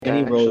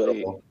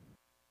Actually, rollable.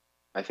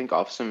 I think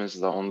Offsim is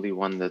the only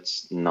one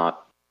that's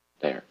not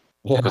there.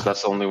 Yeah. Because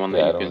that's the only one that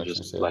Yeah, I you don't can actually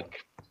just see it.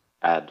 like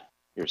add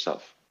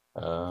yourself.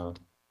 Uh,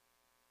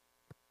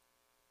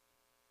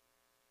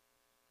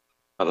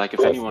 But like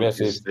if Yeah, anyone yes,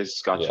 is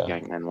Scotch yeah.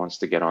 Gang and wants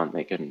to get on,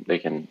 they can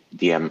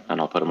DM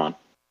and I'll put them on.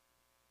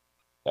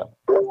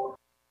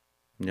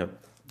 Yep.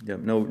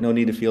 No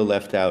need to feel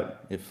left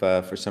out. If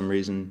for some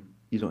reason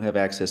you don't have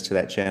access to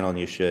that channel and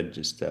you should,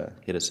 just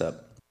hit us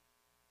up.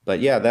 But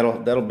yeah,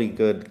 that'll be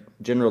good.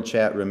 General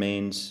chat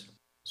remains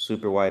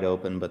super wide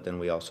open, but then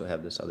we also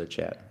have this other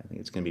chat. I think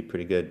it's gonna be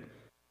pretty good.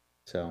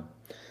 So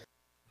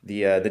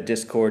the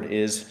Discord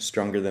is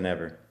stronger than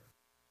ever.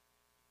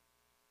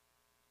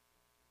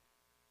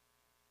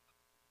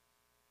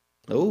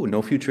 Oh,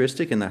 no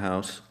futuristic in the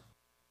house.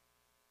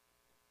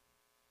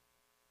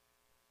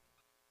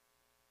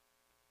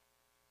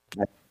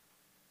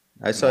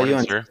 I saw you Morning,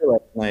 on sir. Twitter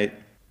last night.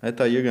 I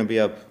thought you were gonna be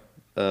up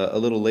a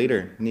little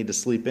later. Need to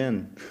sleep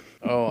in.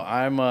 Oh,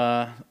 I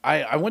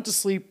went to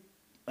sleep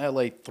at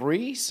like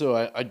 3,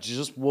 so I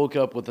just woke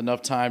up with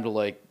enough time to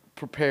like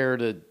prepare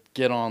to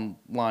get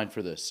online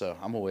for this. So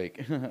I'm awake.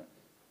 Good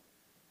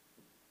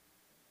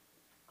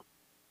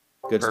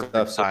Perfect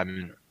stuff. So,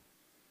 timing.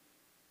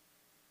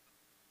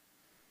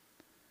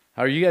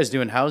 How are you guys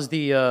doing? How's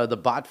the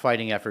bot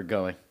fighting effort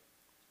going?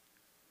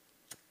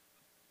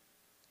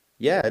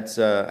 yeah, it's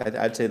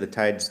I'd say the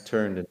tide's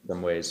turned in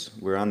some ways.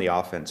 We're on the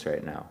offense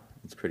right now.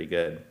 It's pretty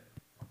good.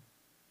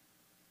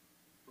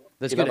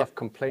 That's A lot good. of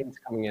complaints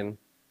coming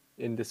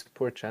in the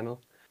support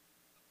channel.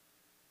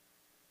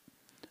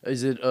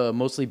 Is it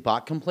mostly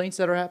bot complaints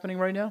that are happening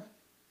right now?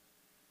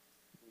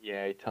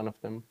 Yeah, a ton of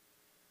them.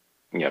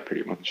 Yeah,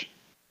 pretty much.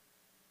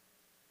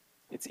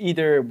 It's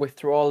either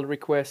withdrawal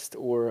request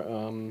or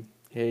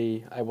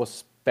hey, I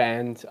was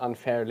banned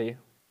unfairly,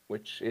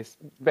 which is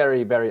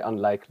very, very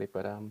unlikely,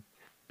 but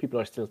people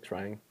are still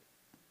trying.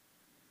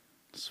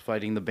 It's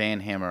fighting the ban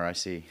hammer, I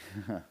see.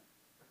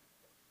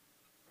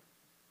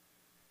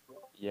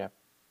 Yeah.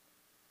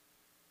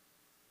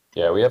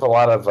 Yeah, we have a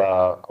lot of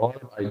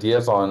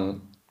ideas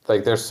on,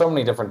 like, there's so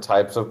many different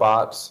types of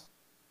bots,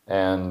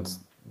 and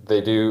they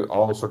do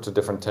all sorts of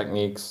different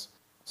techniques.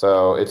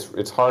 So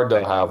it's hard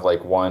to have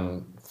like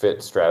one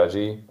fit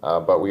strategy,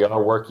 but we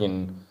are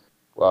working.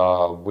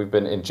 We've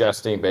been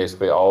ingesting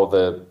basically all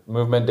the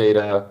movement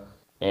data,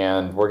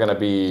 and we're going to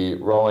be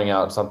rolling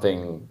out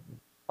something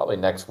probably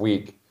next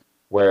week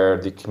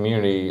where the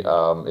community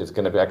is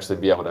going to actually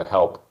be able to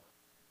help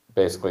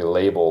basically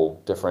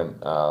label different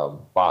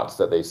bots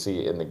that they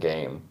see in the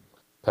game.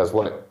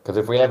 Because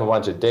if we have a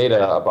bunch of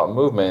data about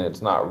movement,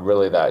 it's not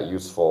really that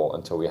useful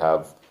until we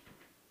have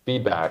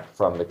feedback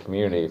from the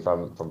community,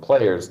 from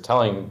players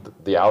telling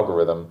the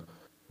algorithm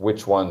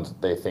which ones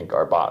they think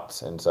are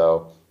bots. And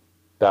so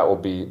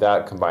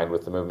that combined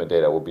with the movement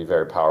data will be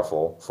very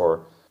powerful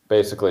for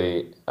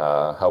basically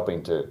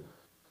helping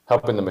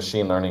the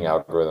machine learning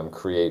algorithm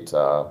create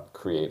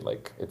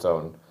like its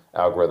own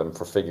algorithm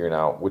for figuring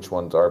out which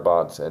ones are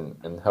bots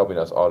and helping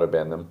us auto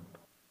ban them.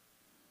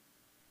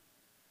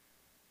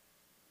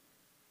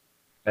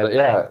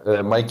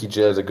 Yeah, Mikey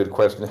J has a good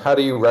question. How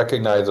do you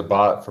recognize a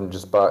bot from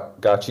just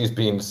gotchis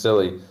being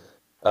silly?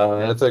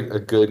 That's a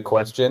good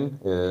question.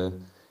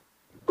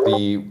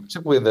 Golden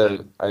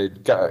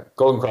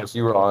Cross,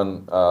 you were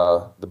on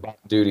the bot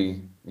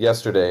duty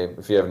yesterday.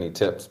 If you have any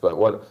tips, but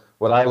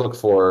what I look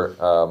for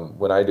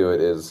when I do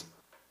it is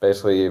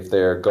basically if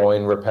they're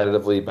going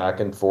repetitively back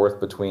and forth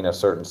between a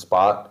certain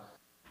spot,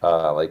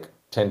 like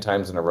 10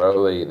 times in a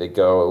row, they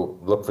go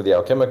look for the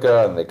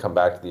Alchemica and they come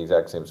back to the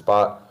exact same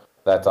spot.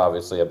 That's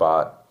obviously a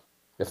bot.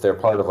 If they're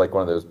part of like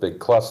one of those big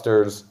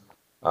clusters,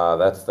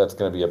 that's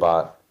going to be a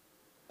bot.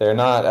 They're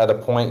not at a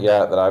point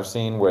yet that I've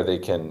seen where they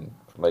can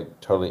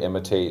like totally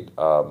imitate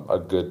a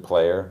good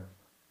player.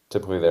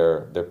 Typically,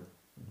 they're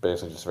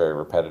basically just very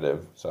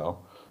repetitive. So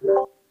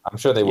I'm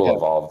sure they will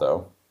evolve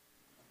though.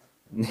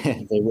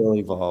 They will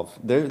evolve.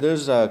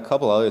 There's a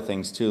couple other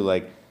things too.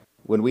 Like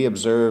when we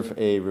observe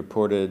a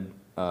reported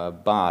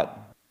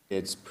bot,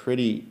 it's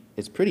pretty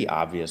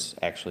obvious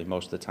actually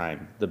most of the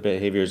time. The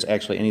behavior is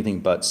actually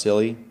anything but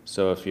silly.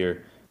 So if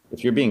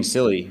you're being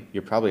silly,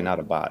 you're probably not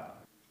a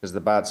bot because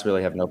the bots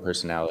really have no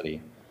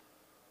personality.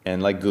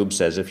 And like Goob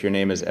says, if your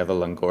name is Eva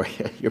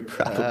Longoria, you're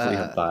probably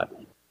a bot.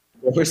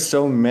 There were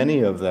so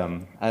many of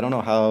them. I don't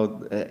know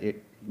how.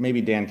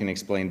 Maybe Dan can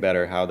explain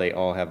better how they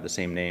all have the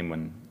same name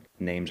when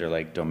names are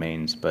like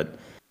domains, but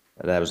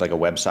that was like a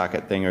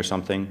WebSocket thing or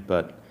something.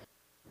 But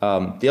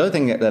the other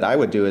thing that I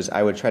would do is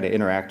I would try to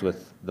interact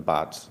with the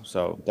bots.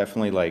 So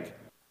definitely like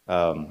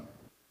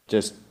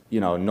just,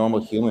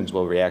 normal humans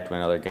will react when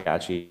another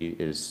Gachi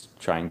is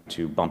trying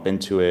to bump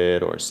into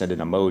it or send an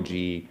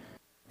emoji.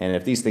 And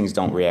if these things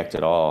don't react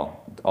at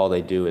all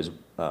they do is,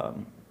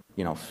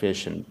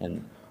 fish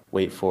and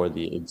wait for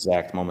the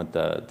exact moment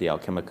the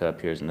Alchemica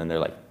appears, and then they're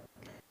like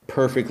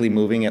perfectly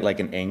moving at like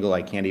an angle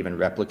I can't even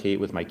replicate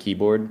with my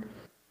keyboard.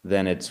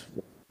 Then it's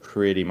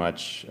pretty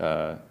much,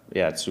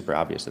 it's super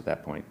obvious at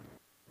that point.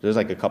 There's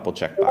like a couple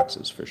check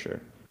boxes for sure.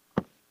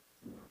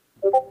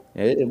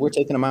 We're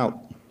taking them out.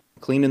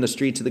 cleaning the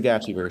streets of the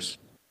Gotchiverse.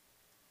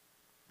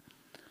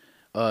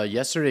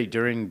 Yesterday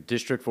during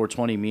District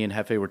 420, me and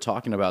Hefe were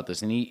talking about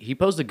this, and he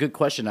posed a good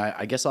question.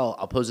 I guess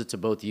I'll pose it to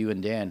both you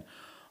and Dan.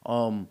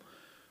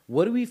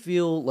 What do we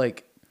feel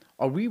like?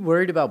 Are we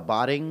worried about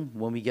botting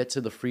when we get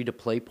to the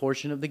free-to-play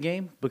portion of the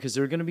game? Because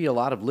there are going to be a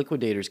lot of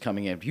liquidators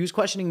coming in. He was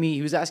questioning me.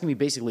 He was asking me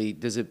basically,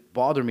 does it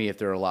bother me if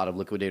there are a lot of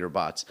liquidator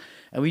bots?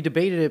 And we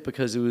debated it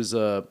because it was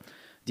the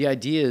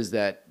idea is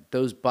that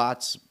those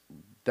bots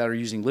that are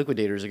using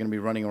liquidators are going to be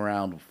running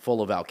around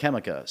full of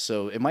Alchemica.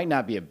 So it might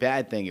not be a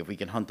bad thing if we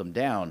can hunt them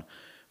down,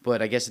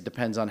 but I guess it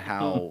depends on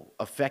how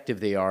effective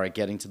they are at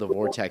getting to the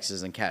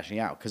vortexes and cashing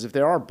out. Because if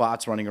there are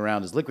bots running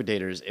around as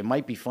liquidators, it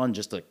might be fun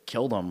just to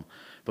kill them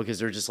because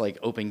they're just like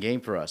open game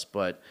for us.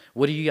 But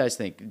what do you guys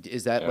think?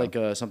 Is that like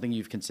something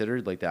you've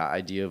considered, like the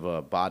idea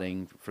of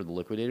botting for the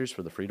liquidators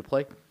for the free to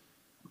play?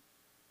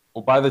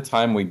 Well, by the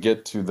time we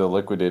get to the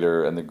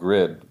liquidator and the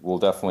grid, we'll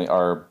definitely,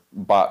 our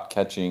bot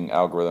catching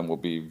algorithm will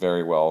be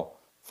very well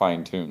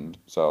fine-tuned.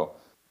 So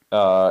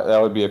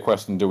that would be a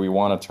question: do we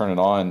want to turn it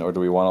on, or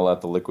do we want to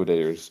let the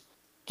liquidators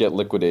get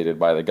liquidated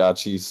by the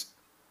gotchis?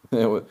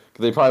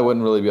 They probably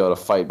wouldn't really be able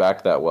to fight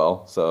back that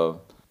well. So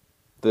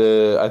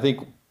I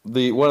think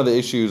one of the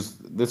issues,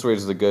 this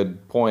raises a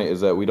good point, is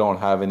that we don't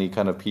have any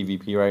kind of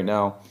PvP right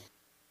now,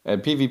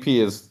 and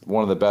PvP is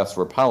one of the best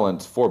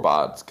repellents for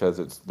bots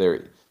because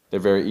they're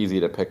very easy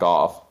to pick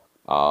off.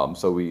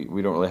 So we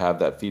don't really have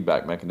that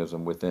feedback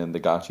mechanism within the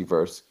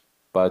Gotchiverse.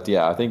 But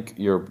yeah, I think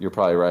you're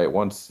probably right.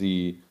 Once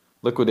the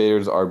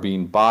liquidators are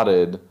being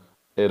botted,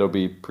 it'll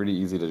be pretty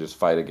easy to just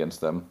fight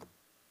against them.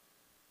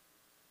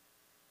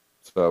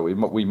 So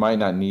we might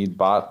not need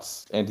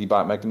bots,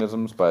 anti-bot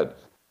mechanisms, but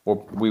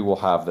we will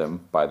have them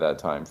by that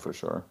time for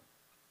sure.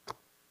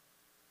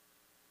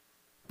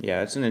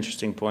 Yeah, it's an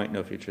interesting point,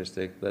 No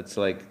Futuristic. That's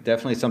like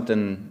definitely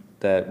something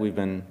that we've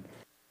been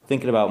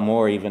thinking about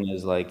more, even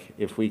is like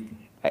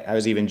I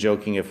was even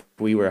joking, if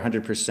we were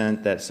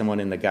 100% that someone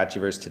in the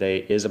Gotchiverse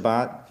today is a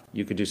bot,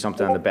 you could do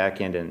something on the back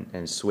end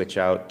and switch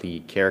out the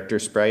character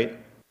sprite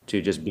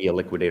to just be a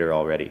liquidator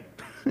already.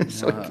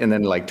 So, and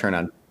then like turn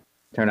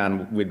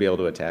on, we'd be able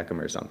to attack them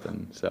or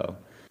something. So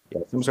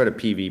yeah, some sort of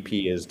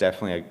PvP is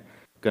definitely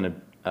going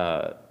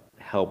to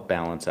help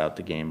balance out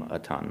the game a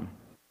ton.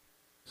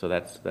 So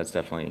that's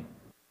definitely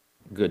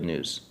good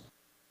news.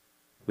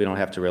 We don't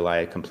have to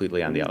rely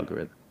completely on the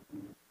algorithm.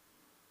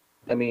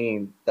 I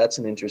mean, that's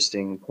an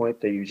interesting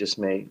point that you just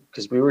made,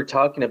 because we were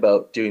talking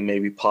about doing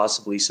maybe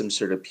possibly some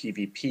sort of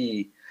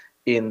PvP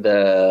in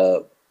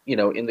the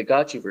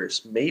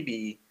Gotchiverse.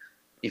 Maybe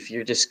if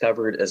you're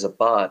discovered as a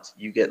bot,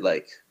 you get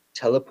like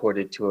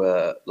teleported to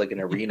an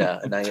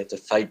arena, and now you have to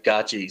fight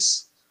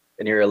Gotchis,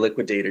 and you're a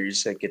liquidator. You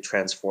just like get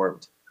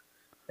transformed,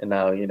 and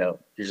now you're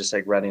just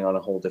like running on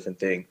a whole different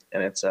thing,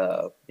 and it's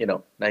now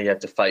you have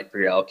to fight for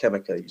your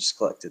Alchemica you just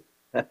collected.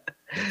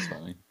 That's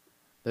funny.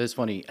 That is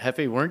funny.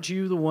 Hefe, weren't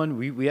you the one,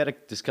 we had a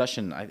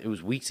discussion, it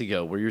was weeks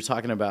ago, where you were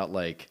talking about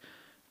like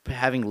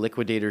having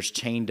liquidators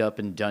chained up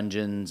in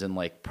dungeons and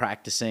like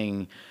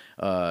practicing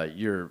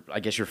your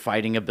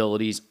fighting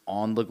abilities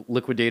on the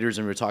liquidators,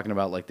 and we were talking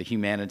about like the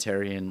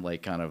humanitarian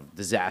like kind of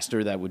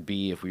disaster that would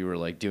be if we were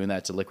like doing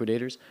that to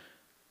liquidators?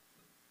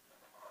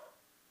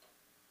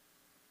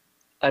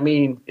 I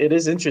mean, it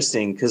is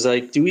interesting because,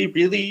 like, do we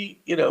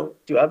really, do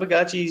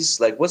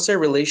Aavegotchis, like, what's their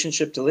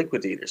relationship to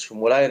liquidators?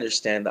 From what I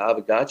understand, the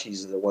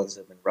Aavegotchis are the ones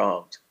that have been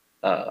wronged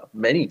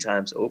many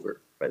times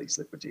over by these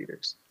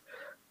liquidators.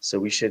 So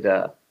we should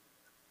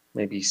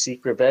maybe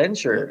seek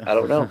revenge, or I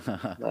don't know.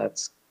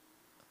 That's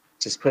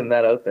just putting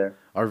that out there.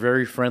 Our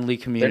very friendly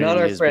community They're not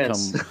our has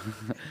friends.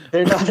 become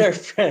They're not our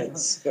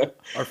friends.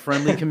 our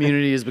friendly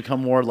community has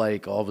become more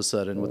like all of a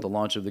sudden with the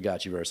launch of the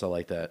Gotchiverse. I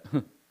like that.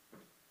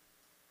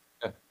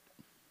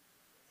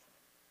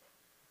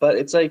 But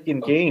it's like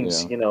in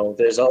games, yeah.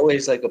 There's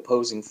always like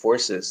opposing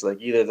forces. Like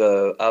either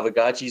the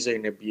Aavegotchis are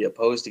going to be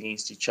opposed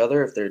against each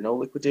other if there are no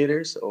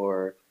liquidators,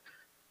 or,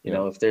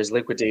 if there's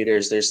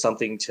liquidators, there's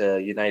something to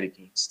unite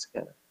against.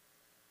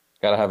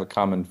 Gotta have a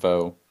common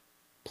foe.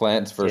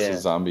 Plants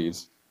versus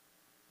zombies.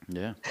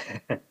 Yeah.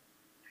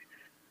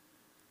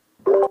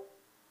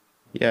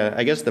 Yeah,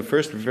 I guess the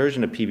first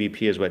version of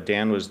PvP is what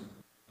Dan was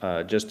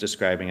just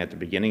describing at the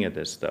beginning of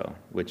this, though,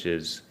 which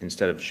is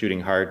instead of shooting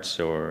hearts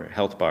or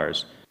health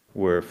bars,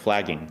 we're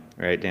flagging,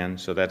 right, Dan?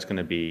 So that's going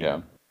to be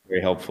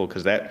very helpful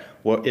because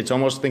it's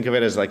almost, think of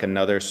it as like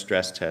another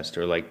stress test,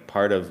 or like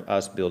part of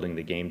us building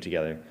the game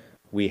together.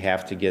 We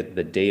have to get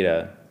the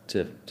data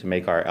to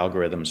make our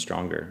algorithms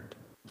stronger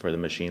for the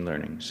machine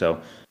learning. So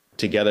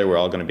together, we're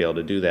all going to be able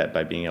to do that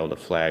by being able to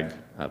flag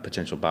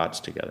potential bots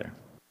together.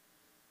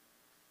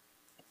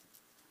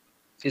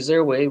 Is there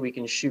a way we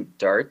can shoot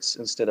darts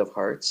instead of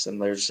hearts?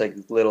 And there's like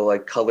little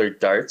like colored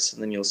darts,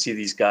 and then you'll see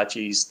these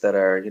gotchis that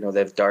are, they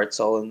have darts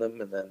all in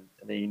them, and then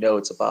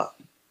it's a bot.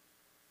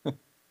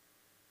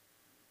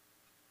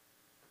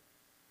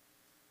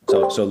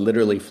 So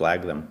literally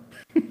flag them.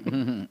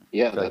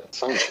 Yeah, that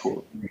sounds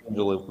cool.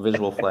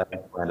 Visual flag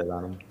planted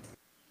on them.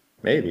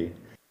 Maybe.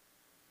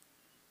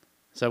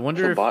 So I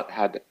wonder If a bot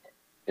had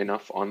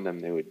enough on them,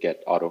 they would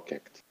get auto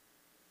kicked.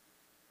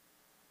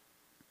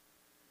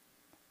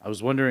 I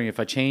was wondering if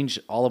I change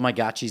all of my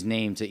Gotchi's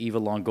name to Eva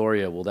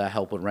Longoria, will that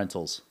help with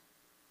rentals?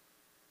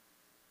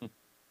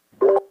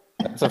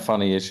 That's a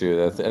funny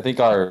issue. I think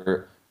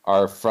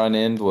our front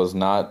end was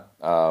not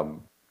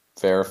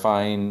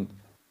verifying,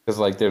 because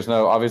like there's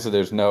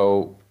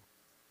no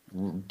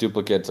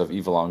duplicates of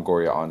Eva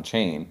Longoria on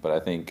chain, but I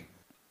think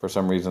for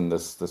some reason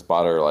this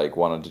botter like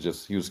wanted to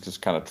he was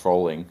just kind of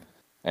trolling,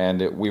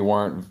 and we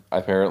weren't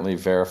apparently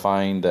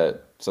verifying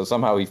that. So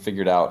somehow he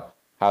figured out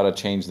how to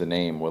change the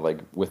name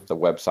with the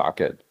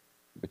WebSocket,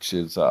 which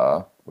is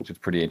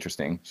pretty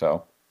interesting.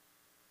 So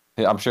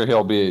I'm sure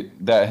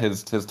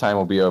his time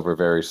will be over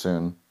very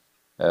soon,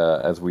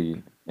 as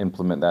we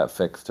implement that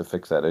fix to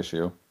fix that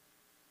issue.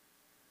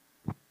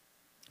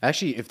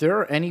 Actually, if there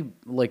are any,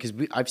 like, 'cause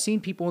I've seen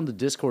people in the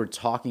Discord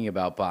talking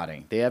about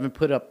botting. They haven't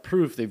put up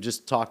proof. They've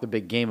just talked a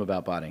big game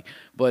about botting.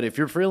 But if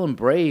you're feeling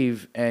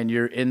brave and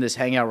you're in this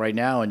hangout right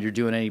now and you're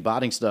doing any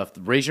botting stuff,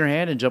 raise your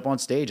hand and jump on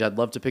stage. I'd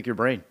love to pick your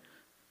brain.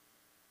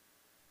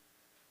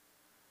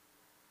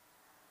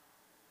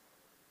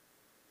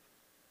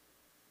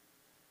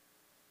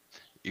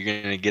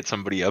 You're gonna get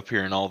somebody up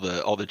here, and all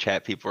the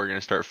chat people are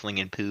gonna start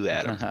flinging poo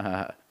at him.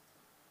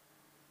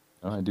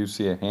 Oh, I do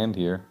see a hand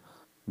here.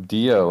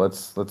 Dio,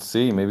 let's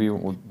see. Maybe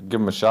we'll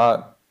give him a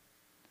shot.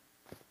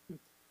 You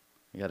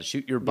got to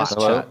shoot your bot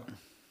Hello? chat.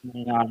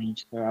 My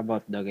knowledge, sir,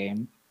 about the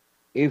game.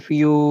 If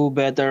you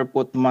better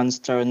put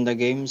monster in the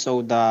game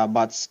so the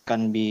bots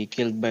can be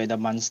killed by the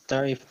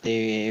monster if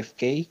they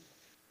AFK,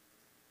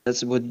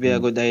 that would be a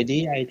good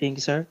idea, I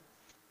think, sir.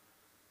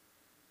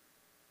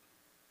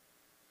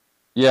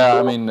 Yeah,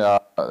 I mean,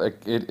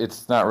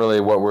 it's not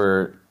really what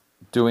we're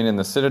doing in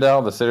the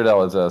Citadel. The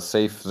Citadel is a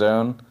safe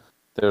zone.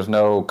 There's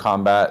no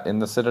combat in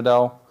the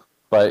Citadel,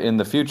 but in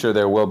the future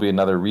there will be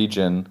another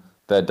region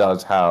that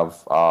does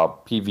have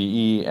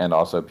PvE and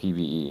also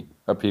PvE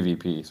or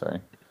PvP. Sorry.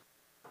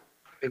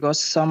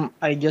 Because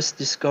I just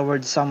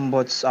discovered some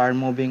bots are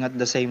moving at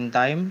the same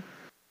time.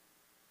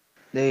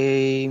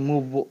 They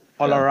move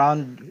all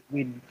around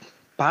with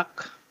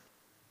pack.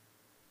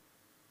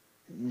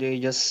 They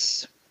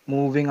just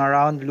moving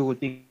around,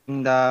 looting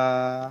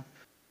the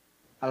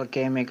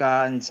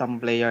Alchemica, and some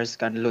players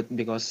can loot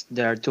because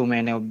there are too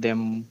many of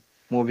them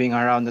moving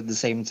around at the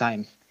same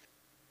time.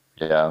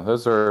 Yeah,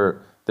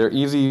 they're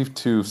easy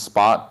to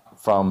spot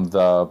from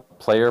the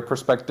player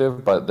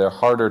perspective, but they're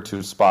harder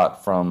to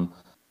spot from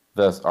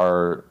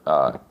our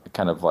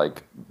kind of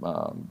like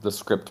the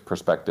script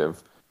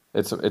perspective.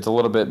 It's a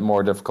little bit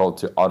more difficult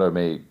to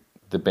automate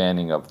the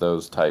banning of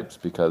those types,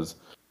 because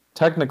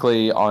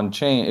technically on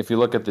chain, if you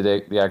look at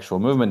the actual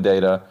movement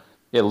data,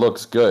 it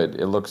looks good.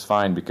 It looks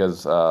fine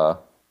because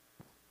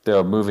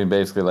they're moving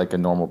basically like a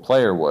normal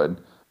player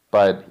would.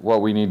 But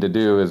what we need to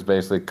do is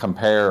basically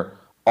compare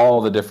all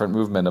the different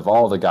movement of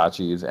all the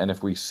gotchis, and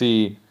if we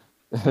see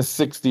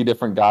 60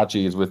 different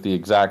gotchis with the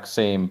exact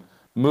same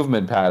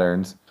movement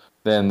patterns,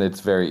 then it's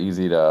very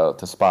easy to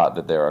spot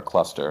that they're a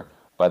cluster.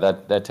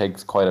 But that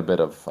takes quite a bit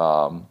of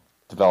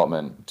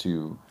development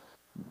to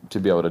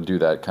be able to do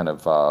that kind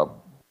of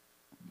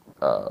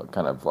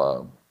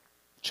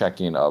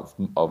checking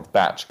of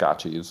batch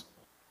gotchis.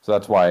 So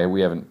that's why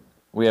we haven't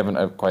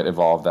quite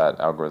evolved that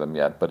algorithm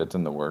yet, but it's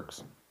in the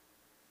works.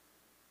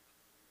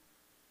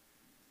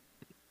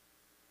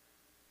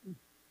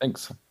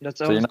 Thanks. That's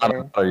So all, you're not sir.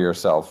 a botter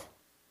yourself.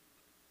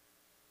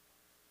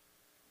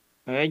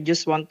 I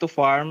just want to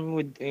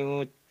farm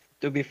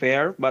to be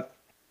fair, but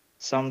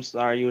some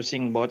are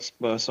using bots,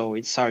 so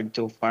it's hard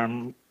to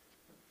farm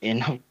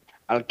in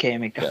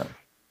Alchemica. Yeah.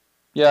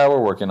 Yeah,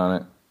 we're working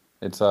on it.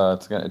 It's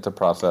a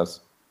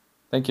process.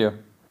 Thank you.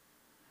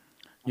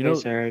 You know,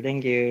 Okay, sir.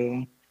 Thank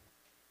you.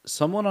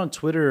 someone on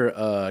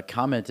Twitter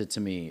commented to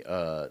me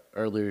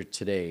earlier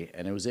today,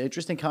 and it was an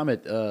interesting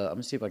comment. I'm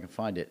gonna see if I can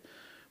find it.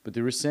 But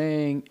they were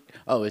saying,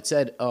 it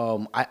said,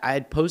 I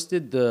had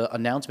posted the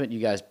announcement you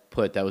guys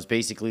put that was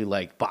basically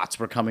like bots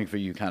were coming for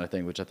you kind of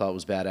thing, which I thought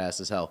was badass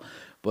as hell.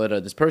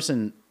 But this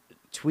person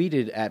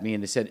tweeted at me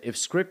and they said, if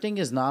scripting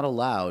is not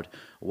allowed,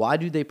 why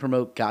do they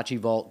promote Gotchi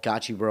Vault,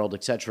 Gotchi World,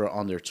 etc.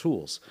 on their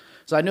tools?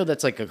 So I know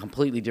that's like a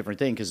completely different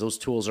thing because those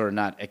tools are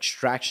not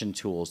extraction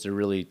tools. They're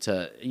really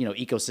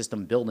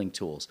ecosystem building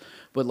tools.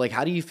 But like,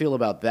 how do you feel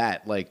about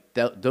that? Like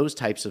those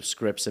types of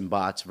scripts and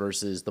bots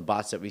versus the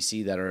bots that we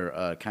see that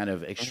are kind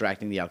of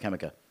extracting the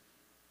Alchemica?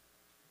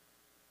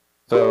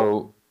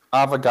 So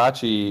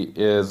Aavegotchi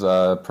is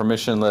a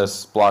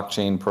permissionless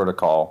blockchain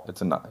protocol.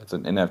 It's an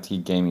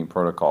NFT gaming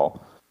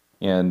protocol,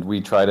 and we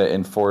try to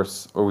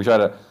enforce, or we try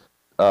to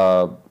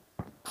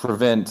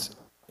prevent,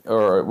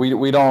 or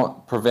we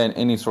don't prevent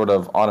any sort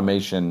of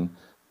automation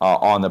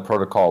on the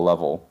protocol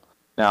level.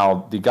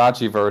 Now, the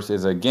Gotchiverse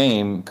is a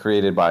game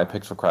created by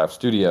Pixelcraft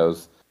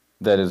Studios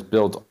that is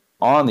built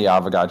on the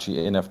Aavegotchi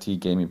NFT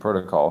gaming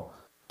protocol,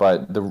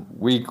 but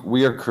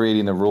we are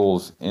creating the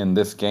rules in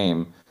this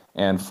game,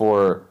 and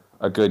for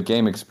a good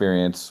game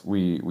experience,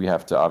 we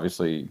have to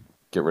obviously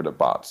get rid of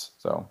bots.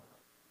 So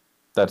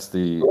that's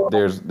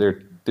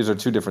these are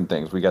two different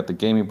things. We got the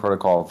gaming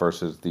protocol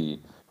versus the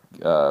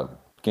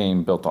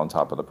game built on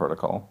top of the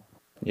protocol.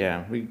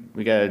 Yeah, we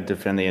gotta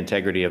defend the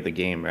integrity of the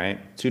game, right?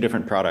 Two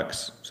different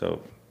products.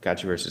 So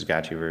Gotchiverse is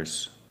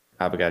Gotchiverse.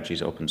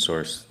 Aavegotchi's open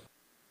source.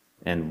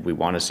 And we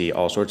want to see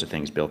all sorts of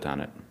things built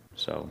on it.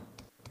 So,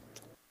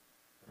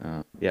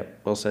 yep,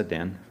 well said,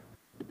 Dan.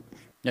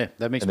 Yeah,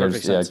 that makes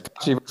perfect sense.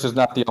 Gotchiverse is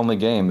not the only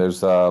game.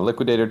 There's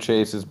Liquidator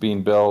Chase is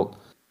being built,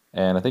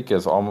 and I think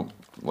is almost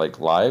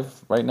like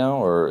live right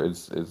now, or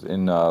is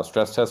in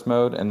stress test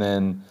mode. And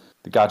then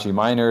the Gotchi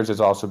Miners is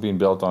also being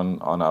built on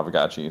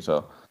Aavegotchi.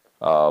 So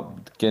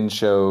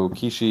Gensho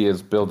Kishi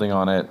is building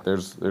on it.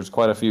 There's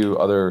quite a few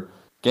other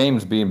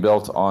games being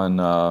built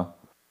on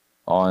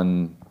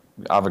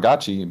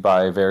Aavegotchi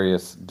by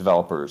various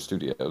developers,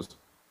 studios.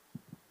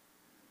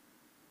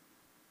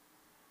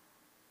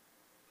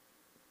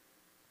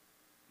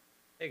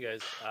 Hey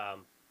guys, I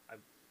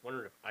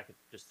wondered if I could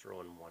just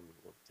throw in one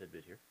little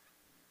tidbit here.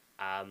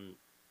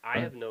 I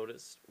have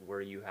noticed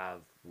where you have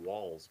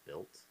walls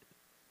built,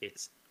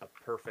 it's a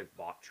perfect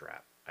bot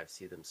trap. I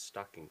see them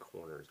stuck in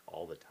corners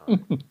all the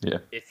time. Yeah.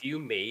 If you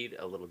made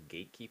a little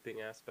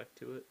gatekeeping aspect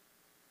to it,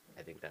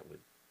 I think that would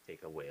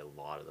take away a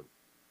lot of the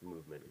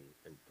movement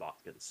and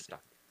bots getting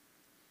stuck.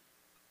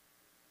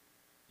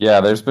 Yeah,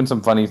 there's been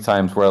some funny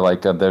times where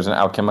like there's an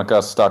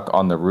Alchemica stuck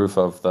on the roof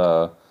of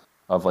the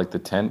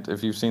tent,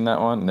 if you've seen that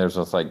one, and there's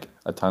just like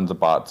a tons of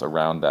bots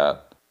around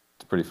that.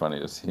 It's pretty funny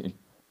to see.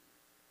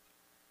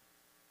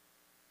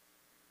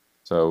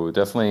 So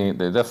there's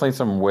definitely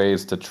some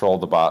ways to troll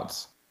the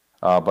bots,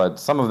 but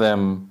some of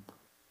them,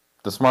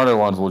 the smarter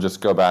ones, will just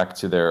go back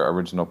to their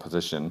original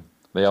position.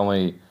 They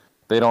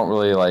don't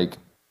really like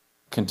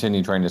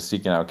continue trying to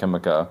seek an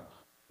Alchemica.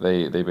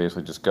 They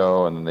basically just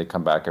go and then they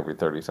come back every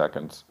 30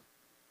 seconds.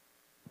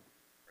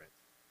 Right.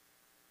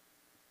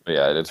 But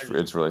yeah,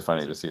 it's really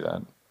funny to see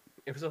that.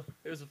 It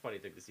was a funny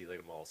thing to see like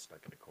them all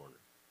stuck in a corner.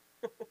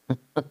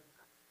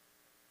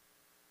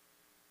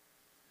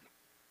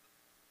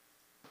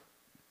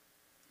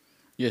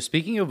 Yeah,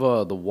 speaking of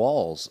the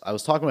walls, I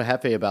was talking with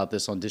Hefe about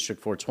this on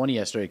District 420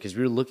 yesterday because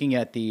we were looking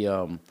at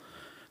the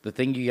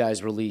thing you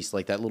guys released,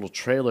 like that little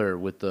trailer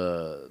with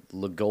the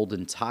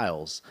golden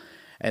tiles,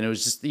 and it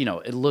was just,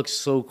 it looks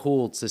so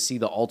cool to see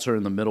the altar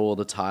in the middle of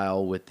the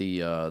tile with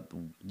the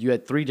you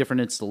had three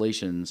different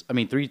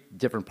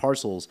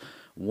parcels.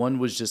 One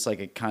was just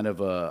like a kind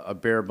of a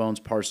bare bones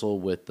parcel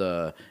with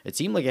it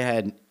seemed like it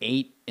had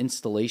 8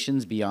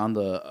 installations beyond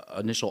the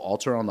initial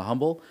altar on the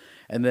humble.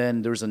 And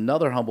then there's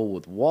another humble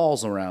with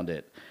walls around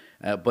it.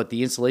 But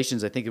the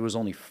installations, I think it was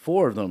only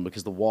 4 of them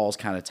because the walls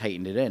kind of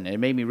tightened it in. And it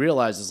made me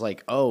realize it's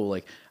like,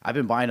 I've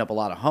been buying up a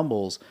lot of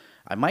humbles.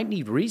 I might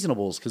need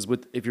reasonables because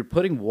if you're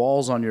putting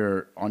walls on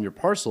your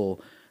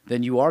parcel,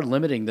 then you are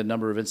limiting the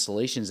number of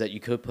installations that you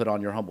could put on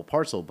your humble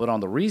parcel. But on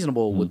the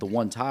reasonable with the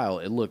one tile,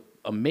 it looked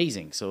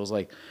amazing. So it was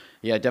like,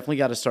 yeah, I definitely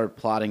got to start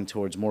plotting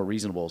towards more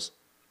reasonables.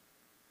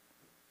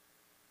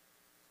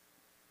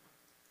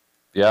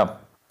 Yeah.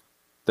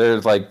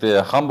 There's like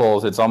the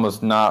humbles, it's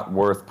almost not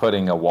worth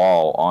putting a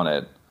wall on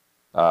it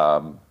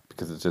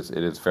because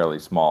it is fairly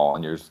small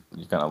and you're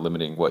kind of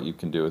limiting what you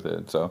can do with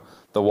it. So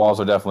the walls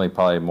are definitely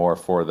probably more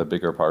for the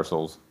bigger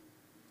parcels.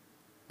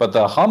 But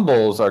the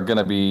humbles are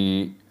gonna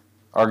be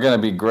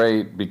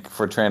great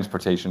for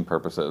transportation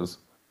purposes.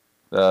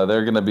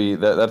 They're gonna be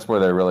that's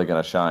where they're really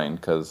gonna shine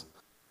because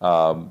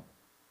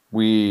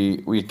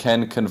we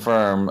can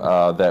confirm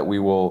that we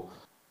will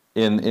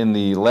in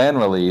the LAN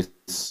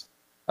release.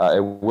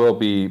 It will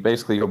be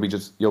basically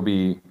you'll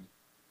be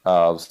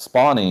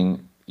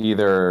spawning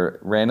either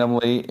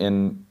randomly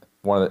in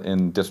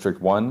District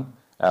 1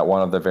 at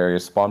one of the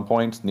various spawn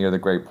points near the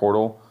Great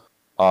Portal,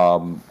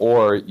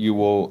 or you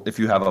will, if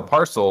you have a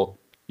parcel,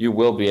 you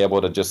will be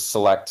able to just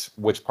select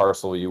which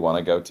parcel you want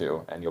to go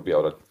to, and you'll be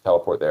able to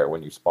teleport there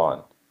when you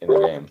spawn in the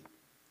game.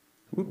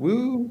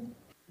 Woo!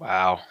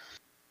 Wow.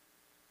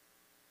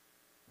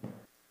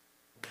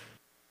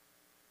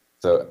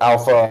 So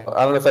alpha,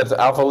 I don't know if that's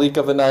alpha leak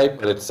of the night,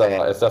 but it's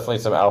definitely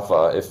some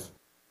alpha. If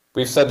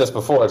we've said this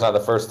before, it's not the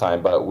first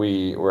time, but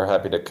we're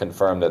happy to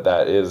confirm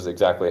that is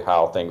exactly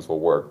how things will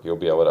work. You'll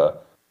be able to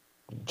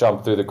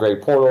jump through the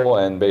Great Portal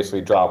and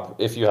basically drop,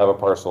 if you have a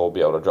parcel,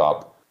 be able to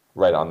drop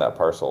right on that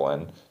parcel.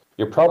 And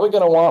you're probably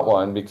going to want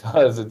one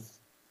because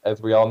it's,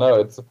 as we all know,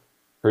 it's a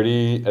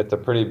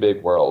pretty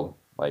big world.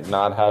 Like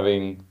not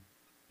having,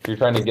 if you're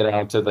trying to get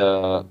out to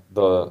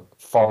the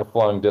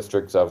far-flung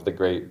districts of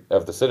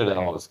the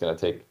Citadel, it's going to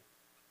take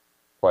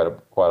quite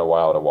a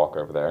while to walk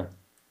over there.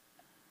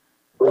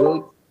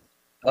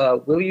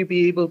 Will you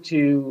be able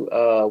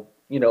to?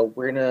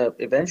 We're gonna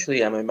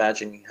eventually, I'm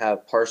imagining,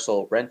 have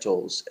parcel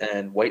rentals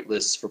and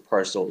whitelists for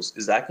parcels.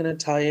 Is that going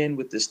to tie in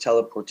with this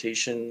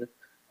teleportation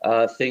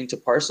thing to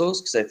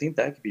parcels? Because I think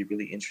that could be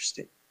really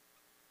interesting.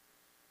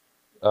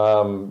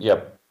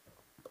 Yeah.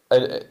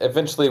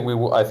 Eventually, we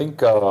will. I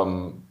think.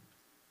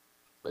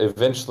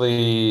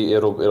 Eventually,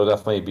 it'll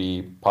definitely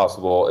be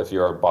possible if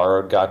you're a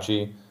borrowed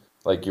Gotchi,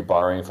 like you're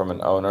borrowing from an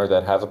owner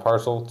that has a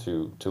parcel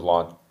to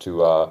launch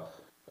to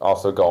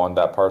also go on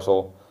that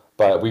parcel.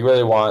 But we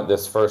really want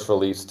this first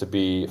release to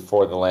be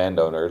for the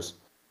landowners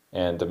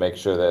and to make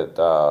sure that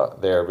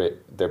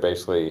they're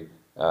basically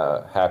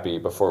happy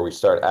before we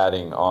start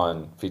adding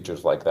on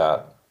features like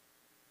that.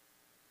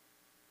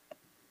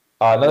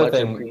 Another Much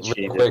thing,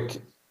 appreciated. real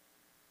quick.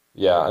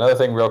 Yeah, another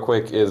thing, real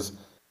quick, is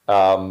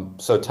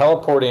so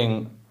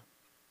teleporting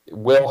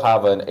will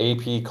have an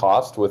AP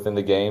cost within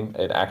the game,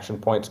 an action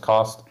points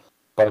cost,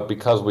 but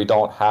because we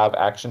don't have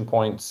action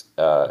points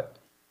kind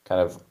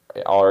of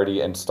already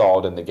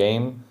installed in the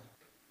game,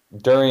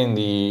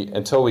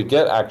 until we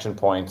get action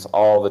points,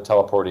 all the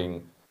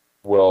teleporting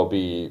will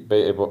be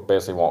it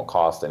basically won't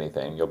cost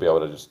anything. You'll be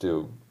able to just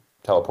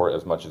teleport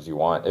as much as you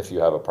want if you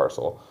have a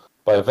parcel.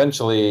 But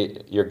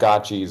eventually, your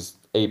gotchi's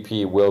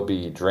AP will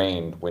be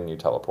drained when you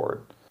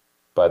teleport.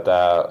 But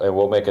and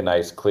we'll make a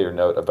nice clear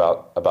note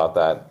about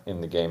that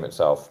in the game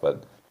itself.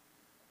 But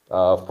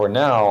for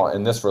now,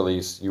 in this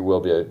release, you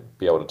will be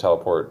able to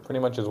teleport pretty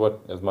much as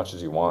much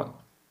as you want.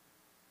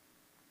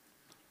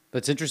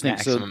 That's interesting.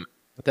 Maximum.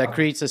 So that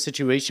creates a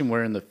situation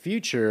where in the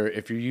future,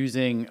 if you're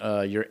using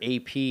your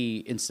AP,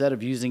 instead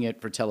of using it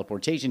for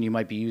teleportation, you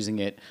might be using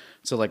it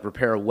to like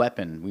repair a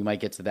weapon. We might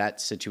get to that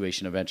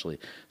situation eventually.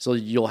 So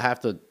you'll have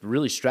to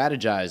really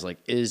strategize, like,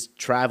 is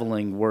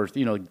traveling worth,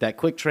 that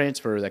quick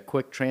transfer, that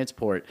quick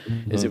transport,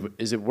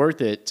 is it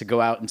worth it to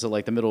go out into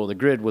like the middle of the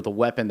grid with a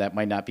weapon that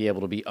might not be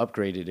able to be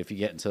upgraded if you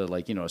get into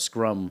like, a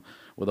scrum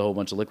with a whole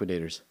bunch of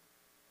liquidators?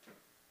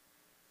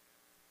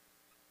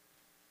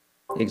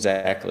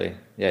 Exactly.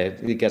 Yeah,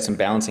 you got some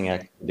balancing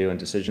act to do and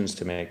decisions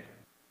to make.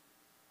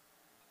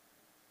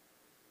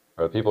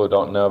 For people who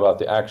don't know about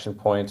the action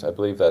points, I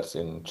believe that's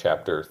in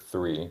chapter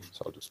 3,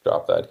 so I'll just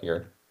drop that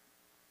here.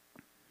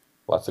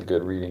 Lots of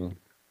good reading.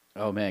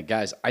 Oh man,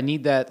 guys, I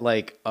need that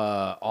like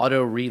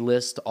auto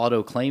relist,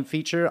 auto claim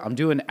feature.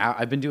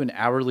 I've been doing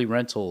hourly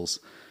rentals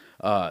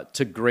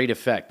to great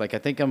effect. Like I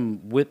think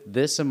I'm with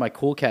this and my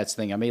Cool Cats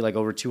thing. I made like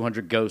over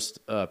 200 ghosts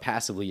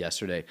passively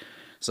yesterday.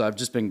 So I've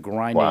just been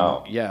grinding.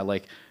 Wow. Yeah,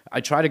 like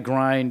I try to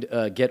grind,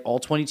 get all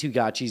 22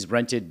 gotchis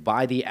rented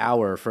by the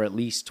hour for at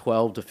least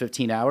 12 to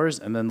 15 hours.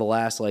 And then the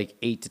last like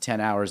 8 to 10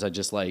 hours, I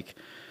just like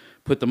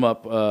put them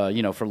up,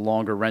 for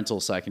longer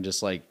rentals so I can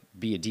just like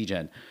be a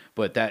degen.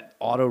 But that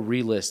auto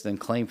relist and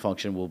claim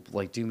function will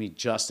like do me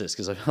justice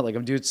because I feel like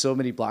I'm doing so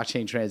many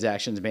blockchain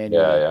transactions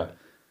manually.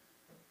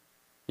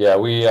 Yeah,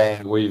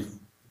 we've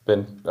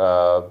been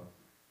that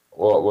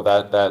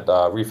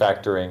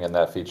refactoring and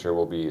that feature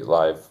will be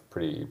live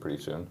pretty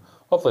soon,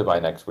 hopefully by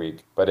next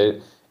week. But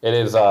it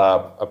is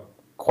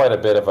quite a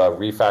bit of a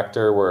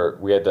refactor where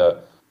we had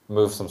to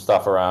move some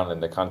stuff around in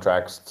the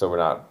contracts so we're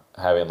not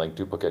having like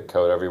duplicate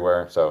code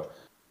everywhere. So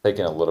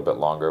taking a little bit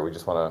longer. We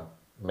just want to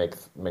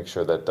make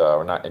sure that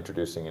we're not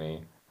introducing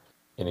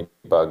any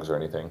bugs or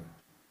anything.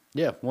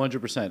 Yeah,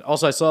 100%.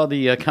 Also, I saw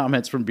the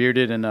comments from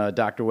Bearded and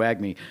Dr.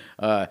 Wagme.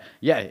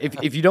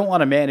 If you don't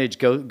want to manage,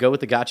 go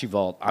with the Gotchi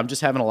Vault. I'm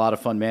just having a lot of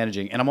fun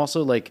managing. And I'm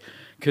also like,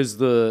 because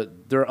there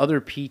are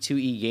other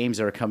P2E games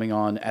that are coming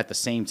on at the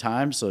same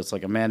time. So it's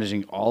like I'm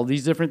managing all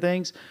these different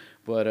things.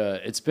 But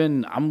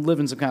I'm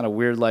living some kind of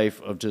weird life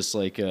of just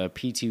like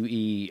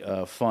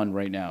P2E fun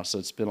right now. So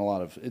it's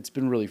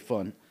been really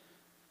fun.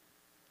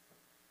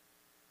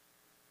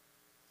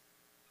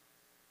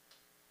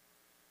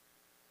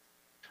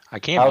 I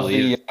can't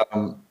believe.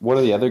 What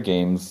are the other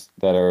games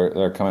that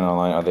are coming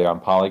online? Are they on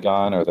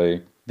Polygon? Are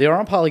they? They are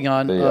on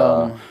Polygon.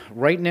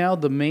 Right now,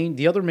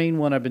 the other main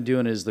one I've been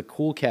doing is the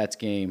Cool Cats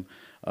game,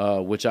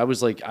 which I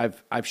was like,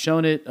 I've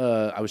shown it.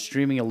 I was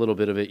streaming a little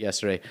bit of it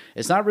yesterday.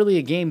 It's not really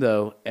a game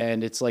though,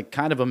 and it's like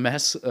kind of a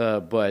mess.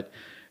 But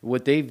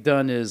what they've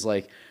done is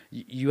like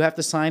you have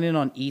to sign in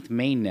on ETH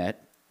mainnet,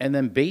 and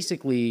then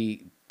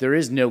basically there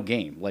is no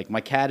game. Like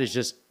my cat is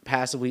just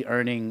passively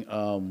earning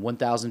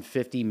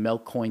 1,050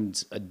 milk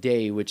coins a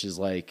day, which is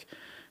like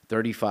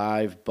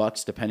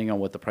 $35 depending on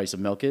what the price of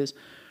milk is.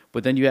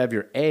 But then you have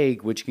your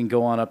egg, which can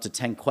go on up to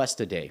 10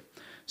 quests a day.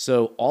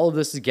 So all of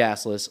this is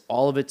gasless.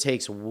 All of it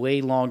takes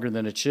way longer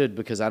than it should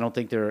because I don't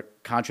think their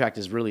contract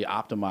is really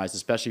optimized,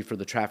 especially for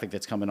the traffic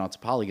that's coming onto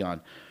Polygon.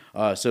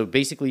 So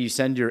basically you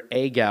send your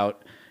egg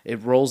out,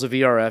 it rolls a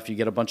VRF, you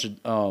get a bunch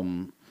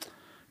of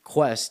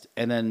quest,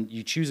 and then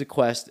you choose a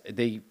quest.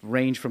 They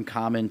range from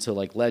common to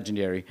like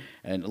legendary,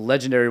 and a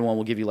legendary one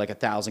will give you like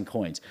 1,000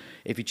 coins.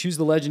 If you choose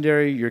the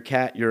legendary,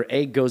 your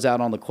egg goes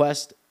out on the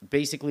quest.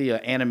 Basically,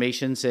 an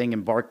animation saying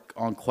embark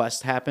on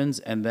quest happens,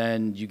 and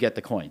then you get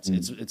the coins.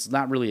 It's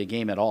not really a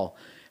game at all,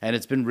 and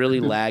it's been really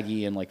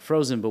laggy and like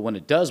frozen. But when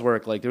it does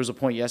work, like there was a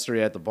point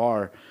yesterday at the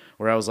bar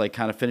where I was like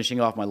kind of finishing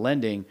off my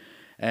lending.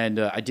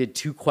 And I did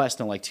 2 quests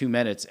in like 2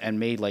 minutes and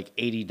made like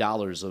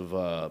 $80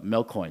 of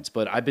milk coins.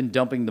 But I've been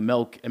dumping the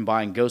milk and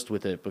buying Ghost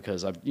with it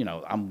because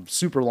I'm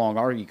super long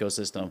our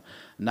ecosystem,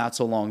 not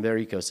so long their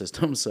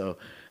ecosystem. So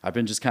I've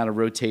been just kind of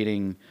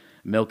rotating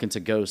milk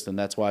into Ghost, and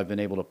that's why I've been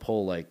able to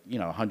pull like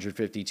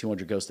 150,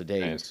 200 Ghosts a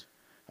day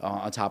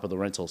on top of the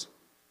rentals.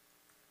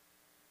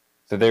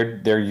 So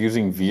they're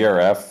using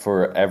VRF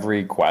for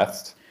every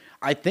quest?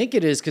 I think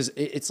it is because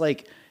it's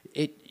like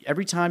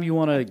every time you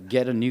want to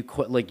get a new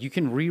like you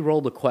can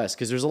re-roll the quest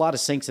because there's a lot of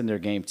syncs in their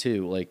game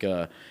too. Like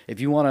if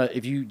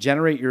you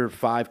generate your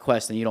 5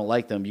 quests and you don't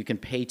like them, you can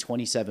pay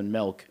 27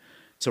 milk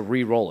to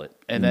re-roll it,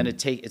 and then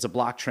it's a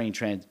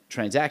blockchain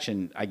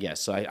transaction, I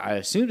guess. So I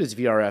assumed it's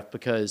VRF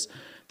because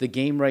the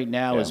game right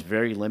now is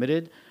very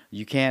limited.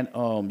 You can't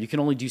you can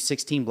only do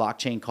 16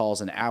 blockchain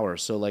calls an hour.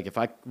 So like if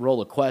I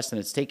roll a quest and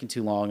it's taking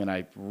too long and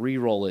I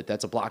re-roll it,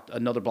 that's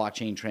another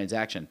blockchain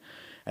transaction.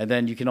 And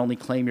then you can only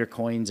claim your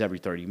coins every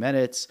 30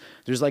 minutes.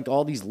 There's like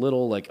all these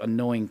little like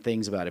annoying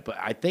things about it, but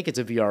I think it's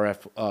a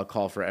VRF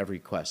call for every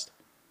quest.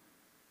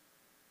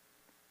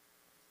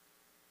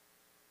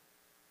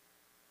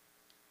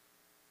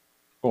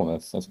 Cool.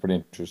 That's pretty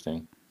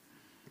interesting.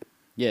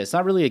 Yeah, it's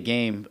not really a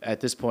game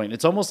at this point.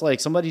 It's almost like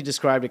somebody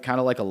described it kind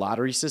of like a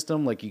lottery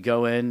system. Like you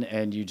go in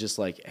and you just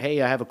like,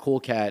 hey, I have a cool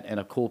cat and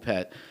a cool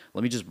pet.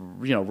 Let me just,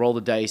 roll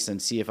the dice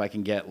and see if I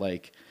can get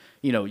like,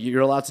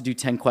 you're allowed to do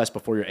 10 quests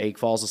before your egg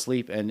falls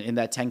asleep. And in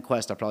that 10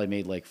 quest, I probably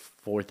made like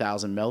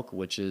 4,000 milk,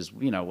 which is,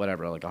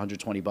 whatever, like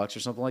 $120 or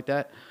something like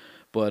that.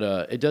 But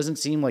it doesn't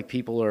seem like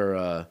people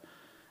are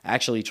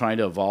actually trying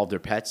to evolve their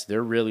pets.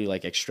 They're really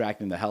like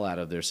extracting the hell out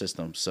of their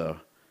system. So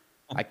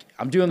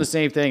I'm doing the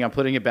same thing. I'm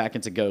putting it back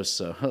into Ghost,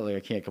 so like, I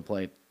can't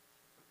complain.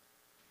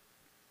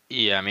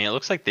 Yeah, I mean, it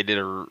looks like they did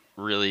a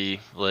really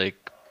like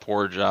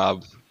poor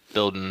job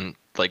building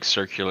like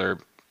circular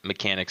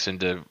mechanics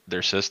into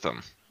their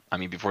system. I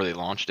mean, before they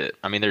launched it,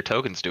 I mean, their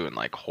token's doing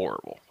like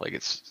horrible. Like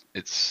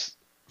it's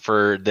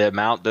for the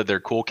amount that their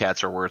cool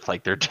cats are worth.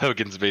 Like their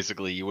tokens,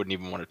 basically, you wouldn't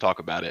even want to talk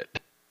about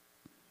it.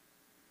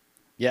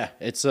 Yeah,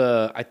 it's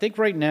I think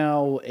right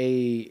now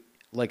a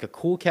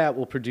cool cat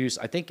will produce.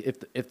 I think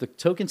if the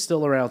token's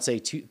still around, say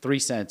 3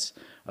 cents.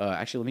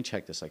 Actually, let me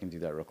check this. I can do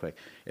that real quick.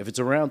 If it's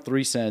around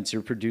 3 cents,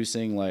 you're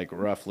producing like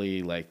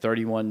roughly like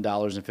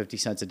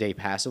 $31.50 a day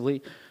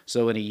passively.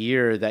 So in a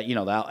year,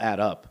 that'll add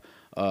up.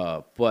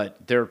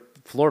 But their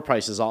floor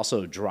price has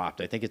also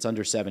dropped. I think it's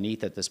under 7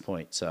 ETH at this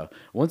point. So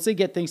once they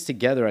get things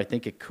together, I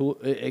think it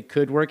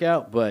could work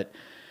out. But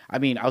I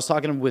mean, I was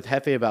talking with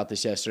Hefe about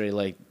this yesterday.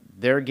 Like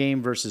their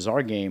game versus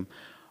our game.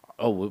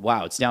 Oh,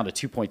 wow, it's down to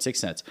 2.6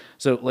 cents.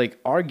 So, like,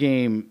 our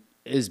game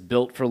is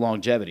built for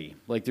longevity.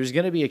 Like, there's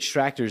going to be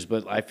extractors,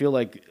 but I feel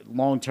like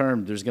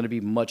long-term there's going to be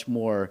much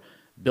more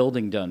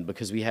building done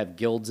because we have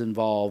guilds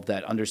involved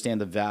that understand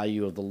the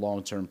value of the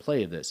long-term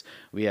play of this.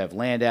 We have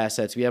land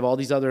assets. We have all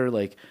these other,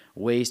 like,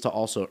 ways to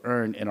also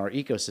earn in our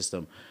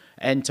ecosystem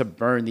and to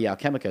burn the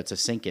Alchemica, to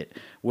sink it.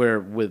 Where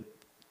with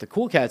the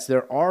Cool Cats,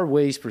 there are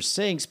ways for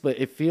sinks, but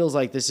it feels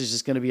like this is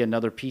just going to be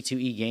another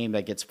P2E game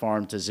that gets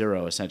farmed to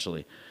zero,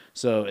 essentially.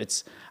 So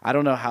I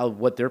don't know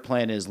what their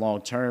plan is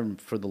long term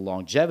for the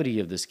longevity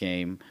of this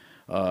game,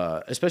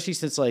 especially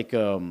since like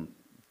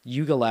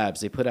Yuga Labs,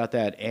 they put out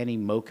that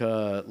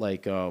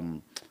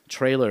Animoca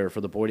trailer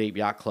for the Bored Ape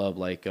Yacht Club,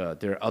 like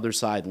their Other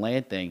Side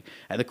Land thing,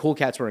 and the Cool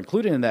Cats were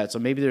included in that. So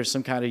maybe there's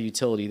some kind of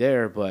utility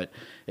there, but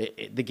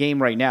the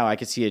game right now, I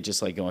could see it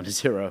just like going to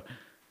zero.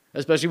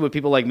 Especially with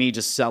people like me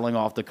just selling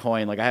off the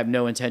coin. Like I have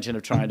no intention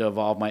of trying to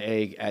evolve my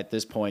egg at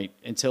this point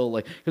until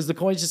because the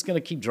coin's just going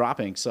to keep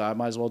dropping. So I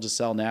might as well just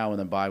sell now and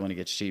then buy when it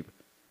gets cheap.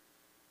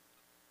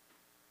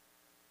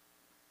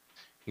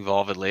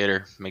 Evolve it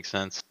later. Makes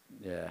sense.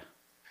 Yeah.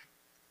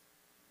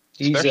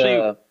 These,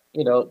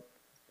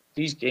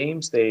 these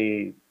games,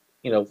 they,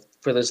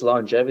 for this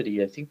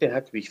longevity, I think they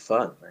have to be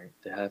fun, right?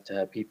 They have to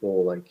have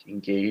people like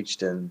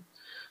engaged and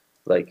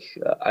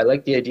I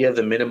like the idea of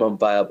the minimum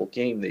viable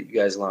game that you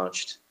guys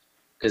launched.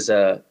 Because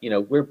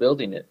we're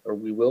building it, or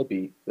we will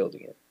be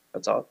building it.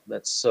 That's all.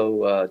 That's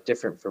so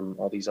different from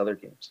all these other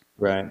games.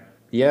 Right.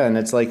 Yeah, and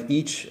it's like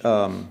each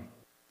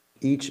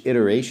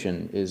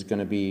iteration is going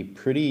to be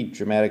pretty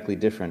dramatically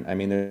different. I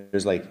mean,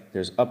 there's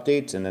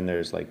updates, and then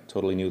there's like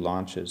totally new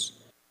launches,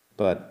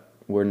 but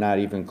we're not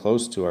even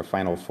close to our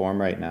final form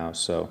right now.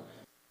 So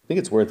I think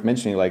it's worth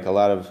mentioning. Like a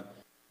lot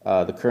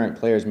of the current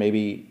players,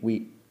 maybe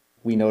we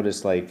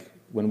noticed like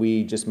when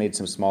we just made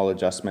some small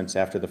adjustments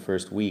after the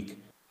first week.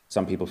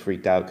 Some people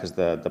freaked out because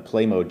the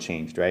play mode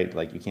changed, right?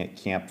 Like you can't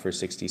camp for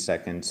 60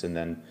 seconds and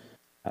then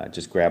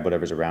just grab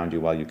whatever's around you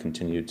while you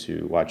continue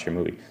to watch your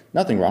movie.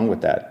 Nothing wrong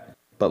with that.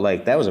 But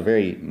like that was a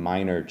very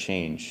minor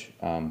change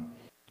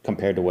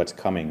compared to what's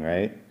coming,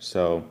 right?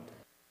 So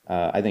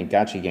I think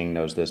Gachi Gang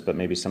knows this, but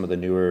maybe some of the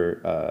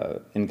newer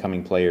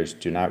incoming players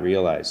do not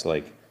realize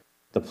like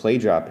the play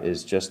drop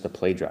is just the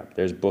play drop.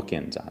 There's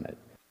bookends on it.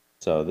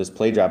 So this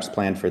play drop's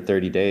planned for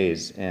 30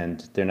 days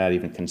and they're not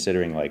even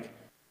considering like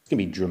going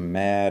to be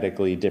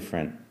dramatically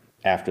different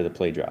after the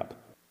play drop.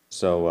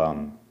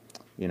 So,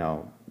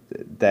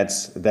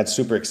 that's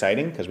super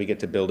exciting because we get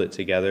to build it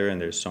together and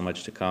there's so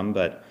much to come.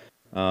 But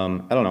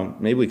I don't know,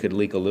 maybe we could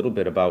leak a little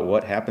bit about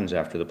what happens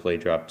after the play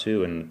drop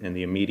too in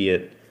the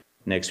immediate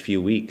next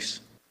few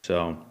weeks.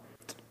 So,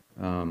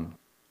 Dan,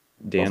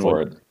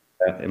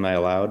 am I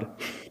allowed?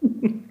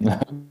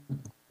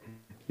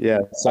 Yeah.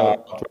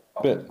 So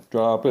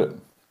drop it.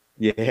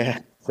 Yeah.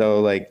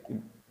 So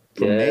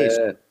from May,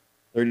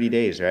 30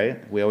 days,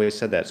 right? We always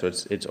said that. So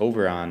it's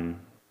over on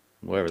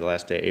whatever, the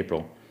last day of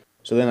April.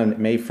 So then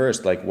on May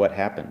 1st, like what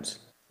happens?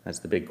 That's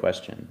the big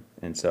question.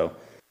 And so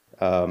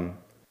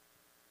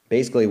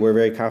basically we're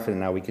very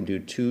confident now we can do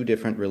 2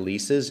 different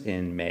releases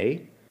in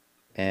May.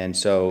 And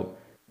so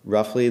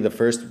roughly the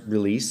first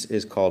release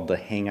is called the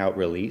Hangout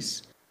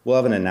release. We'll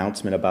have an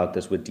announcement about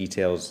this with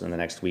details in the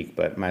next week,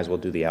 but might as well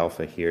do the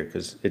alpha here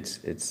because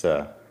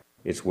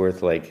it's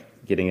worth like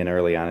getting in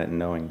early on it and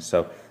knowing.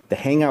 So the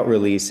Hangout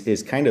release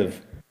is kind of,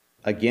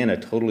 again, a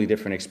totally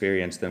different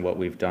experience than what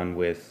we've done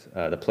with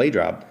the Play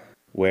Drop,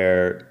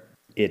 where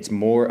it's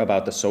more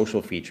about the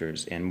social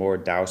features and more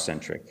DAO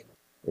centric.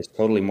 It's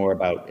totally more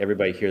about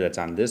everybody here that's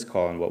on this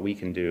call and what we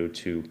can do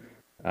to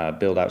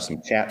build out some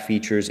chat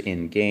features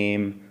in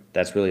game.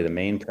 That's really the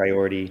main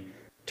priority.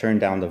 Turn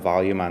down the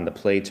volume on the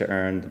play to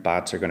earn, the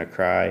bots are going to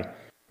cry,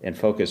 and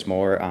focus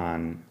more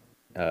on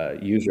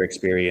user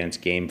experience,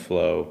 game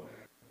flow,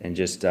 and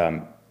just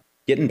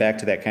getting back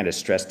to that kind of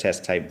stress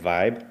test type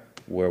vibe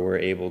where we're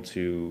able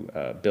to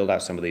build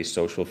out some of these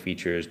social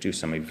features, do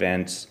some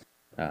events.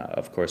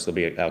 Of course, there'll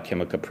be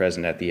Alchemica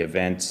present at the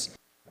events,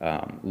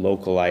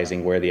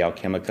 localizing where the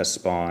Alchemica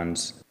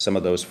spawns, some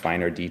of those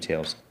finer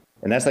details.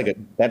 And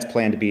that's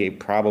planned to be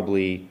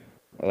probably,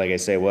 like I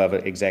say, we'll have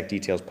exact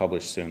details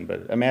published soon,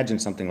 but imagine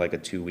something like a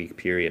 2-week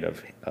period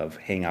of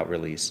Hangout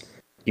release,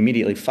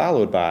 immediately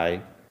followed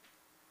by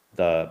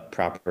the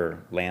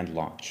proper land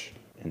launch.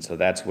 And so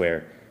that's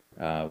where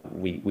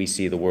we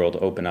see the world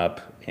open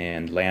up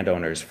and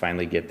landowners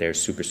finally get their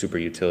super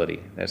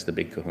utility. That's the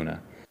big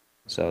kahuna.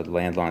 So the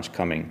land launch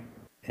coming,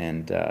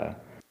 and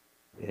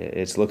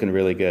it's looking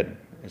really good.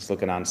 It's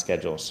looking on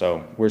schedule.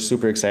 So we're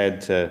super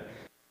excited to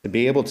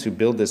be able to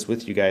build this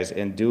with you guys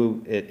and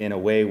do it in a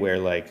way where,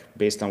 like,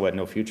 based on what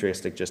No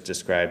Futuristic just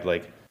described,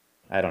 like,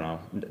 I don't know,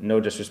 no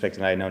disrespect,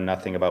 and I know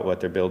nothing about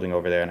what they're building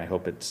over there, and I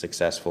hope it's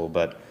successful,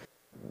 but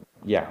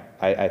yeah,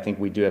 I think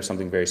we do have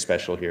something very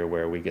special here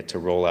where we get to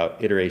roll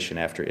out iteration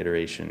after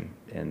iteration,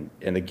 and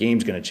the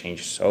game's going to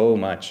change so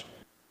much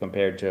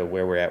compared to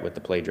where we're at with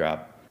the Play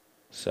Drop.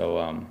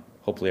 So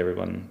hopefully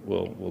everyone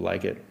will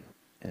like it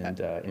and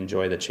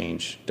enjoy the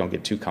change. Don't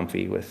get too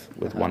comfy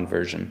with one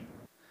version.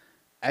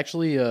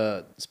 Actually,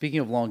 speaking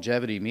of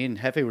longevity, me and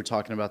Hefe were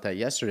talking about that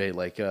yesterday.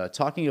 Like,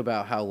 talking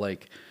about how,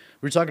 like,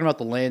 we were talking about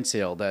the land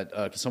sale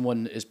that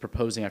someone is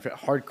proposing.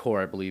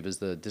 Hardcore, I believe, is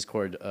the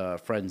Discord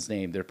friend's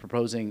name. They're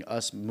proposing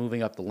us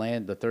moving up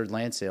the third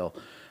land sale.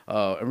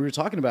 And we were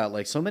talking about,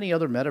 like, so many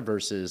other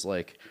metaverses,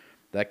 like,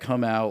 that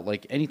come out,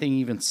 like anything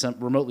even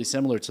remotely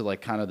similar to,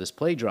 like, kind of this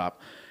Play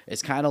Drop.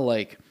 It's kind of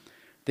like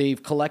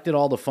they've collected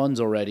all the funds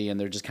already and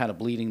they're just kind of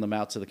bleeding them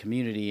out to the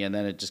community, and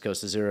then it just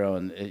goes to zero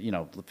and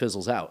it,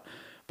 fizzles out.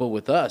 But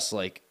with us,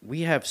 like,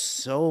 we have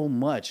so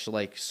much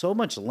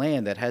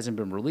land that hasn't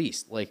been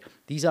released. Like,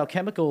 these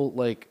alchemical,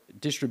 like,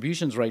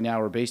 distributions right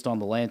now are based on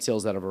the land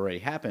sales that have already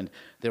happened.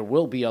 There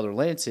will be other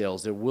land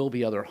sales. There will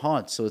be other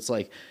haunts. So it's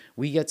like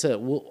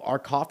our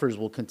coffers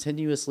will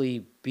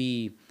continuously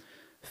be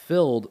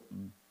filled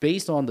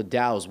based on the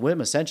DAO's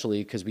whim,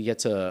 essentially, because we get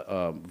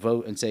to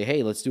vote and say,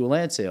 hey, let's do a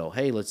land sale.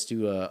 Hey, let's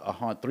do a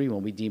haunt 3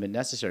 when we deem it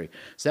necessary.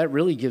 So that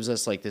really gives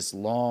us, like, this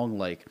long,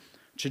 like,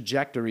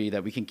 trajectory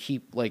that we can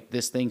keep, like,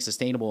 this thing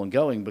sustainable and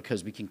going,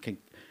 because we can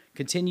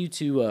continue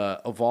to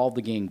evolve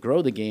the game,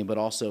 grow the game, but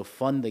also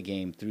fund the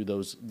game through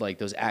those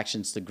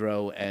actions to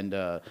grow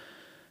and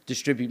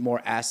distribute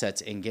more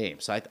assets in game.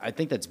 So I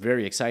think that's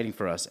very exciting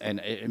for us, and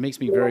it makes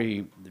me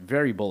very,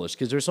 very bullish,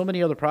 because there's so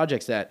many other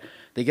projects that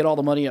they get all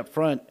the money up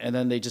front and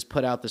then they just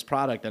put out this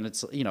product, and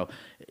it's,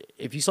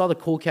 if you saw the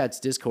Cool Cats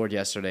Discord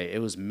yesterday, it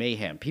was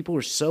mayhem. People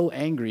were so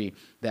angry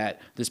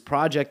that this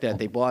project that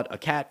they bought a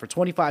cat for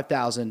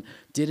 $25,000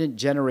 didn't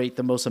generate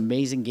the most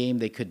amazing game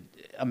they could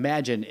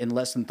imagine in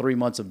less than 3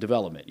 months of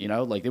development.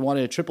 Like, they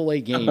wanted a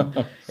AAA game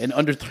in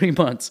under 3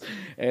 months,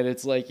 and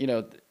it's like,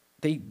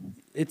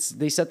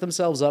 they set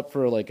themselves up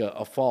for, like,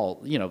 a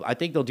fall. I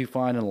think they'll do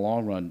fine in the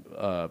long run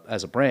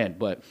as a brand,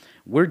 but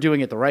we're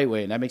doing it the right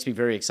way, and that makes me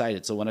very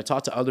excited. So when I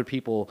talk to other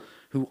people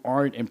who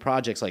aren't in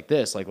projects like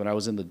this, like when I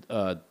was in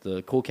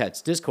the Cool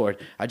Cats Discord,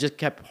 I just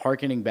kept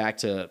hearkening back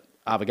to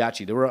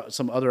Aavegotchi. There were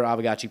some other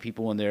Aavegotchi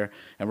people in there,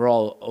 and we're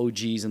all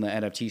OGs in the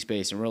NFT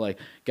space, and we're like,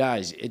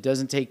 guys, it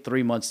doesn't take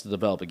 3 months to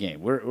develop a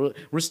game.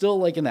 We're still,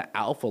 like, in the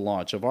alpha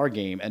launch of our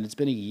game, and it's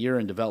been a year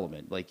in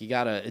development. Like,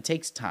 it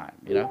takes time,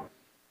 Yeah.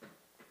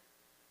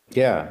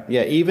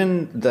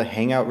 Even the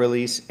Hangout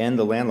release and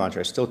the land launch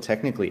are still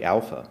technically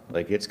alpha.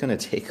 Like, it's going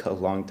to take a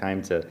long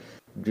time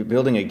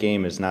building a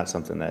game is not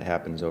something that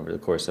happens over the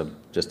course of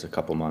just a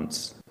couple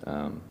months.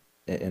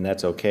 And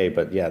that's okay.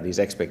 But yeah, these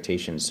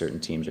expectations certain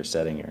teams are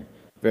setting are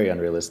very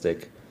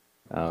unrealistic.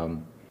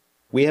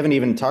 We haven't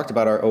even talked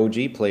about our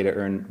OG play to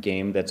earn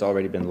game that's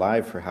already been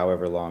live for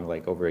however long,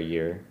 like over a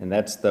year. And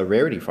that's the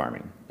rarity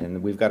farming.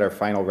 And we've got our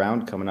final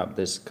round coming up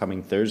this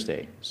coming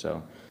Thursday.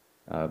 So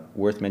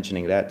worth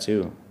mentioning that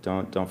too.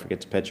 Don't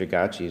forget to pet your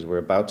gotchis. We're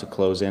about to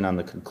close in on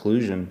the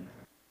conclusion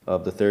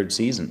of the 3rd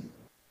season,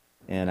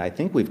 and I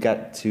think we've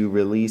got to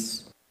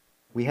release.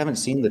 We haven't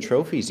seen the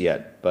trophies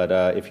yet, but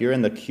if you're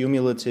in the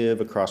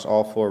cumulative across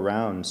all 4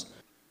 rounds,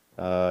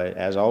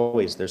 as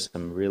always, there's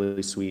some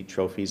really sweet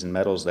trophies and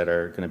medals that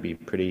are going to be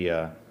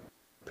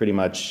pretty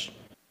much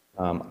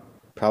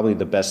probably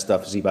the best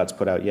stuff Zbot's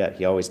put out yet.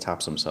 He always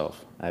tops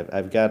himself.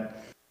 I've got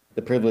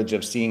the privilege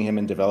of seeing him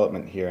in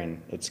development here,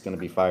 and it's going to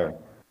be fire.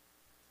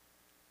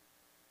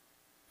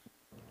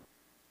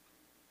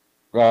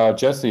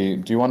 Jesse,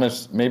 do you want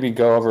to maybe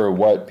go over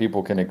what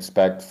people can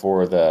expect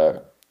for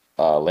the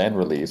land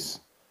release?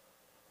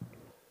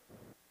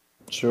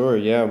 Sure.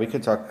 Yeah, we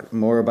could talk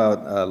more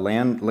about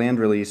land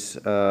release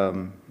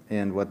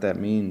and what that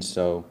means.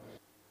 So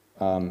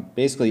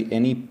basically,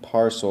 any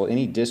parcel,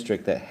 any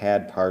district that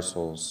had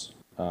parcels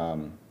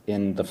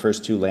in the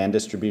first two land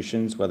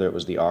distributions, whether it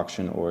was the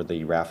auction or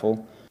the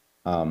raffle,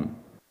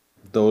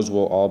 those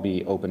will all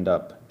be opened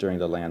up during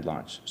the land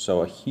launch.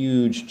 So a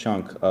huge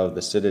chunk of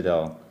the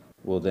Citadel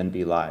will then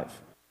be live.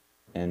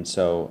 And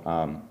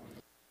so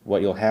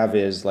what you'll have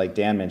is, like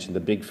Dan mentioned, the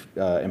big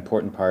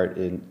important part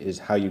is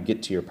how you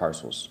get to your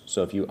parcels.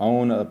 So if you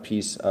own a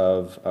piece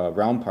of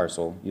realm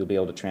parcel, you'll be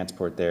able to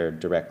transport there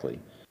directly.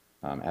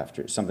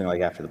 After something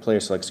like after the player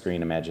select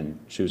screen, imagine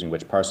choosing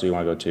which parcel you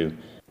want to go to,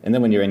 and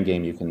then when you're in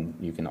game,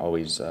 you can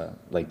always,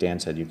 like Dan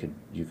said, you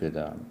could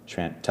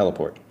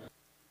teleport.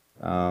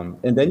 And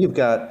then you've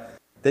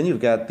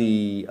got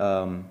the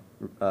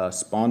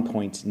spawn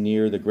points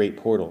near the Great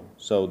Portal.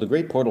 So the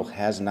Great Portal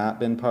has not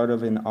been part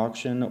of an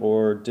auction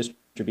or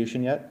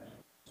distribution yet.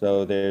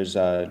 So there's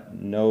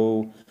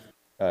no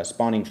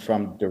spawning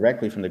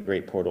directly from the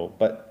Great Portal,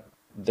 but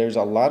there's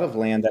a lot of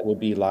land that will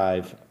be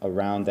live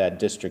around that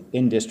district,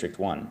 in District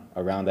 1,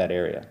 around that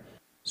area.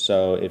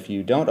 So if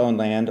you don't own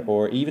land,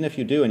 or even if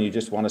you do and you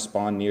just want to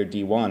spawn near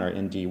D1 or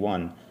in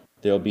D1,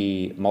 there'll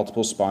be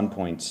multiple spawn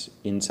points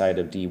inside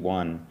of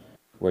D1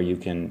 where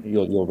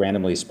you'll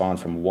randomly spawn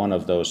from one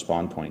of those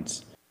spawn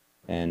points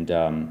and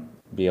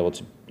be able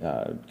to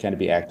kind of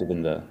be active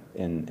in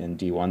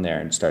D1 there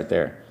and start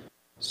there.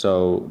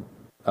 So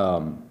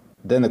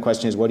then the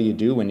question is, what do you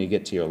do when you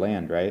get to your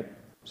land, right?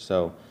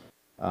 So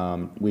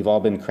we've all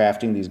been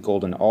crafting these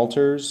golden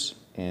altars,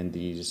 and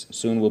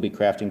soon we'll be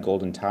crafting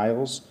golden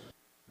tiles,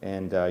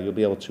 and you'll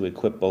be able to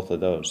equip both of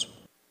those.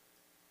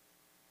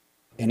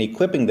 And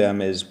equipping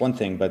them is one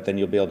thing, but then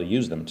you'll be able to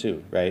use them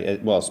too,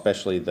 right? Well,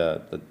 especially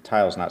the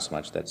tiles, not so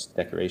much, that's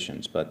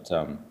decorations, but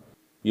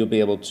you'll be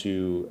able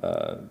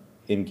to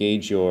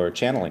engage your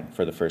channeling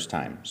for the first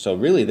time. So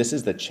really, this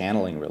is the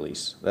channeling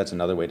release. That's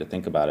another way to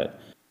think about it.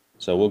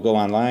 So we'll go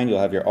online, you'll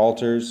have your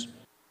altars.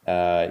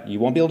 You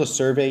won't be able to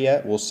survey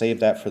yet. We'll save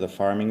that for the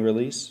farming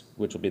release,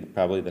 which will be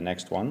probably the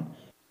next one.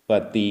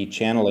 But the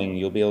channeling,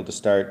 you'll be able to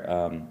start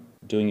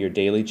doing your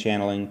daily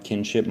channeling.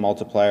 Kinship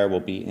multiplier will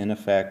be in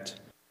effect.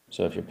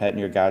 So if you're petting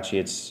your gachi,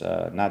 it's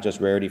not just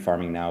rarity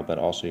farming now, but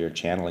also your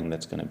channeling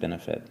that's going to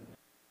benefit.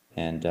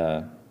 And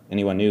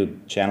anyone new,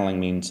 channeling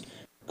means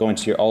going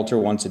to your altar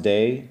once a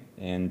day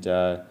and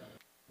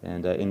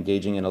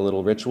engaging in a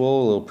little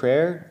ritual, a little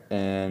prayer,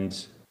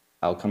 and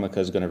Alchemica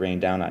is going to rain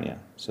down on you.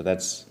 So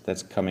that's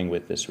coming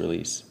with this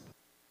release.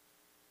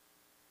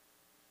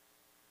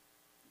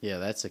 Yeah,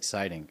 that's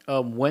exciting.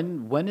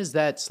 When is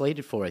that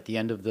slated for? At the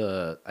end of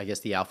the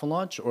alpha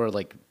launch, or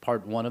like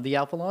part 1 of the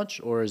alpha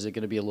launch, or is it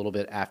going to be a little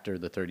bit after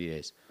the 30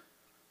 days?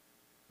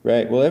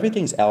 Right. Well,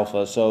 everything's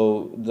alpha.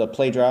 So the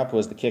play drop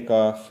was the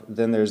kickoff.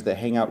 Then there's the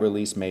hangout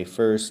release May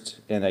 1st,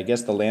 and I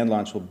guess the land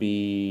launch will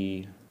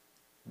be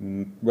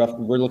rough.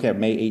 We're looking at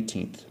May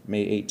 18th.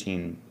 May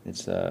 18th.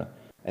 It's I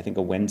think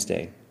a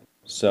Wednesday.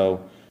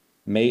 So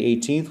May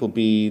 18th will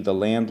be the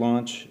land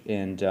launch,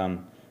 and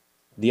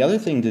the other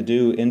thing to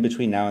do in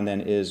between now and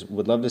then is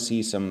would love to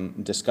see some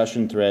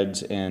discussion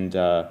threads, and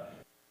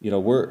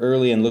we're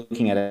early in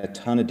looking at a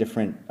ton of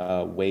different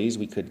ways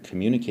we could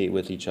communicate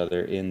with each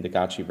other in the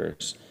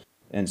Gotchiverse.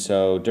 And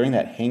so during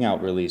that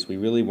hangout release, we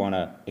really want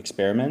to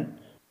experiment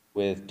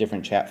with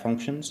different chat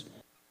functions.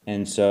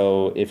 And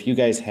so if you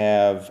guys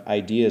have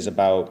ideas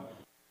about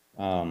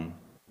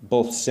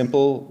both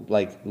simple,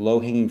 like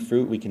low-hanging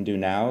fruit we can do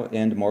now,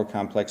 and more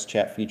complex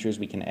chat features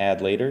we can add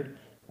later,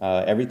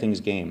 everything's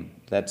game.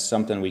 That's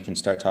something we can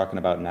start talking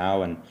about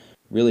now and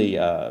really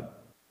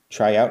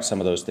try out some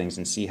of those things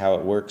and see how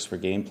it works for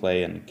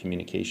gameplay and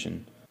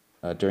communication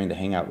during the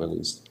hangout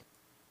release.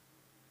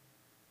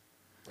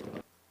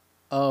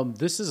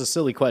 This is a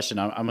silly question.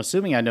 I'm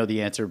assuming I know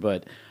the answer,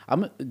 but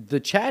the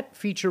chat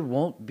feature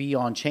won't be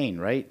on chain,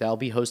 right? That'll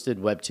be hosted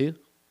Web 2?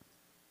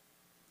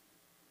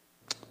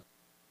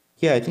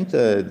 Yeah, I think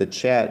the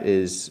chat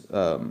is,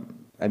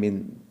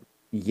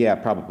 yeah,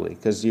 probably,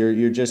 because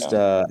you're just,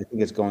 I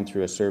think it's going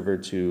through a server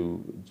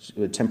to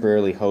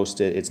temporarily host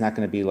it. It's not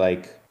going to be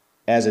like,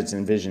 as it's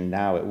envisioned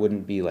now, it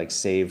wouldn't be like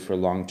saved for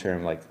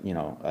long-term, like,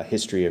 a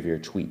history of your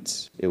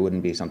tweets. It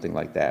wouldn't be something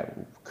like that.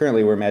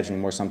 Currently, we're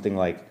imagining more something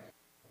like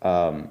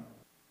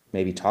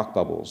maybe talk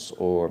bubbles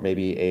or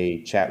maybe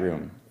a chat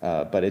room,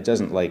 but it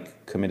doesn't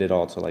like commit it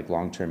all to like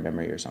long-term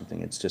memory or something.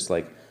 It's just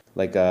like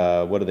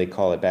what do they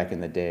call it back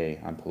in the day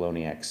on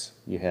Poloniex?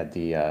 You had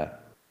the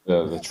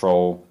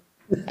troll.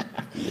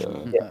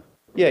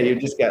 Yeah, you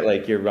just got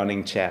like your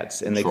running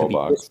chats, and they could be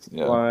box.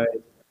 wide,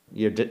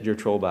 your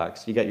troll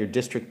box. You got your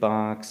district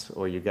box,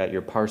 or you got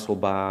your parcel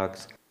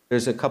box.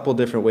 There's a couple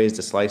different ways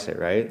to slice it,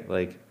 right?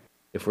 Like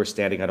if we're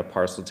standing at a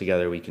parcel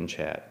together, we can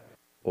chat,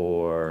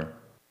 or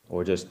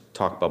just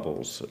talk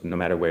bubbles, no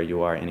matter where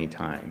you are,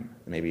 anytime.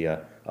 Maybe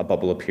a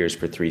bubble appears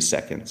for 3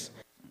 seconds.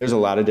 There's a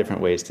lot of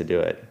different ways to do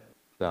it.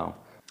 So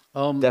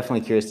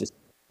definitely curious to see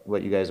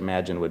what you guys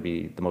imagine would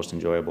be the most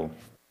enjoyable.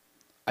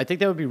 I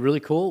think that would be really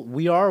cool.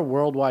 We are a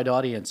worldwide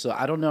audience, so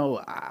I don't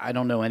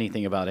know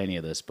anything about any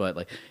of this, but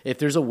like if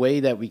there's a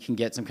way that we can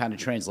get some kind of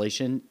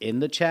translation in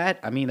the chat,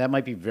 I mean, that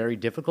might be very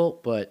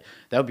difficult, but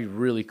that would be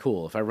really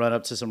cool. If I run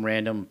up to some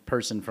random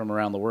person from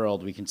around the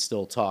world, we can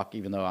still talk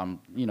even though I'm,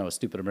 a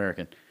stupid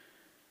American.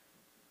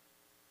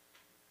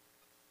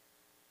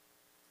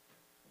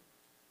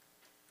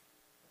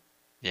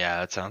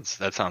 Yeah, that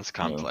sounds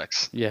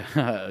complex.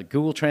 Yeah,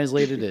 Google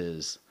Translate it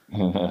is.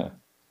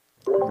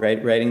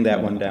 Writing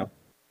that one down.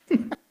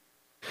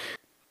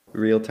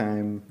 Real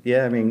time.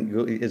 Yeah, I mean,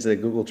 it's a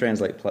Google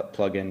Translate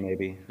plugin,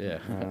 maybe. Yeah.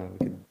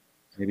 We could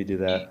maybe do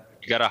that.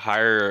 You gotta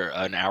hire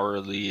an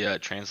hourly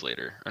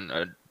translator,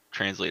 a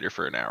translator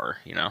for an hour.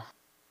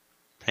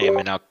 Pay him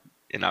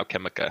in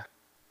Alchemica.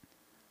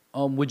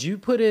 Would you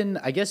put in?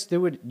 I guess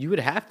you would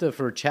have to,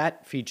 for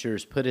chat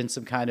features, put in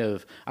some kind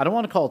of, I don't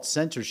want to call it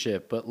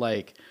censorship, but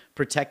like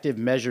protective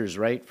measures,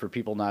 right, for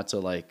people not to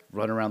like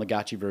run around the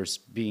Gotchiverse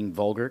being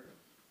vulgar.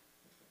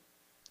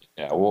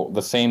 Yeah, well,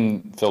 the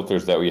same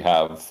filters that we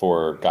have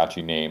for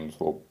Gotchi names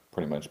will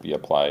pretty much be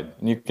applied.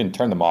 And you can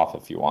turn them off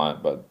if you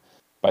want, but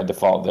by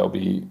default, they'll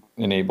be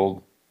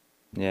enabled.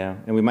 Yeah,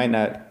 and you might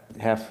not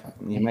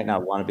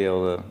want to be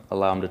able to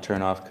allow them to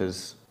turn off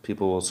because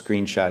people will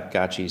screenshot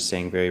Gotchis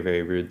saying very,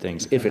 very rude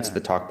things if it's the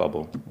talk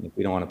bubble.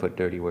 We don't want to put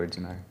dirty words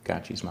in our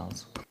Gotchis'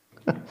 mouths.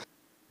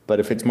 But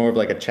if it's more of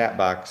like a chat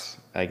box,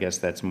 I guess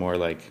that's more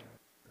like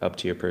up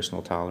to your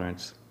personal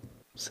tolerance.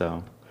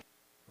 So,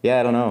 yeah,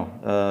 I don't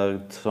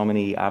know. So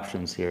many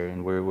options here,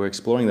 and we're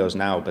exploring those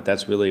now. But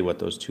that's really what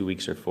those 2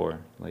 weeks are for,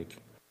 like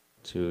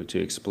to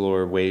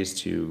explore ways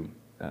to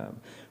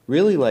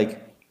really like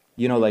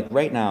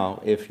right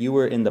now, if you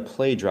were in the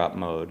play drop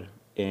mode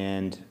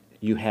and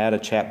you had a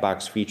chat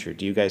box feature,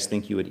 do you guys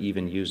think you would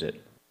even use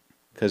it?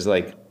 Because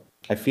like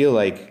I feel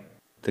like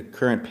the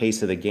current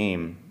pace of the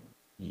game,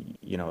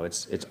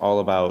 it's all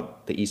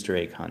about the Easter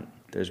egg hunt.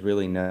 There's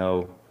really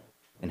no,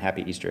 and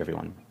happy Easter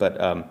everyone.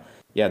 But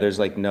yeah, there's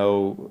like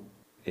no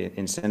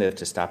incentive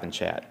to stop and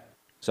chat.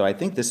 So I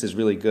think this is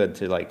really good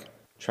to like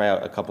try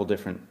out a couple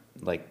different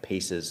like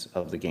paces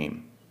of the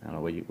game. I don't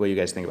know what you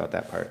guys think about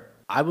that part.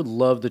 I would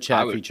love the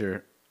chat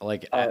feature.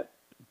 Like,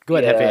 go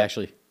ahead, Hefe,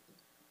 actually.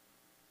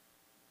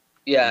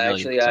 Yeah,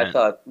 actually, I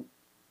thought,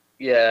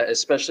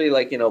 especially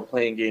like,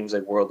 playing games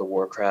like World of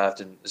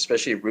Warcraft and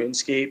especially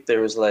RuneScape, there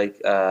was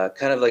like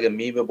kind of like a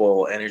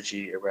memeable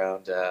energy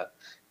around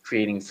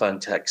creating fun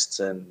texts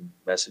and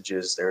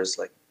messages. There's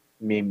like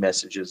meme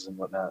messages and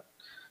whatnot.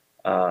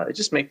 It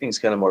just makes things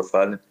kind of more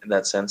fun in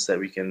that sense that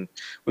we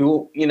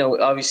will,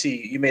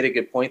 obviously you made a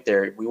good point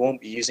there. We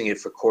won't be using it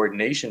for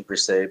coordination per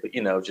se, but,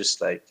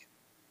 just like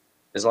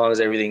as long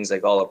as everything's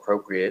like all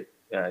appropriate,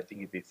 I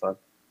think it'd be fun.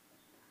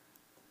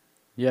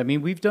 Yeah, I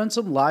mean, we've done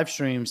some live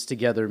streams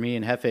together, me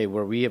and Hefe,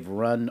 where we have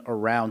run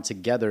around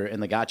together in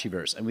the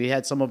Gotchiverse. And we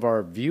had some of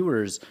our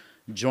viewers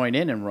join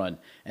in and run.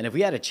 And if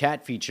we had a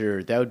chat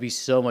feature, that would be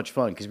so much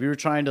fun. Because we were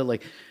trying to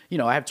like,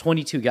 I have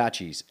 22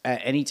 Gotchis.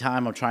 At any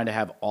time, I'm trying to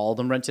have all of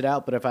them rented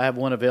out. But if I have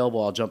one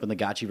available, I'll jump in the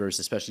Gotchiverse,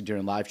 especially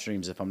during live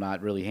streams if I'm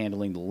not really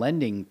handling the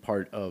lending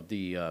part of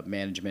the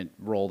management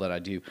role that I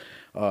do.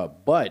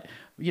 But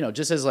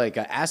just as like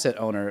an asset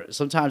owner,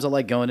 sometimes I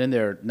like going in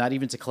there, not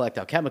even to collect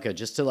Alchemica,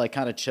 just to like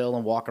kind of chill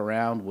and walk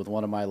around with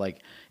one of my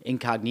like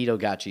incognito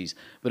Gotchis.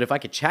 But if I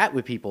could chat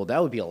with people,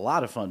 that would be a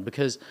lot of fun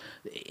because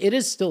it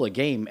is still a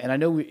game. And I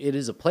know it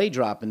is a play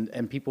drop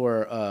and people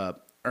are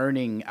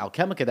earning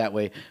Alchemica that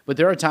way. But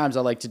there are times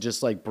I like to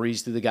just like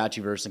breeze through the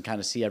Gotchiverse and kind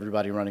of see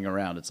everybody running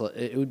around.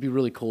 It would be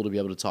really cool to be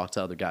able to talk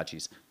to other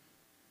Gotchis.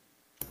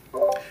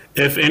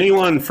 If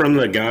anyone from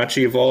the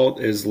Gotchi Vault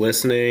is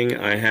listening,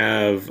 I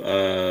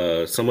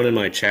have someone in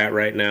my chat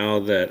right now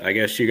that I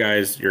guess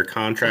your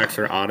contracts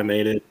are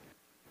automated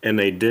and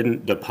they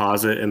didn't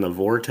deposit in the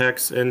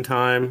Vortex in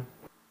time.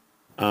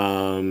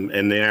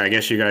 And I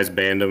guess you guys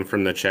banned them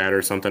from the chat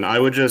or something. I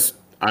would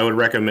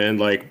recommend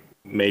like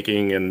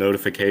making a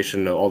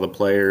notification to all the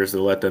players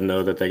to let them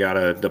know that they got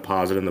to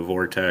deposit in the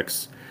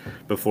Vortex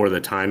before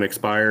the time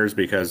expires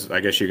because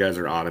I guess you guys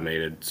are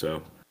automated.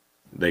 So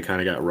they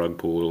kind of got rug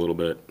pulled a little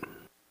bit.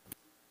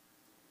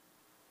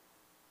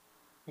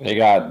 They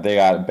got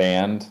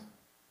banned,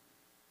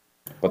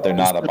 but they're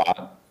not a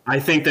bot. I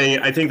think they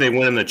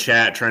went in the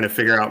chat trying to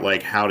figure out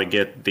like how to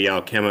get the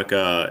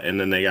Alchemica, and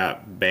then they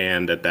got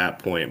banned at that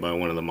point by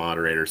one of the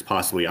moderators,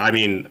 possibly. I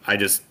mean,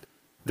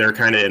 they're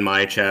kind of in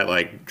my chat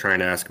like trying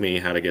to ask me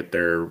how to get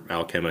their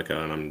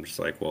Alchemica, and I'm just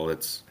like, well,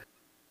 it's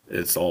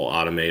all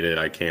automated.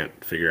 I can't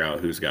figure out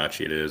whose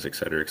Gotchi it is, et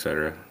cetera, et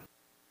cetera.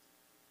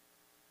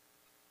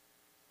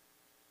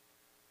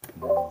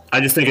 I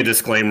just think a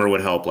disclaimer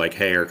would help, like,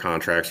 hey, our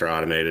contracts are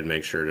automated.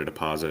 Make sure to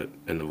deposit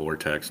in the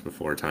vortex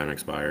before time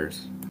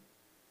expires.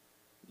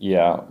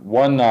 Yeah,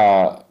 one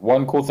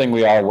cool thing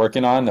we are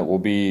working on that will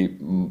be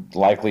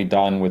likely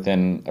done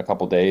within a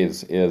couple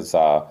days is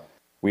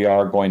we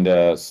are going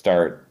to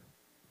start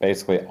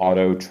basically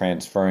auto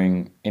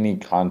transferring any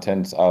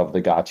contents of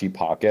the Gotchi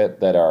pocket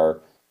that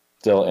are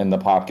still in the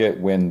pocket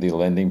when the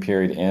lending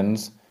period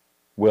ends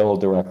will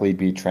directly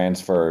be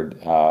transferred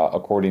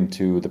according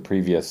to the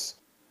previous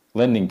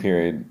lending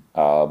period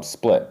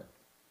split.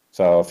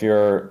 So if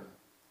your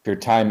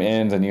time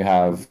ends and you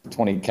have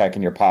 20 KEK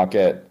in your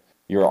pocket,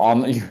 you're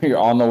on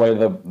the way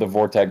to the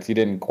vortex. You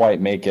didn't quite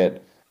make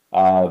it,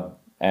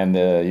 and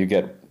you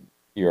get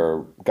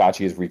your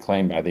Gotchi is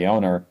reclaimed by the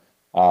owner.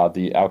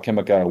 The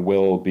Alchemica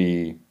will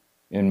be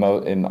in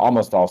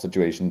almost all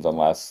situations,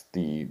 unless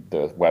the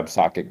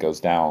WebSocket goes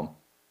down,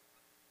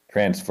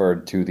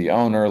 transferred to the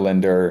owner,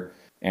 lender,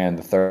 and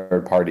the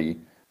third party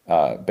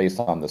based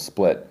on the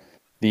split.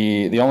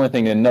 The only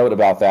thing to note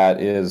about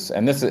that is,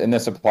 and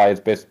this applies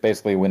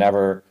basically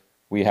whenever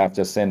we have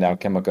to send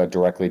Alchemica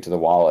directly to the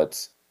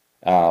wallets,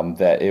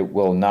 that it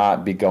will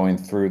not be going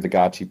through the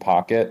Gotchi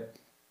pocket.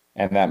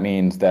 And that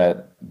means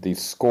that the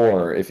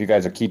score, if you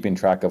guys are keeping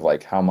track of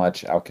like how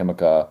much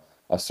Alchemica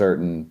a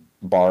certain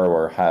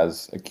borrower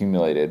has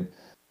accumulated,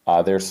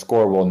 their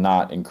score will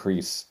not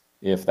increase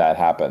if that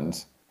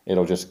happens.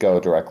 It'll just go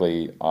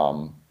directly,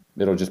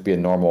 it'll just be a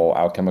normal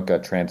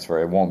Alchemica transfer.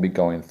 It won't be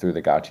going through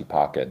the Gotchi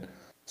pocket.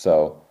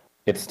 So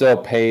it still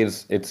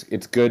pays,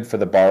 it's good for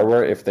the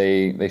borrower if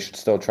they should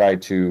still try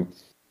to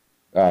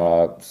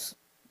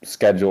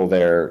schedule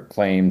their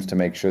claims to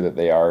make sure that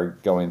they are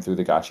going through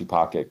the Gotchi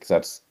pocket, because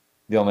that's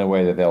the only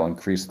way that they'll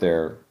increase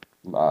their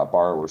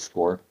borrower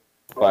score.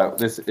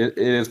 But it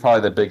is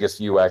probably the biggest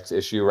UX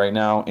issue right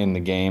now in the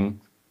game,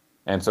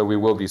 and so we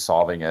will be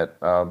solving it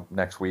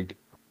next week.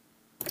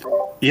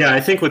 Yeah,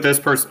 I think with this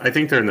person, I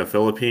think they're in the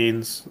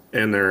Philippines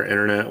and their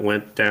internet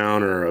went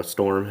down or a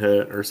storm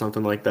hit or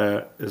something like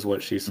that, is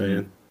what she's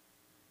saying.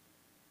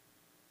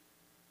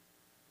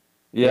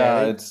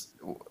 Yeah,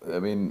 I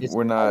mean,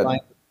 we're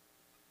not.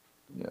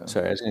 Yeah.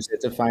 Sorry, I was going to say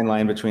it's a fine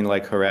line between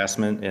like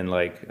harassment and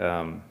like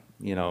a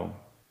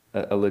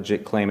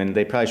legit claim, and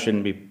they probably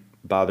shouldn't be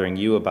bothering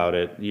you about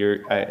it.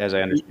 As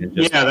I understand.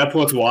 Yeah, that's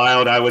what's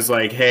wild. I was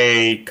like,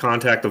 hey,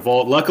 contact the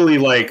vault. Luckily,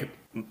 like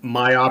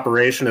my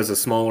operation is a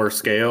smaller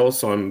scale,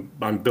 so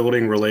I'm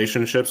building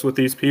relationships with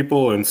these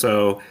people, and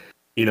so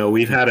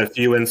we've had a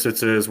few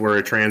instances where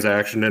a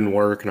transaction didn't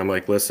work, and I'm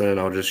like, listen,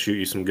 I'll just shoot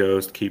you some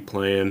ghost, keep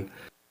playing.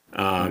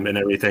 And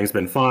everything's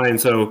been fine.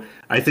 So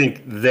I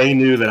think they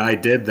knew that I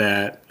did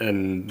that,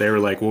 and they were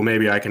like, well,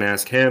 maybe I can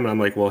ask him. I'm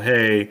like, well,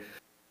 hey,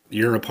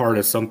 you're a part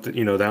of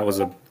something, that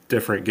was a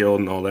different guild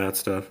and all that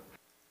stuff.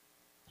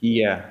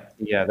 Yeah,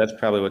 that's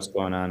probably what's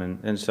going on.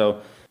 And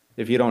so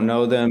if you don't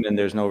know them and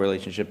there's no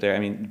relationship there, I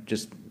mean,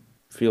 just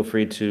feel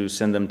free to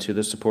send them to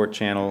the support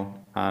channel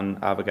on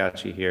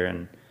Aavegotchi here.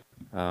 And,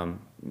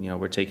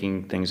 we're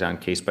taking things on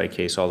case by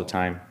case all the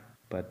time.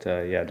 But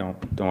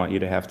don't want you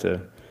to have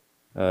to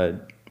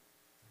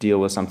deal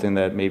with something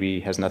that maybe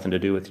has nothing to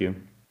do with you.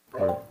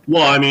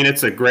 Well, I mean,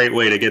 it's a great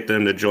way to get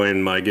them to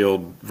join my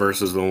guild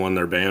versus the one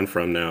they're banned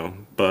from now.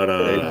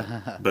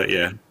 But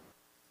yeah.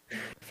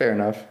 Fair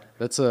enough.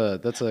 That's a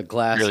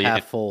glass Really?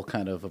 half full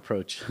kind of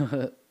approach.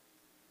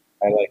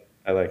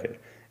 I like it.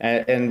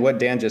 And what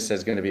Dan just said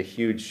is going to be a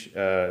huge,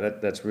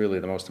 that's really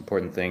the most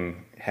important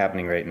thing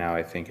happening right now,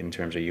 I think, in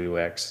terms of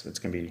UX. It's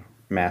going to be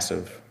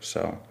massive.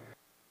 So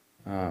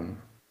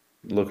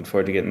looking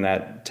forward to getting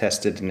that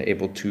tested and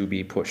able to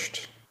be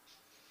pushed.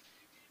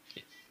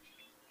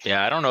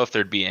 Yeah, I don't know if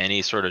there'd be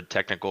any sort of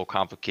technical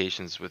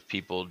complications with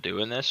people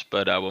doing this,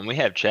 but when we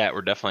have chat,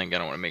 we're definitely going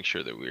to want to make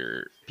sure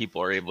that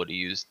people are able to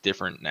use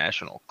different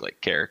national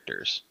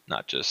characters,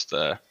 not just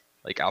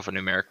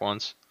alphanumeric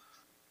ones.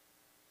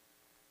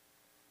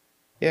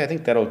 Yeah, I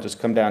think that'll just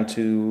come down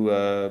to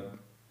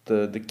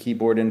the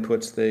keyboard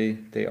inputs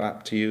they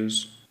opt to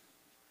use.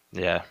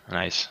 Yeah,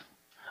 nice.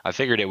 I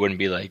figured it wouldn't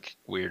be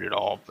weird at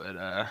all, but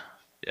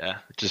yeah,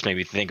 it just made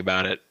me think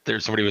about it.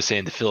 Somebody was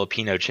saying the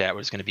Filipino chat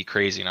was going to be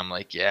crazy, and I'm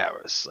like, yeah, it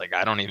was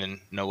I don't even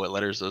know what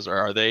letters those are.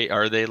 Are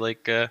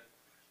they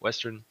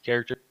Western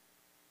character?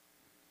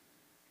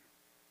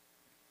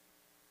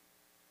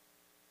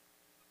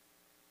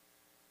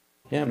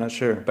 Yeah, I'm not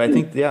sure, but I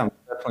think we'll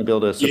definitely be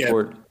able to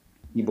support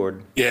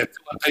keyboard. Yeah,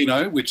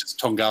 Filipino, which is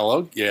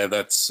Tagalog. Yeah,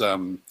 that's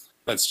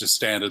just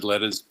standard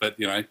letters. But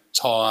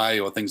Thai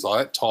or things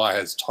like that. Thai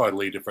has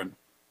totally different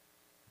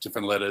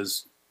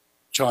letters.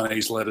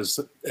 Chinese letters.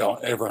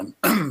 Everyone,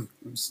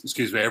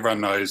 everyone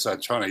knows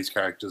Chinese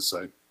characters.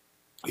 So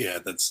yeah,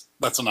 that's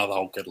another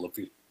whole kettle of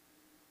fish.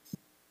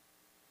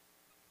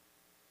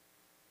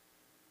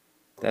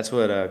 That's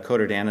what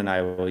Coder Dan and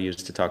I will use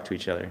to talk to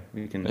each other.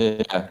 We can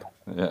Ni hao.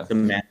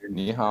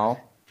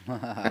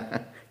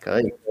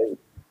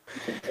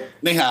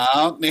 Ni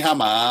hao, ni hao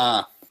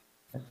ma.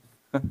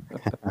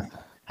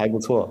 还不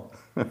错。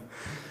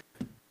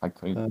 还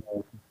可以。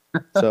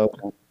 So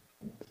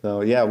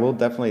So yeah, we'll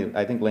definitely,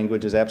 I think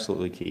language is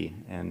absolutely key,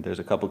 and there's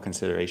a couple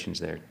considerations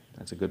there.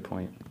 That's a good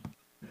point.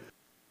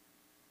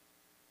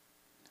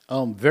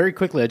 Very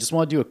quickly, I just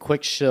want to do a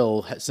quick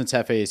shill since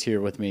Hefe is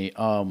here with me.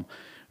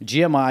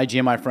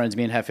 GMI Friends,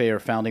 me and Hefe are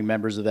founding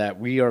members of that.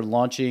 We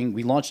launched an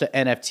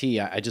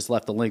NFT. I just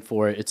left the link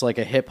for it. It's like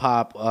a hip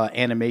hop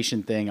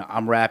animation thing.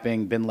 I'm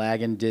rapping. Bin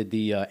Laden did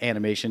the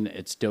animation.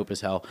 It's dope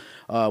as hell.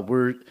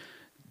 We're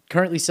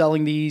currently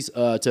selling these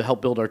to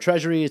help build our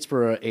treasury. It's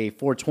for a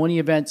 420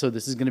 event, so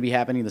this is going to be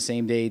happening the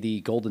same day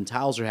the golden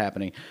tiles are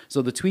happening.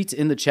 So the tweet's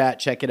in the chat.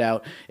 Check it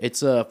out.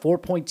 It's a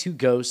 4.2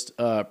 Ghost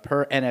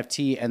per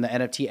NFT, and the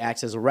NFT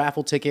acts as a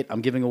raffle ticket.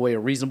 I'm giving away a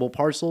reasonable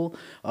parcel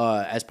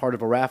as part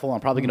of a raffle.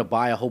 I'm probably going to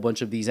buy a whole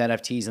bunch of these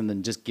NFTs and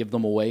then just give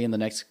them away in the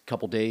next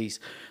couple days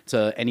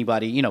to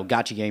anybody,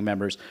 Gotcha Gang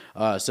members.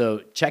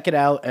 So check it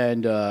out,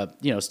 and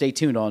stay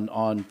tuned. On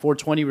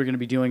 420, we're going to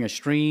be doing a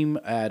stream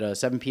at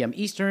 7 p.m.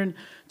 Eastern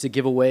to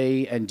give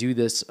away and do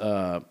this,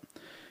 the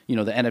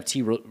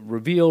NFT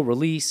reveal,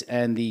 release,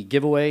 and the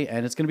giveaway,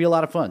 and it's going to be a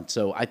lot of fun.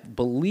 So I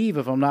believe,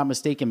 if I'm not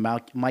mistaken,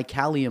 Mike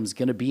Callium's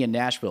going to be in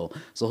Nashville,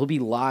 so he'll be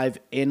live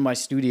in my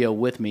studio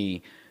with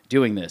me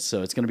doing this.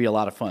 So it's going to be a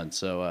lot of fun.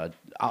 So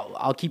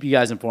I'll keep you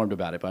guys informed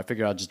about it, but I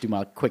figure I'll just do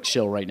my quick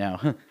shill right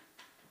now.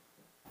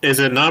 Is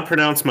it not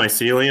pronounced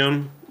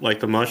mycelium,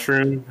 like the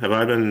mushroom? Have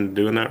I been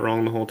doing that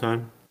wrong the whole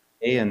time?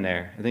 A in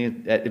there. I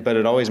think, but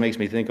it always makes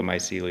me think of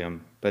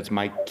mycelium. But it's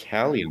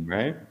mycelium,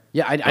 right?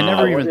 Yeah, I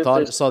never even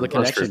saw the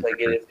connection.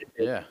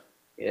 Yeah.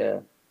 Yeah.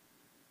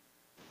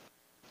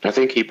 I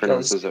think he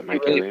pronounces it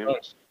mycelium.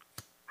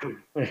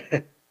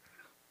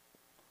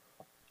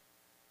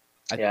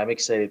 Yeah, I'm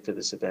excited for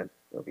this event.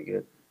 It'll be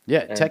good.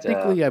 Yeah, and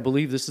technically, I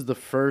believe this is the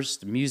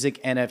first music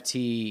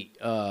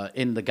NFT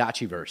in the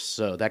Gotchiverse.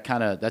 So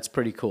that's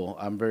pretty cool.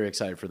 I'm very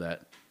excited for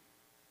that.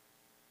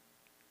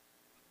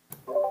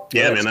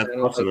 Yeah, man, that's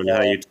awesome. And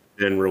now you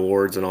in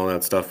rewards and all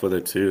that stuff with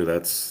it too.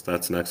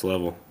 That's next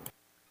level.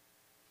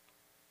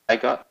 I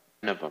got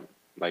 10 of them.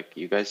 Like,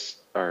 you guys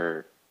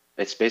are,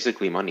 it's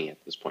basically money at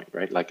this point,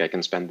 right? Like, I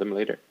can spend them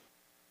later.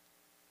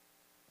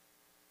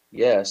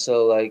 Yeah,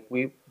 so like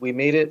we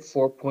made it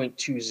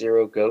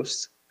 4.20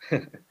 Ghosts.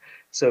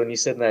 So when you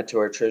send that to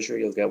our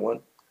treasury, you'll get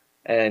one.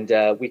 And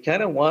we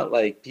kind of want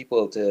like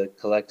people to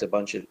collect a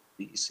bunch of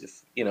these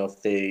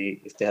if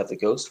they have the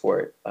ghost for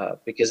it,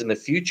 because in the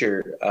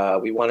future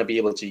we want to be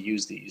able to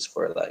use these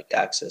for like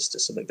access to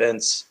some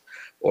events,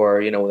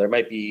 or there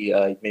might be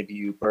maybe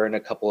you burn a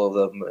couple of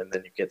them and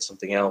then you get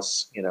something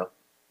else.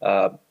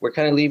 We're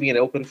kind of leaving it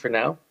open for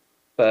now,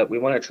 but we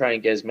want to try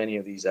and get as many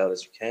of these out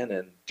as we can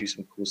and do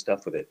some cool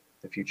stuff with it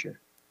in the future.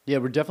 Yeah,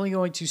 we're definitely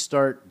going to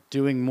start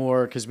doing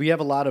more, because we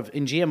have a lot of,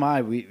 in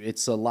GMI,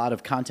 it's a lot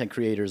of content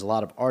creators, a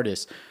lot of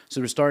artists.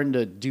 So we're starting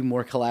to do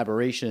more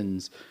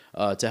collaborations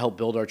to help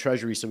build our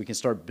treasury, so we can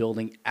start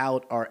building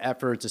out our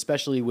efforts,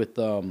 especially with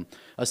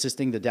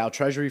assisting the DAO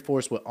Treasury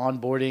Force with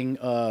onboarding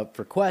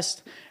for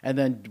Quest, and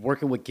then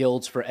working with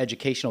guilds for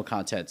educational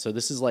content. So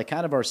this is like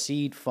kind of our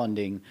seed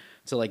funding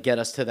to like get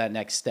us to that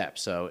next step.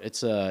 So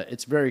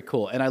it's very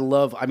cool. And I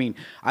love, I'm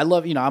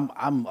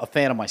a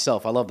fan of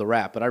myself. I love the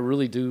rap, but I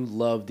really do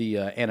love the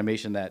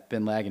animation that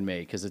Bin Laden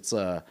made, because it's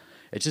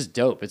just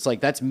dope. It's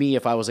like, that's me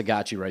if I was a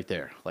Gotchi right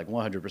there, like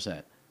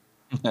 100%.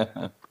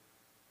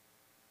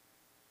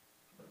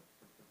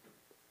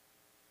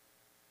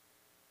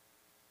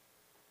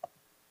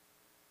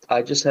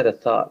 I just had a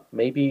thought.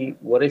 Maybe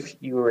what if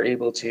you were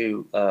able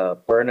to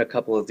burn a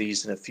couple of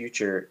these in the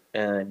future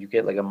and you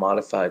get like a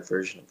modified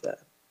version of that?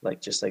 Like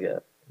just like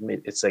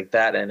it's like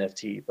that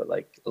NFT, but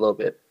like a little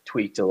bit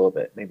tweaked a little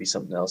bit. Maybe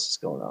something else is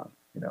going on.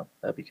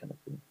 That'd be kind of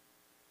cool.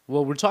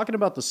 Well, we're talking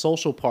about the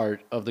social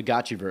part of the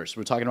Gotchiverse.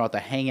 We're talking about the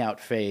hangout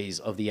phase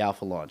of the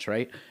alpha launch,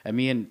 right? And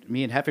me and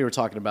Hefe were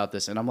talking about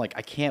this, and I'm like,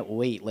 I can't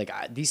wait. Like,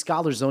 these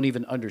scholars don't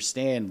even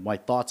understand my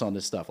thoughts on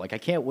this stuff. Like, I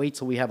can't wait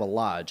till we have a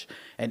lodge,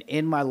 and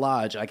in my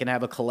lodge, I can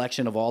have a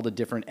collection of all the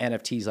different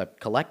NFTs I've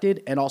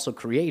collected and also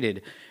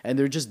created, and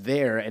they're just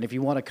there. And if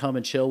you want to come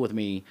and chill with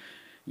me,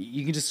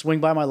 you can just swing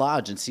by my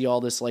lodge and see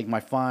all this, like, my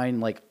fine,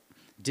 like,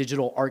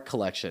 digital art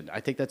collection. I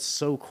think that's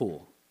so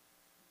cool.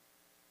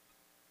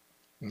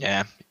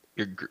 Yeah,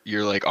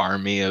 your like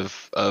army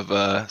of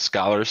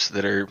scholars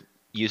that are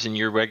using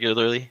you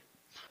regularly.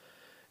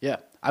 Yeah,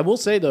 I will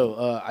say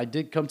though, I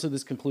did come to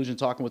this conclusion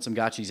talking with some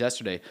gotchis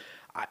yesterday.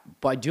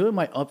 By doing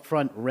my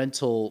upfront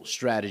rental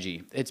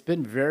strategy, it's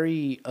been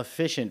very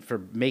efficient for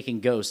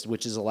making Ghost,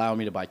 which is allowing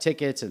me to buy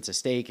tickets and to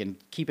stake and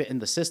keep it in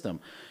the system.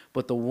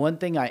 But the one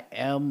thing I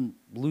am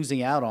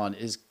losing out on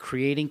is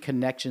creating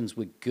connections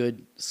with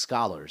good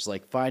scholars,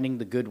 like finding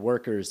the good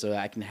workers so that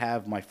I can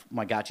have my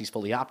gotchis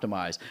fully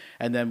optimized.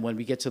 And then when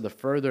we get to the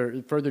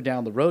further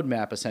down the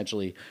roadmap,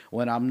 essentially,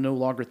 when I'm no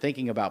longer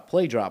thinking about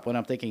play drop, when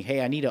I'm thinking,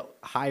 hey, I need to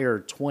hire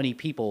 20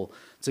 people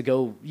to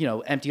go,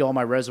 empty all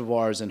my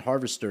reservoirs and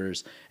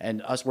harvesters,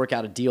 and us work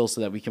out a deal so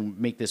that we can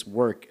make this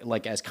work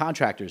like as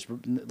contractors,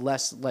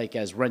 less like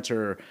as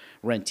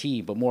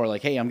rentee, but more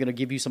like, hey, I'm going to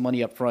give you some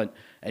money up front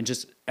and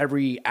just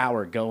every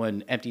hour go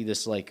and empty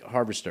this like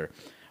harvester.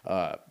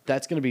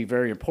 That's going to be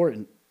very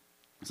important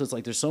So it's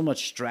like there's so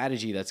much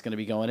strategy that's going to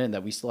be going in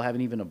that we still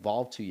haven't even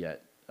evolved to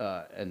yet.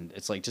 And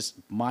it's like just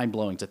mind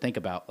blowing to think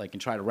about, like,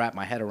 and try to wrap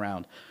my head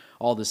around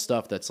all this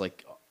stuff that's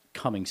like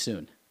coming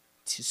soon.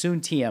 Soon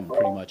TM,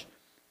 pretty much.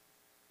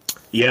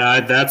 Yeah,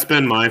 that's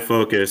been my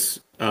focus.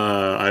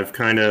 I've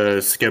kind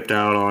of skipped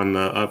out on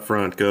the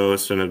upfront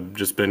Ghost and have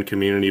just been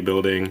community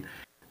building.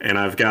 And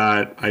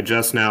I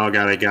just now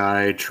got a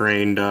guy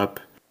trained up.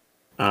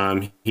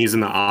 He's in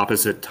the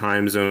opposite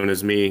time zone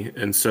as me.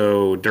 And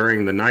so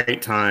during the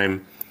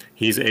nighttime,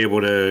 he's able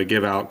to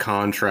give out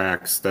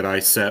contracts that I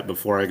set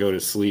before I go to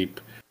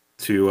sleep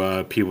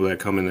to people that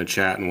come in the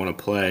chat and want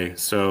to play.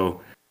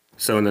 So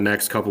in the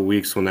next couple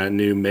weeks when that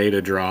new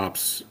meta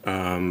drops,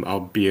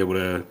 I'll be able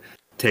to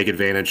take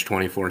advantage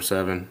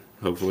 24/7,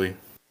 hopefully.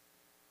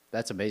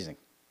 That's amazing.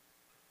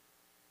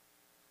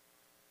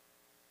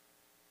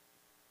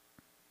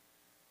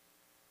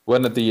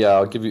 One of the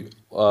I'll give you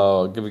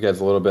guys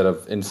a little bit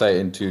of insight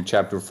into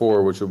Chapter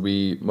 4, which will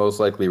be most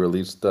likely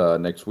released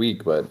next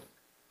week. But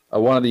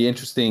one of the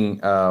interesting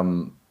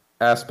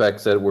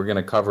aspects that we're going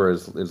to cover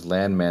is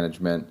land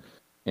management,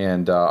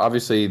 and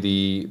obviously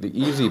the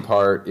easy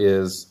part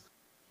is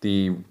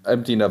the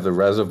emptying of the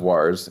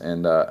reservoirs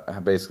and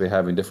basically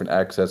having different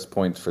access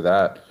points for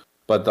that.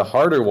 But the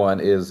harder one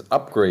is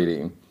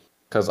upgrading,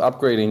 because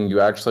upgrading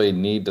you actually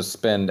need to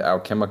spend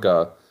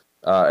Alchemica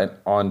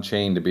on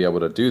chain to be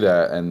able to do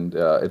that, and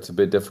it's a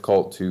bit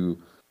difficult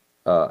to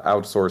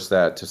outsource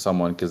that to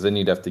someone, because then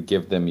you'd have to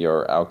give them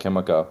your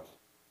Alchemica.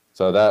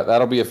 So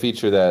that'll be a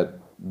feature that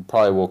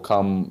probably will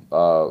come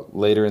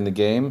later in the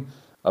game.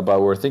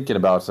 But we're thinking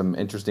about some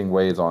interesting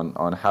ways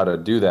on how to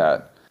do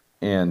that,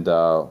 and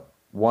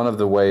one of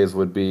the ways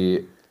would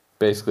be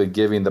basically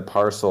giving the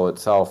parcel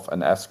itself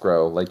an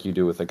escrow like you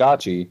do with a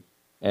gachi,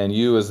 and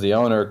you as the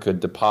owner could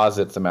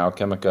deposit some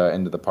Alchemica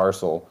into the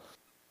parcel.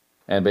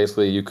 And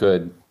basically you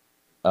could,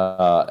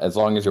 as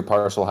long as your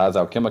parcel has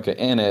Alchemica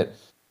in it,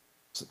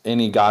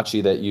 any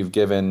gachi that you've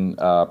given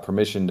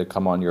permission to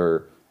come on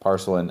your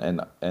parcel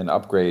and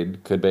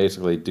upgrade could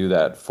basically do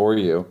that for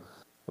you.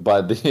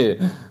 But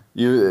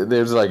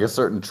there's like a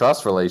certain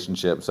trust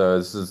relationship. So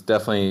this is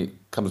definitely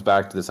comes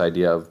back to this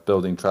idea of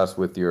building trust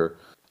with your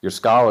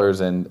scholars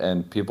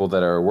and people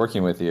that are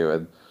working with you.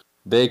 And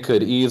they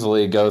could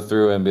easily go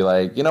through and be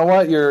like, you know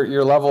what,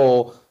 your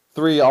level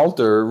 3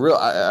 altar,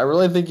 I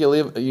really think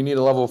you need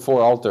a level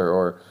 4 altar,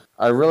 or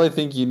I really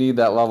think you need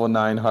that level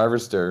 9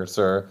 harvester,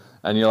 sir.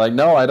 And you're like,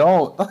 no, I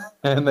don't.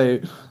 And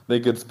they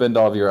could spend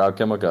all of your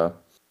Alchemica.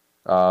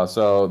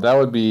 So that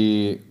would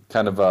be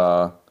kind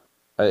of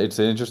it's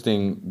an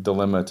interesting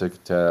dilemma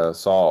to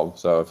solve.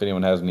 So if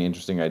anyone has any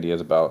interesting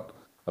ideas about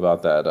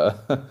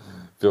that,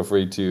 feel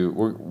free to.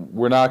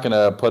 We're not going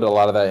to put a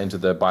lot of that into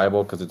the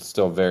Bible because it's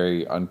still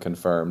very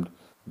unconfirmed,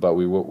 but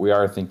we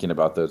are thinking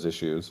about those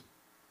issues.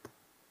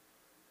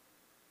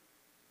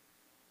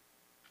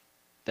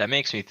 That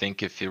makes me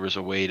think if there was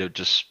a way to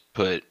just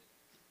put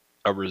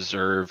a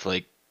reserve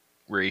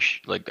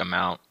ratio,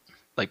 amount,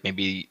 like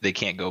maybe they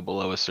can't go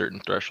below a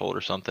certain threshold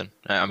or something.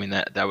 I mean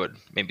that would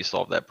maybe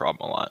solve that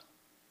problem a lot.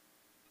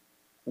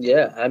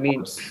 Yeah, I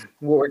mean,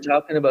 what we're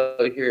talking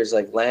about here is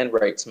like land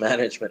rights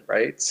management,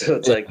 right? So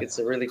it's like it's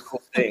a really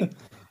cool thing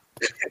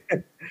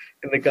in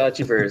the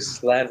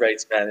Gotchiverse, land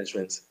rights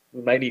management.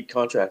 We might need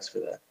contracts for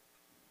that.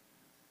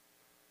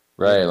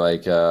 Right,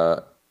 like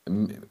the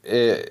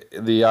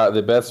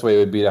best way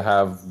would be to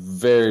have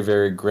very,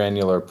 very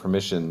granular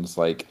permissions.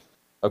 Like,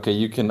 okay,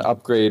 you can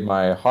upgrade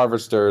my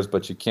harvesters,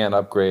 but you can't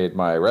upgrade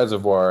my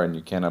reservoir and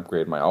you can't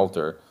upgrade my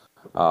altar.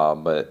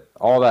 But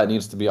all that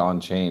needs to be on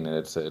chain, and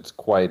it's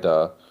quite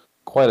a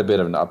bit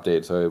of an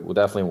update. So it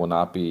definitely will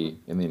not be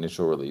in the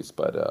initial release,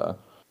 but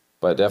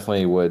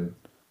definitely would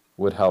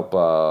help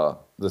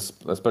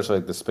especially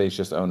like the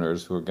spacious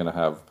owners who are going to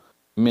have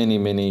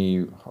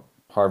many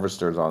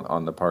harvesters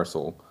on the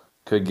parcel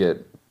could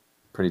get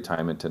pretty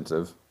time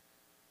intensive.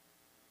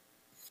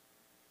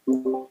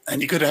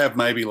 And you could have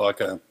maybe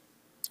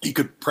you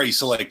could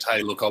pre-select,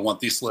 hey, look, I want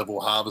this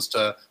level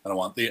harvester, and I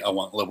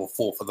want level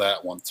 4 for that,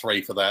 I want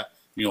 3 for that.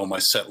 You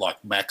almost set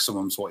like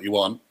maximums what you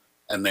want,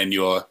 and then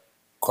your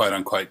quote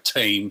unquote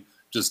team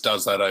just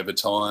does that over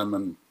time.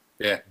 And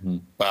yeah,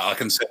 but I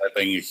can see that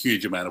being a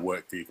huge amount of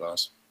work for you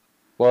guys.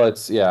 Well,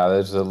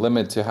 there's a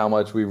limit to how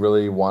much we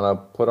really want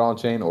to put on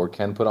chain or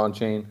can put on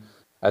chain.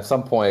 At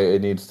some point,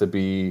 it needs to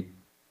be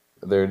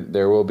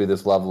there will be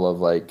this level of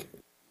like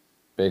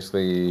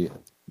basically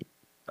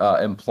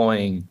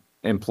employing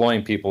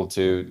people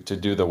to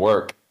do the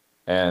work,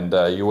 and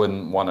you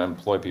wouldn't want to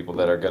employ people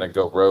that are going to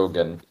go rogue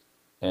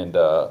and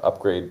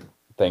upgrade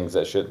things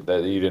that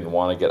you didn't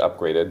want to get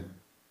upgraded.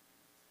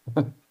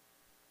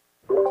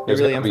 There's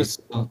really going to be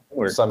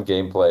some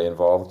gameplay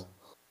involved.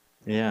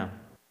 Yeah.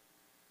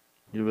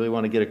 You really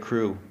want to get a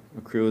crew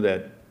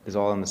that is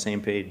all on the same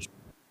page.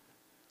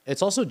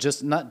 It's also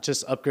just not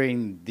just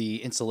upgrading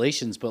the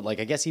installations, but like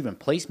I guess even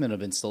placement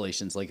of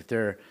installations. Like if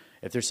they're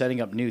setting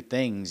up new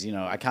things,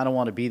 I kind of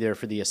want to be there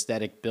for the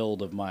aesthetic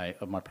build of my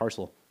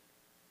parcel.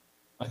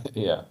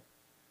 Yeah.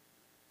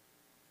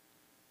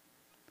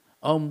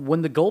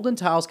 When the golden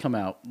tiles come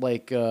out,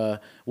 like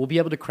we'll be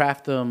able to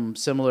craft them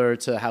similar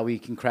to how we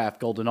can craft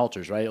golden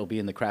altars, right? It'll be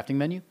in the crafting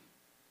menu.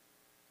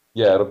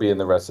 Yeah, it'll be in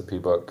the recipe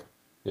book.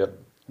 Yep.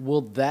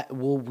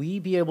 Will we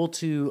be able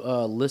to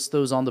list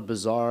those on the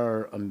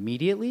bazaar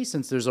immediately,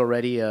 since there's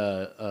already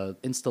a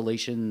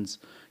installations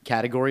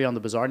category on the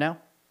bazaar now?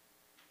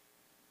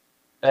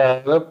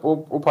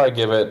 We'll probably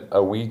give it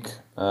a week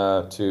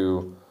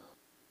to.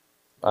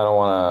 I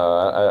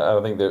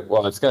don't think that.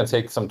 Well, it's going to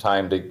take some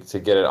time to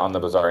get it on the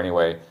bazaar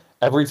anyway.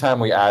 Every time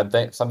we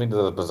add something to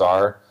the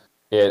bazaar,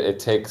 it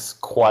takes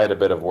quite a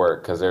bit of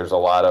work because there's a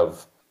lot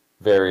of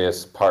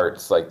various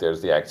parts. Like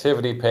there's the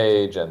activity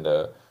page and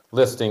the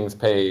listings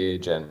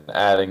page and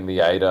adding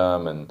the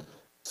item, and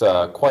it's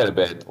quite a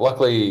bit.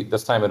 Luckily,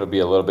 this time it'll be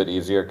a little bit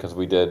easier because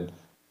we did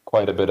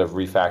quite a bit of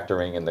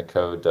refactoring in the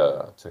code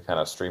to kind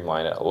of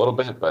streamline it a little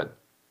bit, but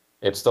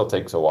it still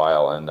takes a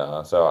while. And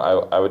so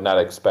I would not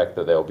expect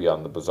that they'll be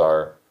on the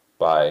bazaar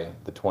by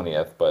the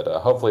 20th, but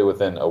hopefully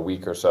within a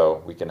week or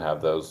so, we can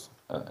have those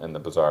in the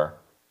bazaar.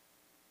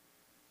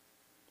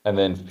 And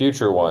then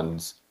future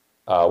ones,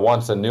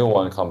 once a new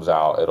one comes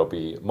out, it'll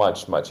be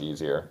much, much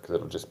easier because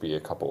it'll just be a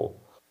couple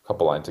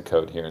lines of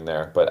code here and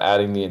there. But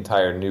adding the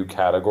entire new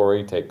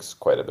category takes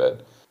quite a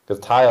bit because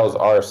tiles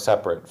are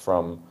separate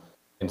from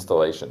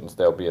installations.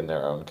 They'll be in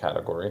their own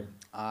category.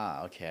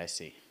 Ah, okay, I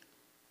see.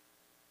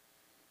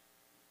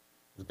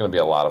 There's going to be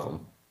a lot of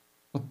them.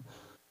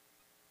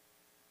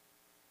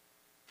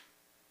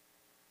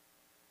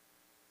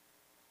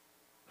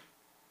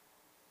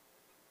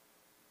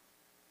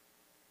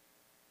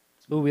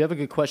 Oh, we have a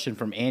good question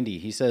from Andy.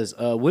 He says,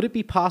 would it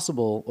be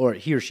possible, or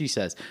he or she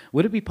says,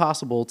 would it be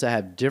possible to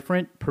have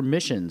different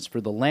permissions for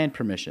the land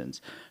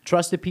permissions?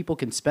 Trusted people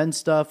can spend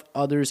stuff,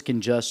 others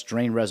can just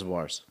drain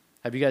reservoirs.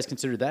 Have you guys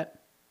considered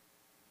that?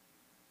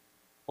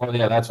 Well,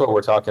 yeah, that's what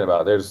we're talking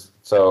about.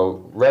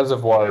 So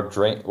reservoir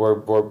drain,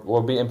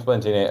 we'll be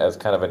implementing it as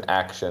kind of an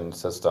action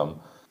system.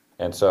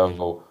 And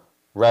so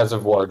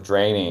reservoir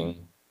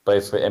draining,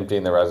 basically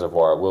emptying the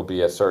reservoir, will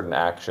be a certain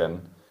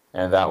action,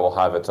 and that will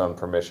have its own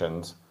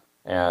permissions.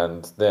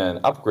 And then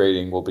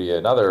upgrading will be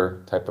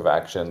another type of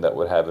action that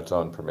would have its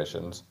own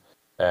permissions.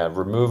 And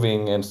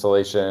removing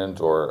installations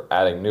or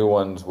adding new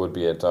ones would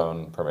be its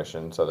own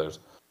permission. So there's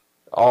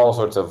all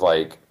sorts of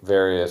like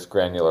various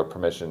granular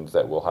permissions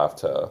that we'll have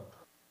to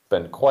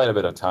spend quite a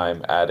bit of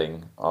time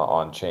adding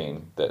on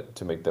chain that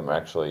to make them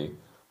actually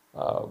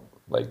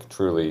like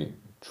truly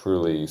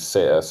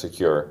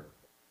secure.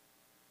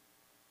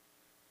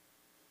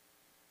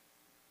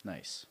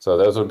 Nice. So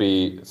those would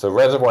be, so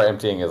reservoir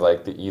emptying is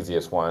like the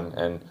easiest one,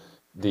 and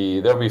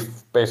there'll be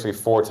basically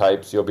 4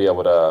 types. You'll be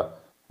able to,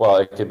 well,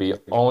 it could be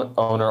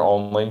owner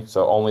only,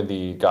 so only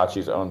the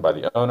gotchis owned by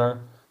the owner.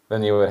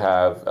 Then you would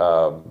have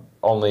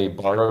only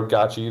borrowed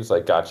gotchis,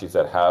 like gotchis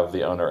that have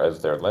the owner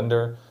as their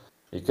lender.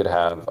 You could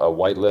have a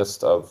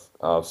whitelist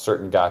of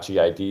certain gotchi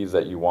IDs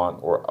that you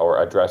want or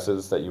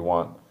addresses that you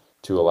want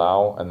to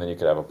allow, and then you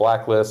could have a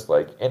blacklist,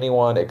 like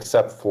anyone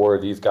except for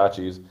these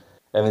gotchis.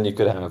 And then you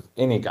could have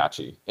any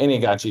gotchi. Any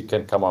gotchi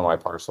can come on my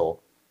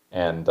parcel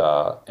and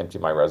empty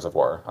my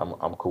reservoir.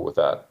 I'm cool with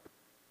that.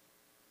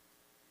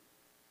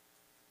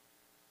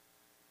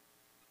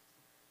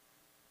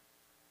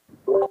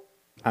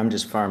 I'm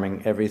just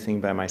farming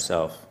everything by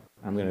myself.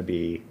 I'm going to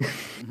be...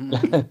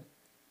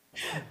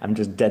 I'm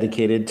just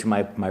dedicated to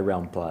my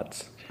realm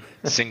plots.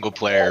 Single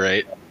player,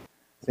 right?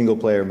 Single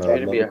player mode.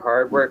 Trying to be a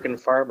hardworking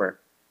farmer.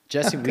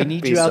 Jesse, we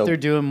need you out there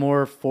doing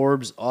more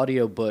Forbes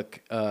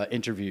audiobook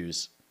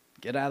interviews.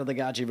 Get out of the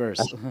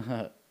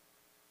Gotchiverse.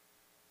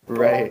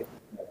 Right.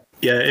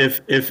 Yeah,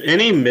 if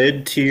any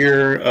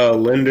mid-tier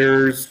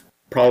lenders,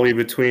 probably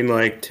between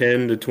like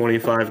 10 to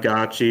 25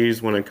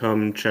 gotchis, want to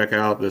come check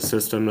out the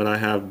system that I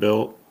have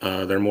built,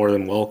 they're more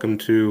than welcome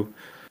to.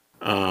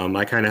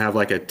 I kind of have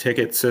like a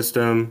ticket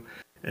system,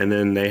 and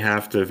then they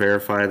have to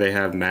verify they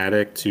have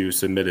Matic to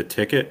submit a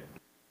ticket.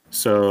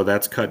 So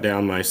that's cut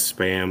down my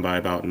spam by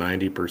about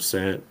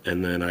 90%,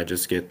 and then I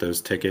just get those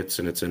tickets,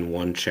 and it's in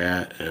one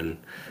chat, and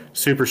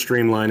super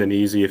streamlined and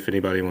easy if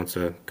anybody wants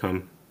to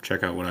come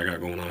check out what I got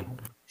going on.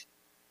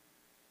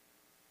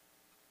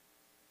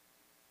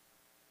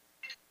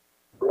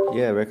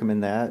 Yeah, I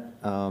recommend that.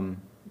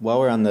 While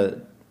we're on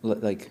the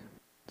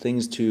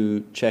things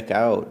to check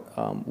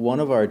out, one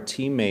of our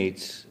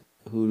teammates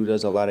who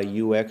does a lot of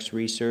UX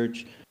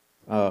research,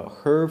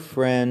 her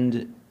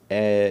friend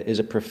is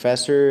a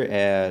professor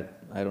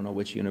at, I don't know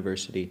which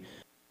university,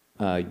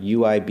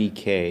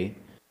 UIBK.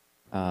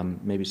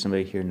 Maybe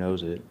somebody here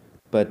knows it.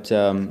 But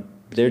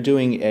they're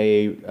doing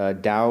a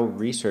DAO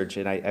research,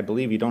 and I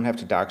believe you don't have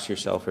to dox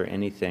yourself or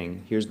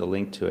anything. Here's the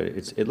link to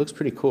it. It looks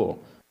pretty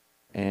cool.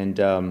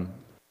 And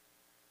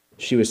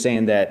she was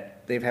saying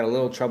that they've had a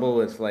little trouble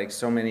with like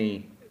so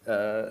many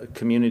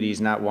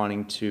communities not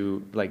wanting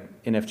to,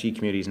 like NFT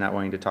communities not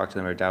wanting to talk to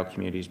them, or DAO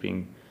communities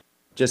being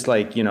just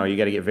like, you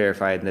got to get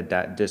verified in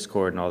the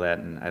Discord and all that,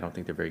 and I don't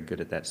think they're very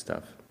good at that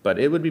stuff. But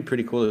it would be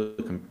pretty cool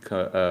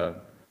to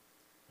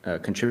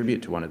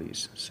contribute to one of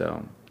these.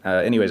 So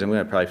anyways, I'm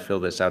going to probably fill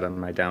this out on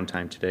my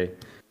downtime today.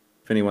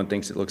 If if anyone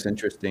thinks it looks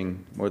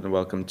interesting, more than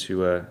welcome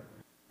to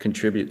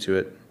contribute to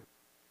it.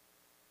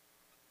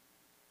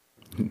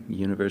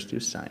 University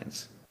of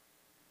Science.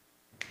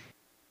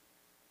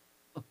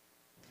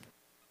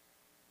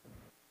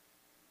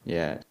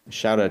 Yeah,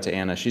 shout out to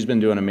Anna. She's been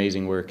doing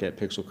amazing work at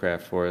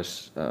Pixelcraft for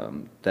us.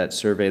 That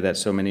survey that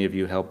so many of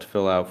you helped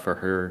fill out for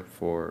her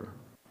for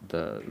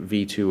the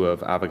V2 of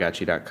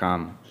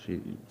Avagachi.com.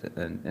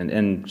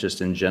 And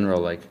just in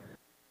general, like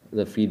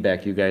the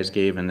feedback you guys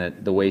gave and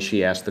that the way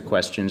she asked the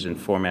questions and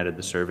formatted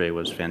the survey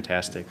was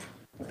fantastic.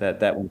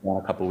 That went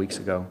on a couple weeks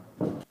ago.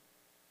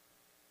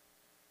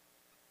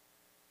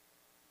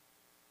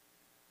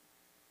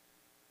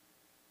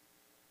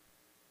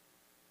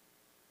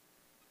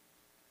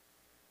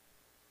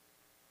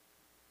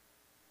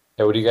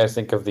 Hey, what do you guys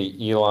think of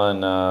the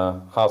Elon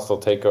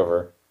hostile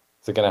takeover?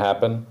 Is it going to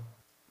happen?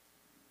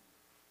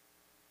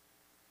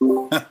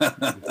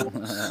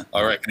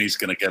 I reckon he's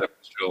going to get it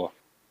for sure.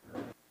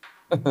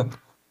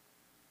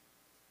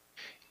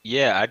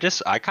 Yeah,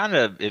 I kind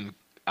of,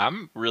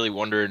 I'm really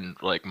wondering,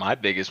 like, my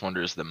biggest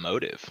wonder is the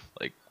motive.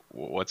 Like,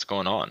 what's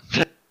going on?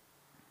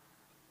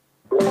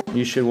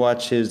 You should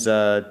watch his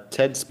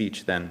TED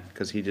speech then,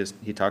 because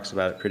he talks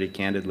about it pretty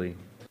candidly.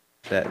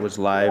 That was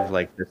live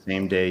like the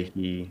same day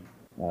he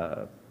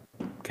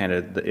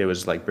it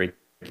was like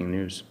breaking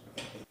news.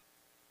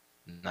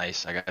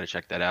 Nice, I gotta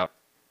check that out.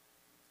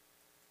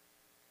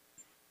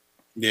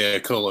 Yeah,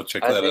 cool. I'll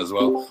check that as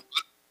well.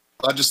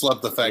 I just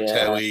love the fact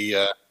how he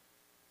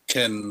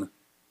can.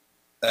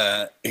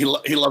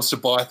 He loves to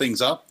buy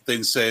things up,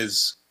 then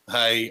says,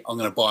 "Hey, I'm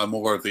going to buy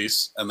more of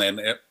this," and then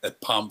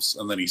it pumps,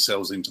 and then he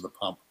sells into the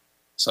pump.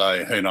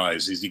 So who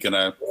knows? Is he going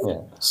to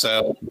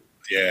sell?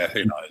 Yeah,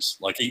 who knows?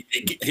 Like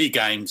he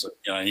games it,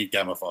 you know, he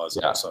gamifies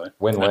it. So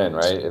win-win,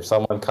 right? If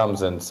someone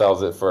comes and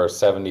sells it for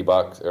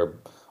 $70 or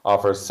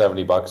offers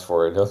 $70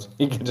 for it,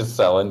 he can just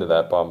sell into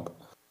that pump.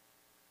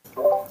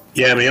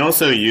 Yeah, but he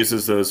also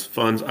uses those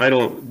funds.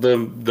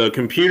 The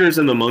computers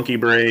and the monkey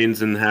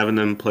brains and having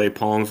them play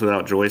Pongs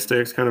without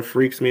joysticks kind of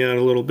freaks me out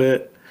a little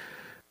bit.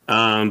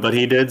 But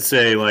he did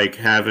say like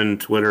having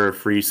Twitter a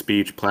free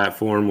speech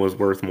platform was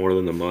worth more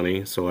than the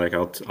money. So like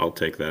I'll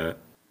take that.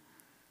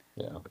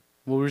 Yeah.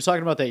 Well, we were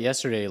talking about that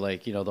yesterday,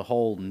 like, you know, the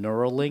whole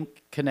Neuralink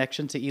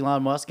connection to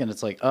Elon Musk, and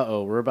it's like,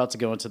 we're about to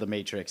go into the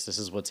Matrix. This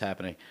is what's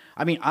happening.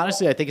 I mean,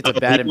 honestly, I think it's a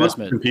bad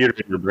investment. Computer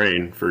in your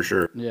brain, for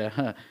sure.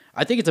 Yeah,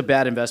 I think it's a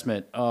bad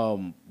investment.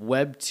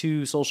 Web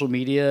 2 social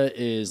media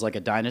is like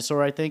a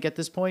dinosaur, I think, at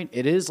this point.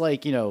 It is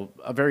like, you know,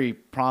 a very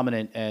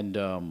prominent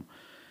and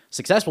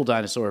successful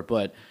dinosaur,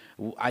 but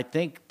I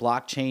think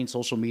blockchain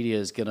social media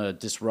is going to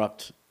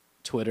disrupt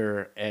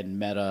Twitter and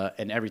Meta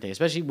and everything,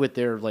 especially with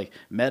their like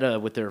Meta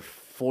with their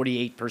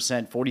 48%,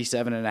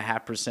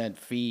 47.5%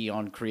 fee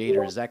on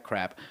creators, that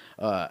crap.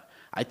 I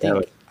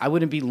think I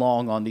wouldn't be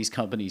long on these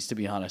companies, to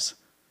be honest.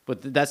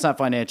 But that's not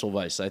financial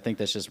advice. I think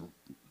that's just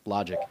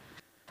logic.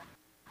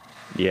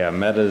 Yeah,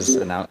 Meta's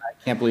announced.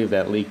 I can't believe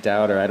that leaked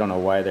out, or I don't know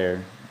why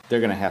they're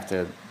going to have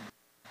to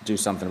do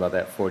something about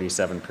that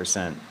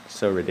 47%.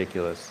 So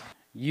ridiculous.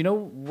 You know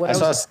what? I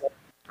saw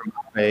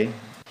from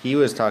he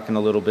was talking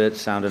a little bit,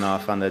 sounding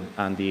off on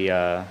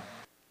the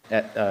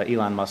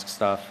Elon Musk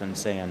stuff and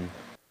saying,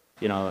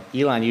 you know,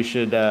 Elon, you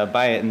should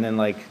buy it and then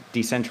like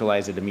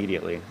decentralize it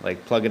immediately,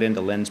 like plug it into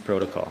Lens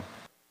protocol.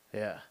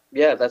 Yeah.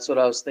 Yeah, that's what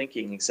I was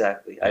thinking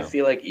exactly. Yeah. I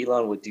feel like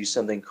Elon would do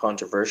something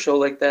controversial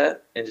like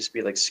that and just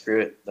be like,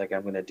 screw it, like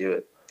I'm going to do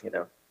it, you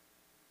know.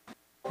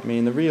 I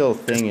mean, the real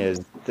thing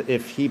is,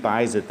 if he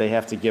buys it, they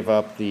have to give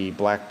up the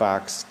black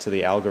box to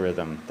the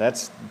algorithm.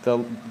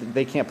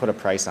 They can't put a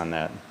price on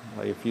that.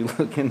 Like, if you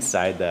look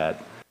inside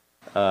that,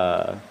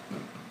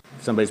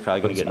 somebody's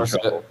probably going to get in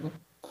trouble.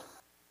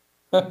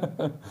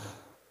 The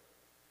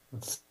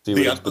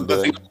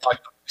thing I like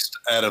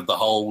out of the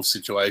whole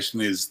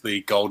situation is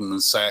the Goldman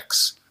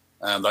Sachs.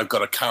 They've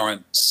got a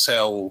current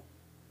sell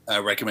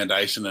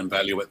recommendation and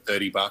value at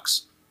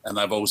 $30, and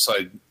they've also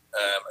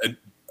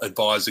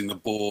advising the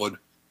board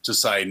to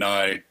say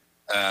no,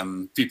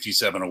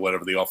 57 or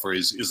whatever the offer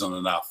is isn't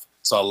enough.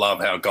 So I love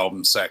how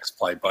Goldman Sachs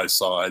play both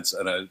sides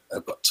and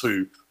have got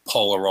two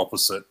polar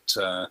opposite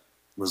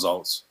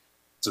results.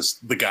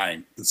 Just the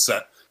game. It's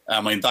that. I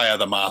mean, they are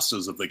the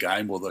masters of the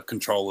game or the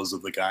controllers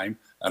of the game,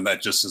 and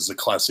that just is a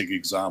classic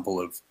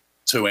example of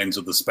two ends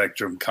of the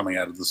spectrum coming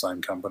out of the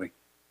same company.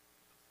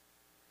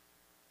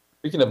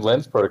 Speaking of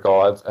Lens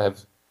protocol,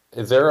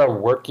 is there a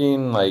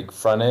working like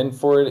front end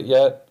for it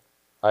yet?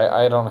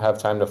 I don't have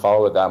time to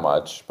follow it that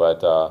much,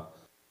 but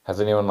has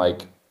anyone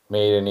like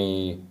made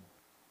any?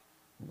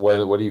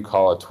 What do you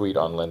call a tweet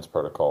on Lens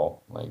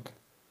protocol? Like,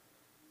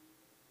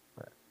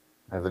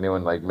 has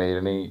anyone like made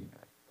any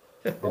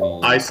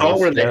I saw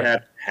where they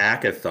had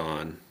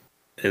hackathon,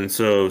 and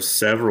so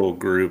several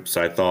groups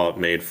I thought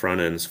made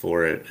front ends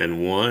for it,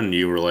 and one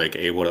you were like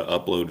able to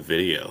upload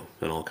video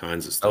and all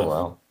kinds of stuff. Oh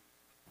wow!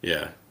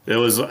 Yeah, I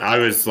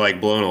was like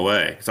blown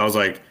away. So I was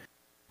like,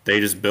 they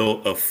just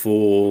built a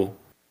full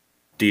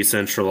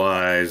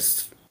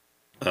decentralized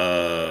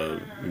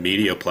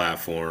media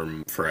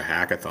platform for a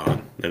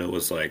hackathon, and it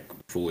was like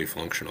fully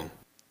functional.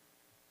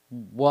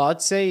 Well,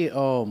 I'd say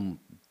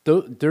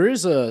there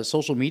is a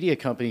social media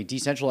company,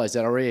 decentralized,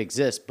 that already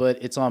exists,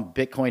 but it's on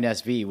Bitcoin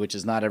SV, which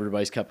is not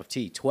everybody's cup of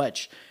tea.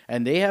 Twitch,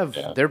 and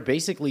they're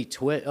basically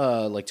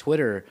like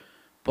Twitter,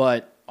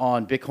 but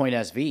on Bitcoin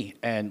SV.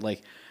 And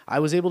like I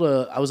was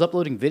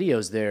uploading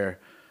videos there.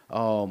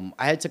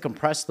 I had to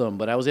compress them,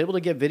 but I was able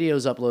to get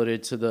videos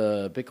uploaded to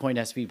the Bitcoin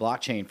SV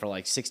blockchain for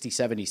like 60,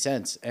 70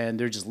 cents, and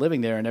they're just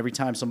living there. And every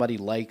time somebody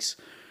likes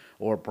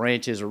or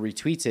branches or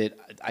retweets it,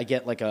 I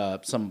get like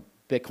some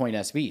Bitcoin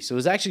SV. So it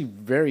was actually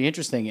very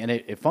interesting, and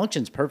it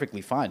functions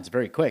perfectly fine. It's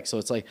very quick. So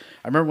it's like,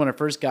 I remember when I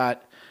first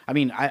got,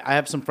 I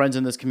have some friends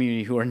in this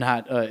community who are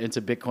not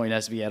into Bitcoin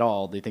SV at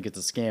all. They think it's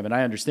a scam, and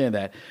I understand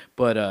that.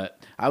 But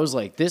I was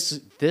like, this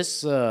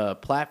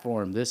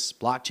platform, this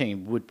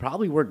blockchain would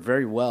probably work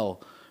very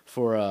well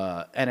for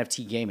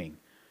NFT gaming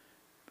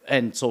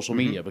and social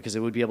media, because it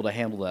would be able to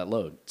handle that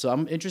load. So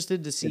I'm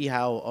interested to see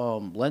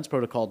how Lens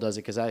Protocol does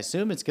it, because I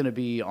assume it's going to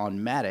be on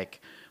Matic,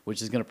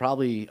 which is going to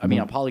probably,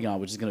 on Polygon,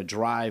 which is going to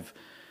drive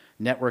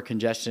network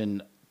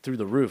congestion through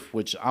the roof,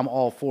 which I'm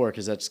all for,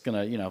 because that's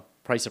going to,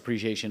 price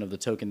appreciation of the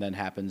token then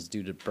happens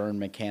due to burn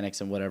mechanics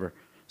and whatever.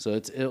 So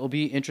it'll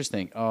be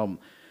interesting.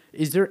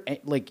 Is there,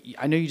 like,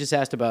 I know you just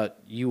asked about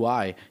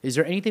UI. Is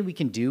there anything we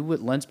can do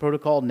with Lens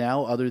Protocol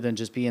now other than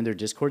just be in their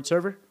Discord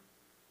server?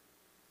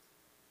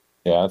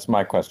 Yeah, that's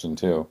my question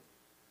too.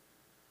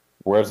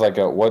 Where's like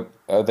they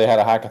had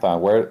a hackathon.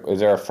 Where is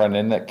there a front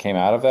end that came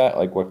out of that?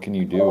 Like, what can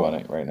you do on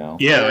it right now?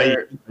 Yeah,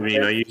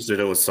 I used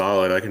it. It was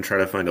solid. I can try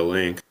to find a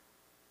link.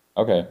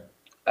 Okay.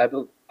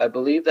 I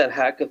believe that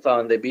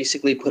hackathon, they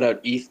basically put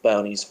out ETH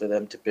bounties for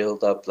them to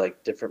build up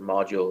like different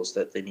modules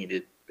that they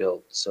needed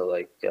built. So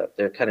like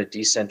they're kind of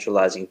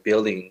decentralizing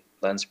building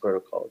Lens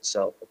Protocol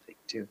itself, I think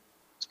too.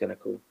 It's kind of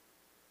cool.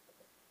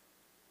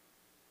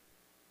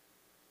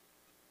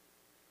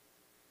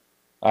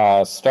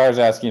 Star's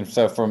asking,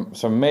 so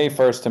from May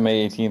 1st to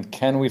May 18th,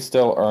 can we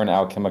still earn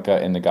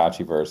Alchemica in the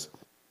Gotchiverse?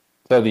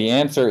 So the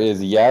answer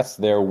is yes,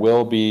 there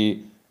will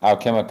be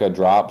Alchemica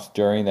drops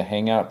during the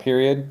hangout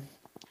period,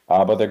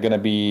 but they're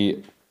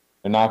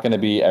not going to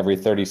be every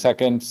 30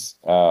 seconds,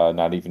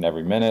 not even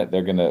every minute.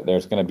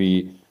 There's going to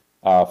be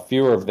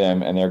fewer of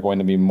them, and they're going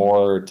to be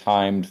more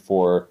timed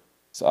for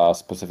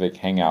specific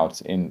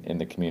hangouts in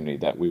the community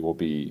that we will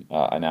be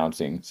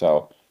announcing.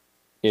 So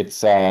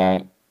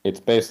it's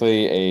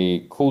basically a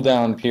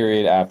cooldown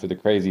period after the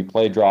crazy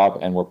play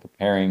drop, and we're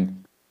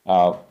preparing.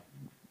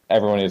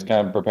 Everyone is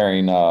kind of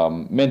preparing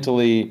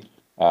mentally,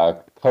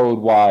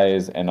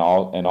 code-wise, and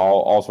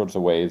all sorts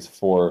of ways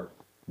for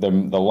the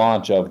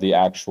launch of the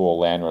actual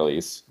LAN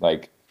release.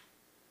 Like,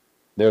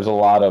 there's a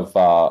lot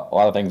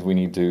of things we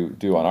need to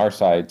do on our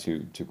side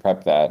to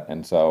prep that,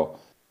 and so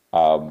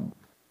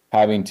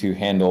having to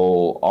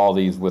handle all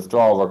these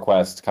withdrawal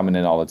requests coming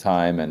in all the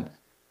time, and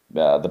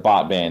the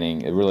bot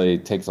banning, it really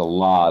takes a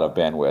lot of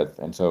bandwidth.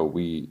 And so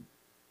we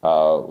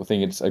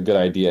think it's a good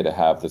idea to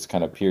have this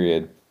kind of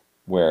period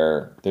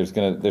where there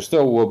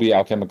still will be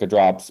Alchemica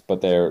drops,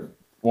 but there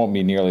won't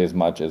be nearly as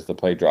much as the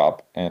play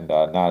drop, and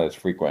not as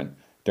frequent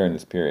during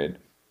this period.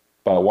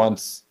 But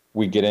once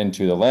we get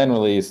into the LAN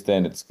release,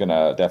 then it's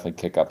gonna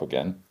definitely kick up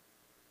again.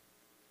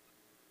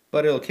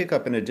 But it'll kick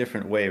up in a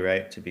different way,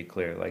 right? To be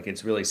clear, like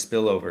it's really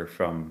spillover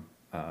from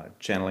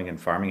channeling and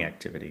farming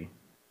activity,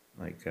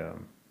 like.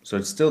 So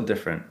it's still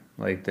different.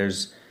 Like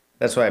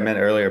that's what I meant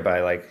earlier by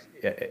like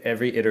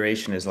every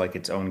iteration is like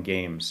its own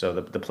game. So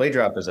the play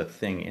drop is a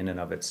thing in and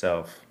of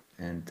itself,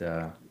 and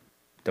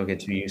don't get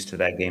too used to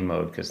that game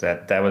mode, because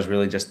that was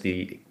really just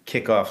the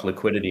kickoff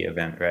liquidity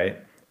event, right?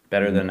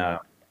 Better than that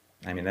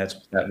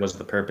was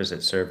the purpose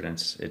it served, and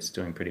it's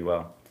doing pretty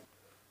well.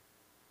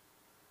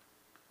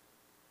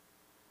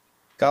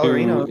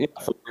 Scholarino,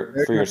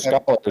 for your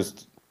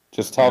scholars,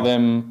 just tell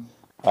them.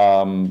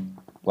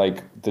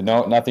 Like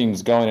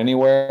nothing's going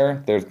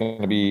anywhere. There's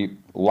going to be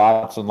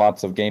lots and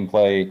lots of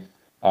gameplay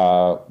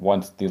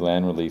once the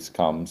LAN release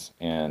comes,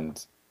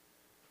 and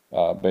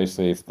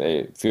basically, if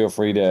they feel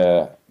free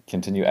to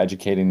continue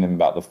educating them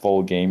about the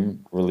full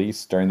game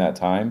release during that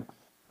time,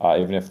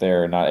 even if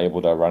they're not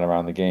able to run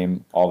around the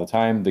game all the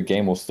time, the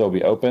game will still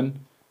be open.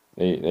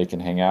 They can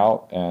hang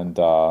out, and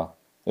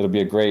it'll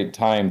be a great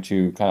time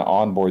to kind of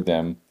onboard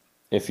them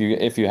if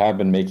you have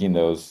been making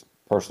those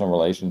personal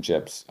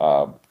relationships.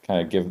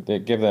 Kind of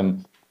give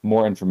them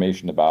more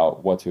information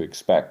about what to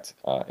expect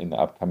in the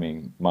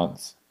upcoming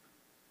months.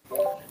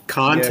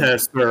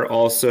 Contests are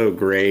also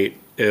great.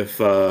 If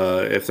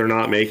they're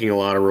not making a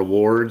lot of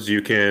rewards,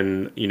 you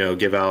can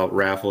give out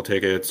raffle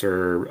tickets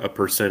or a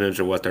percentage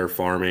of what they're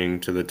farming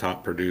to the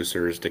top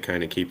producers to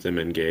kind of keep them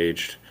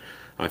engaged.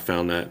 I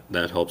found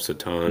that helps a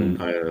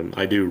ton.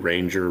 I do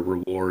Ranger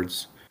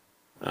rewards,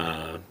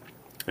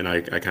 and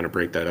I kind of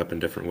break that up in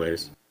different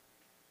ways.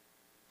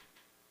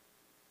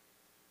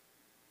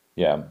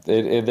 Yeah,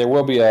 there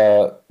will be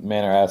a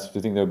Manor asks, do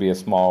you think there'll be a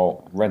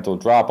small rental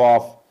drop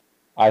off?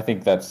 I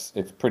think it's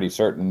pretty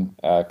certain,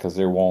 because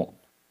the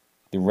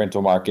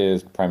rental market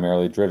is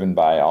primarily driven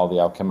by all the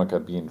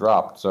Alchemica being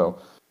dropped. So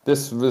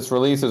this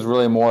release is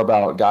really more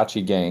about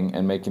Gotchi Gang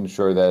and making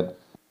sure that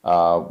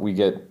we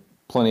get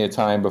plenty of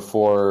time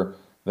before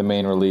the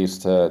main release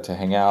to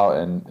hang out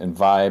and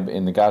vibe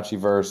in the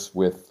Gotchiverse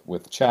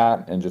with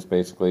chat and just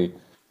basically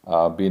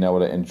being able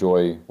to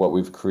enjoy what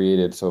we've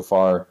created so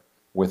far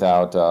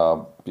without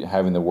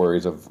having the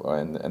worries of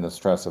and the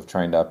stress of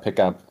trying to pick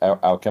up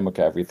Alchemica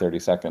every 30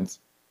 seconds.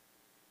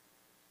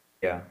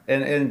 Yeah,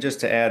 and just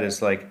to add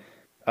is like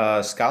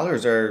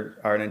scholars are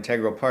an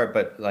integral part,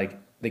 but like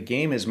the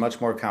game is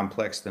much more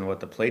complex than what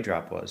the play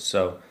drop was.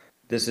 So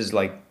this is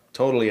like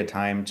totally a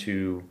time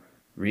to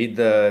read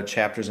the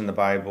chapters in the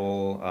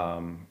Bible,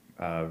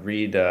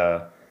 read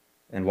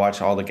and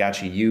watch all the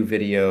Gachi U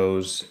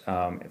videos.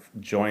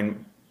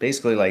 Join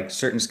basically like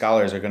certain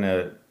scholars are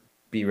gonna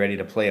be ready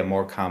to play a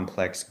more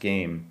complex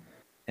game,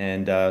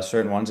 and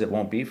certain ones it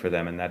won't be for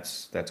them, and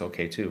that's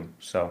okay too.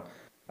 So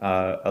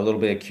a little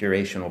bit of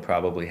curation will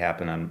probably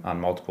happen on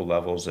multiple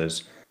levels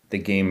as the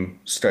game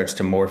starts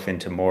to morph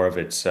into more of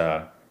its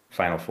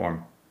final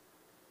form.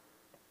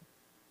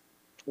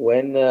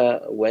 When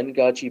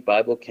Gachi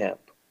Bible Camp?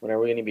 When are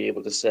we going to be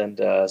able to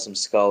send some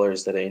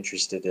scholars that are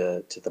interested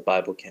to the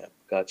Bible Camp,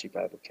 Gachi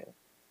Bible Camp?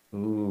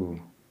 Ooh.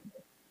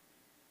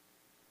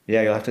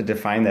 Yeah, you'll have to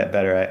define that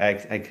better.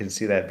 I could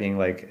see that being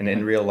like an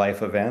in real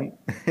life event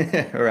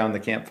around the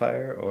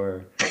campfire,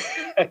 or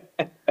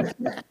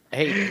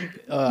Hey,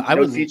 I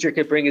would. Feature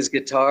could bring his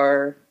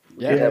guitar.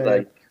 We could have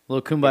like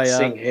little kumbaya,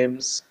 sing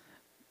hymns.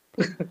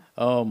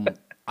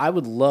 I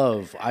would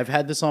love. I've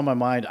had this on my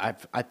mind.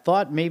 I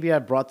thought maybe I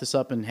brought this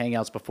up in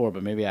Hangouts before,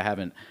 but maybe I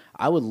haven't.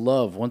 I would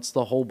love, once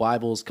the whole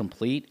Bible is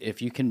complete,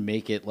 if you can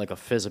make it like a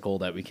physical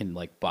that we can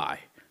like buy.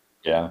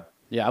 Yeah.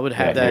 Yeah, I would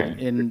have that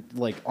in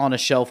like on a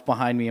shelf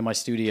behind me in my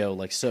studio,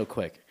 like so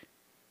quick.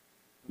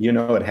 You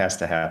know it has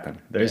to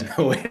happen. There's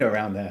no way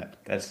around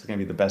that. That's gonna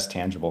be the best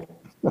tangible.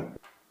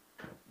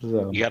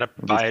 You gotta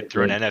buy it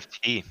through an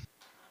NFT.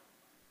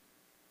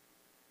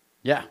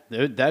 Yeah,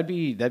 that'd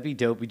be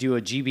dope. We do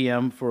a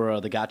GBM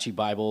for the Gachi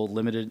Bible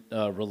limited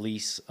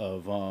release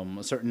of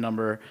a certain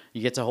number.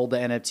 You get to hold the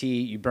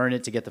NFT. You burn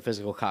it to get the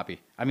physical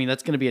copy. I mean,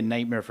 that's going to be a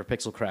nightmare for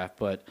Pixelcraft,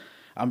 but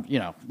I'm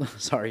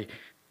sorry.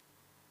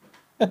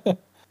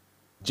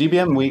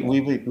 GBM,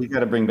 we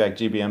got to bring back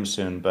GBM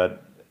soon,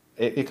 but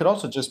it could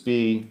also just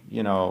be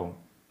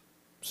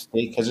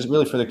stake, because it's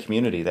really for the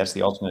community. That's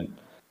the ultimate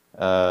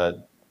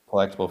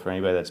collectible for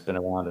anybody that's been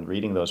around and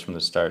reading those from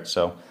the start.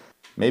 So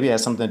maybe it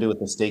has something to do with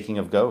the staking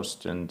of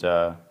Ghost, and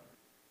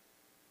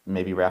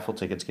maybe raffle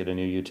tickets get a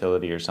new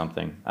utility or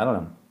something. I don't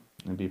know.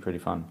 It'd be pretty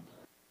fun.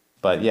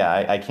 But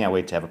yeah, I can't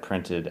wait to have a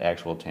printed,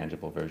 actual,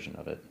 tangible version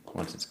of it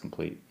once it's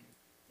complete.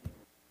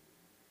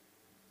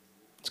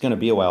 It's going to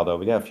be a while, though.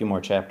 We got a few more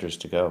chapters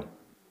to go.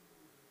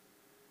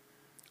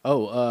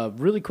 Oh,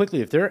 really quickly,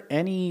 if there are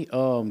any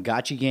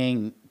Gachi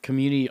Gang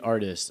community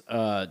artists,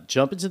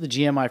 jump into the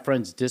GMI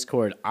Friends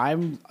Discord.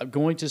 I'm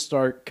going to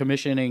start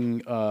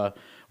commissioning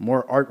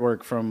more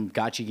artwork from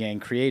Gachi Gang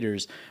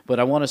creators, but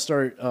I want to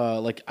start,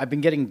 I've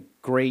been getting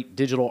great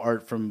digital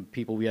art from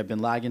people. We have Bin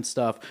Laden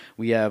stuff.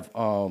 We have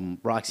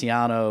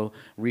Roxiano,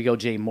 Rigo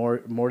J.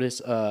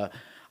 Mortis.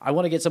 I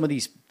want to get some of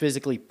these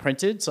physically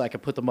printed so I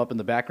can put them up in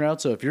the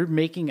background. So if you're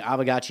making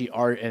Aavegotchi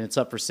art and it's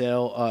up for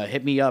sale,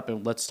 hit me up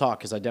and let's talk,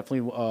 because I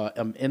definitely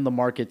am in the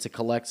market to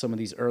collect some of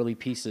these early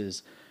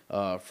pieces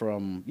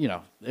from,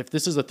 if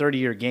this is a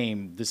 30-year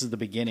game, this is the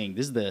beginning.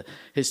 This is the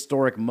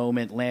historic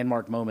moment,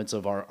 landmark moments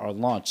of our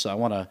launch. So I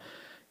want to,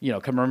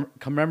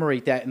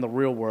 commemorate that in the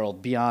real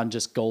world beyond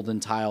just golden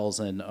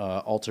tiles and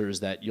altars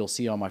that you'll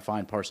see on my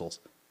fine parcels.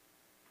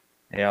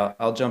 Yeah,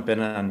 I'll jump in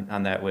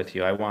on that with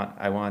you. I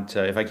want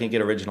if I can't get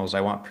originals,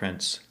 I want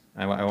prints.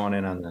 I want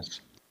in on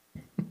this.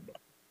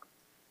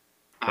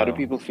 How do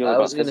people feel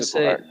about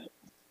physical art?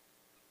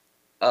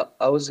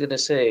 I was gonna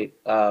say,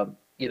 in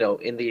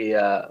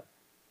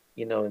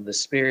the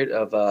spirit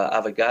of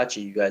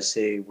Aavegotchi, you guys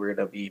say we're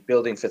gonna be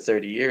building for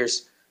 30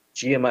 years.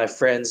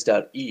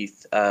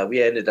 GMIFriends.eth,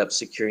 we ended up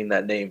securing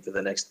that name for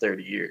the next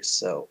 30 years.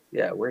 So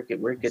yeah, we're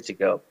good to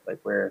go. Like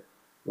we're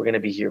gonna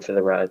be here for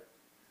the ride.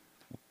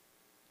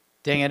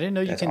 Dang, I didn't know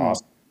you That's can.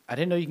 awesome. I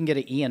didn't know you can get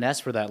an ENS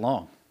for that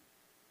long.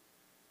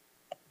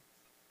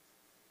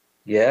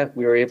 Yeah,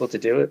 we were able to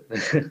do it.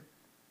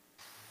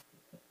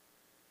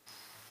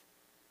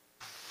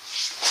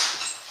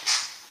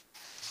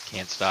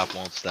 Can't stop,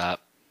 won't stop.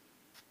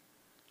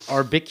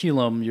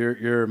 Arbiculum,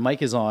 your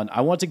mic is on.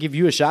 I want to give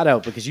you a shout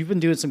out because you've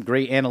been doing some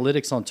great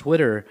analytics on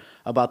Twitter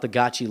about the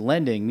Gachi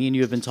lending. Me and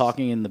you have been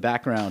talking in the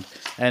background,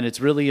 and it's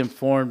really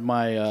informed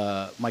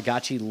my my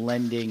Gachi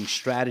lending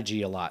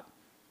strategy a lot.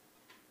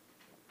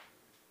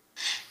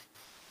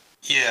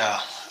 Yeah,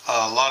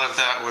 a lot of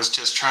that was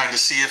just trying to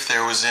see if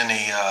there was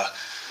any,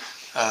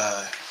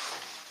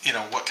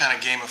 what kind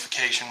of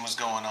gamification was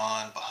going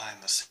on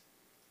behind the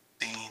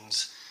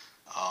scenes,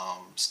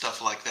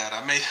 stuff like that.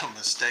 I made a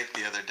mistake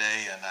the other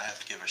day, and I have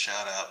to give a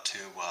shout out to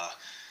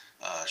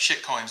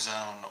Shitcoin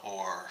Zone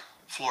or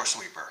Floor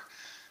Sweeper,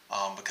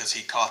 because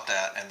he caught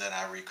that and then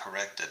I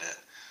recorrected it.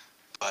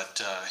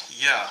 But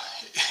yeah,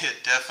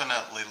 it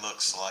definitely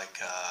looks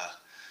like,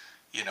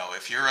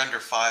 if you're under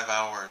 5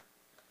 hours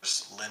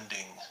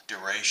lending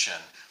duration,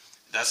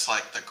 that's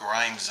like the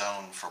grind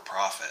zone for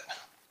profit.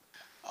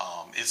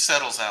 It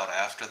settles out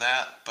after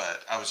that,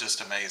 but I was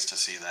just amazed to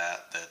see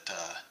that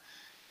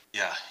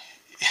yeah,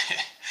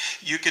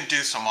 you can do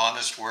some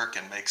honest work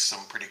and make some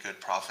pretty good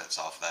profits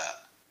off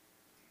that.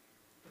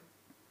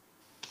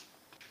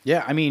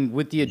 Yeah, I mean,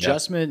 with the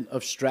adjustment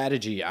of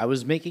strategy, I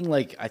was making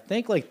like I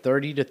think like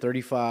 30 to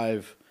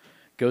 35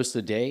 ghosts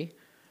a day.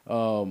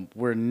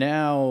 We're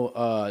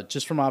now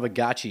just from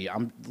Aavegotchi,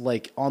 I'm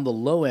like on the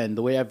low end.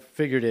 The way I've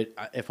figured it,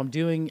 if I'm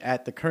doing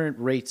at the current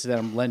rates that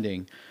I'm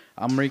lending,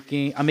 I'm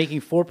making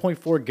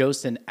 4.4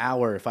 ghosts an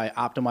hour if I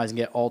optimize and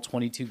get all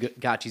 22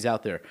 gotchis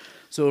out there.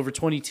 So over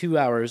 22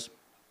 hours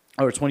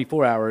or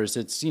 24 hours,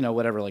 it's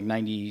whatever, like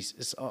 90,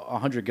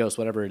 100 ghosts,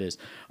 whatever it is.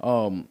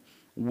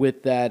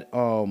 With that,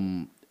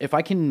 if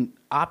I can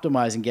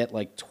optimize and get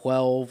like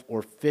 12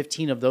 or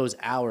 15 of those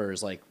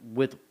hours, like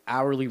with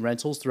hourly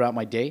rentals throughout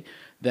my day,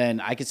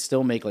 then I could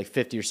still make like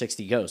 50 or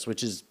 60 ghosts,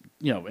 which is,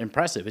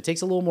 impressive. It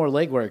takes a little more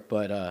legwork,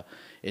 but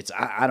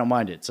I don't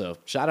mind it. So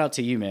shout out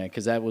to you, man,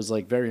 because that was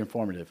like very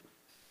informative.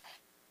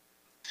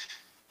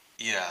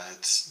 Yeah,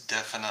 it's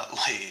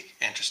definitely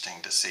interesting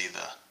to see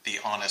the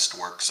honest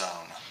work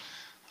zone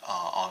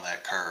on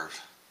that curve.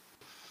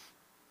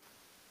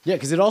 Yeah,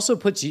 because it also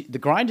puts you, the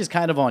grind is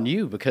kind of on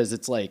you because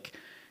it's like,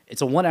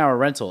 it's a 1 hour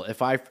rental.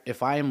 If I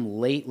am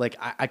late, like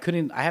I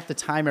have to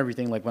time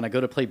everything. Like when I go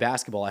to play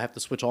basketball, I have to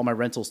switch all my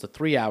rentals to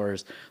 3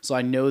 hours. So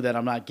I know that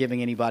I'm not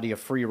giving anybody a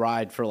free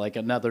ride for like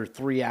another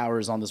 3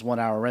 hours on this 1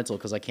 hour rental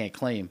because I can't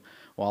claim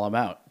while I'm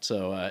out.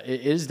 So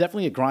it is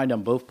definitely a grind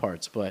on both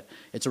parts, but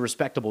it's a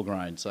respectable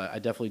grind. So I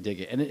definitely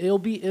dig it. And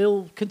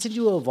it'll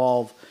continue to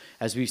evolve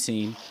as we've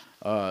seen.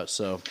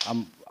 So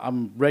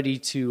I'm ready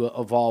to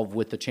evolve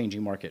with the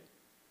changing market.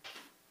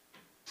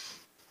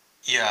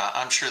 Yeah,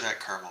 I'm sure that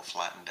curve will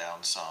flatten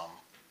down some,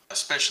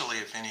 especially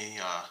if any,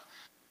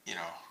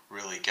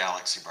 really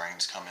galaxy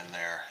brains come in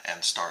there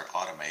and start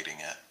automating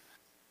it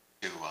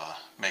to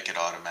make it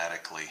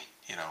automatically,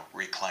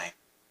 reclaim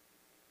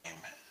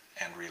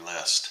and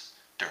relist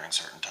during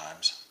certain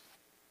times.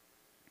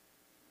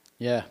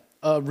 Yeah.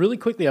 Really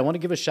quickly, I want to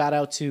give a shout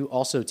out to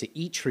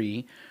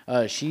Eattree.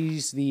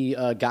 She's the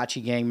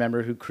Gotchi gang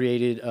member who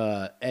created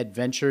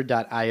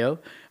Adventure.io.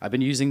 I've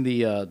been using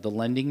the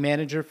lending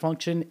manager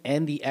function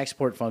and the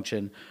export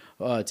function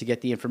to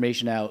get the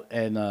information out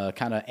and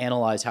kind of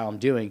analyze how I'm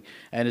doing.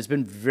 And it's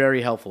been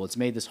very helpful. It's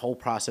made this whole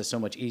process so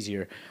much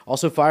easier.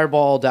 Also,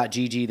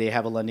 Fireball.gg, they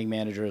have a lending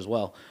manager as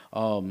well.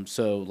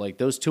 So like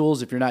those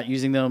tools, if you're not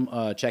using them,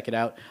 check it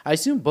out. I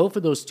assume both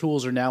of those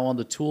tools are now on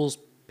the tools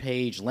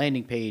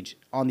landing page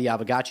on the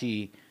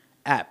Aavegotchi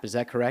app. Is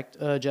that correct,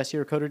 Jesse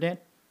or Coder Dan?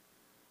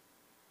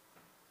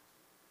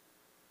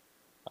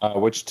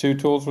 Which two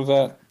tools was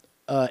that?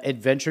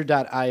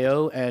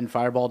 Adventure.io and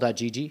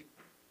Fireball.gg.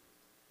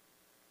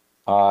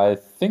 I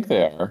think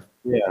they are.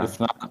 Yeah. If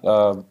not,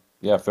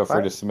 feel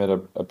free to submit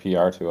a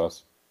PR to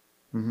us.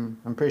 Mm-hmm.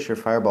 I'm pretty sure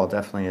Fireball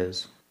definitely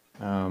is.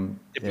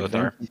 They both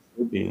are.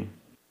 Would be.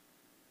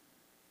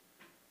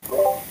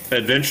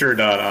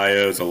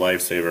 Adventure.io is a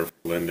lifesaver for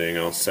lending.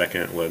 I'll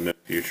second what Myth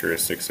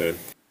Futuristic said.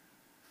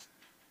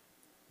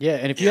 Yeah,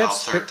 and if you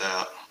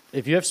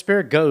have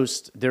spare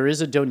Ghost, there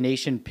is a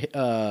donation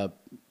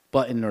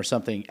button or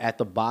something at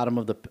the bottom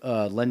of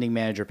the lending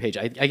manager page.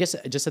 I guess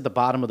just at the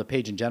bottom of the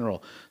page in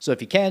general. So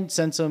if you can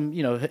send some,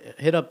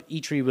 hit up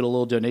Eattree with a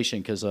little donation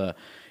because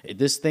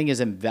this thing is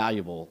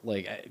invaluable.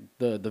 Like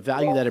the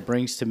value that it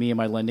brings to me in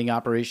my lending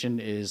operation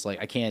is like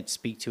I can't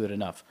speak to it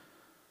enough.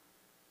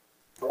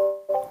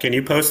 Can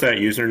you post that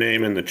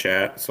username in the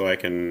chat so I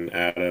can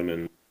add them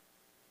and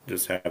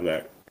just have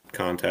that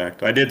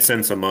contact? I did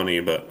send some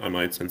money, but I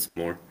might send some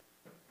more.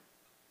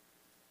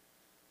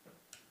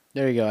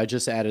 There you go. I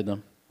just added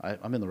them.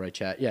 I'm in the right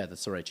chat. Yeah,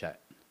 that's the right chat.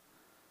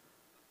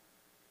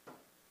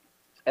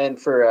 And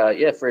for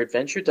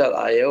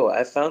Adventure.io,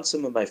 I found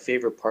some of my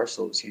favorite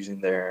parcels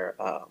using their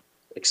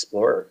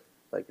Explorer.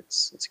 Like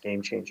it's a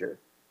game changer.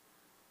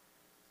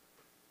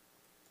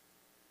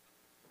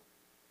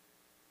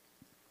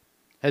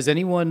 Has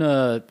anyone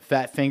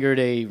fat fingered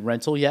a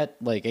rental yet?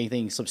 Like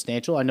anything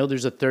substantial? I know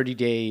there's a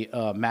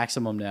 30-day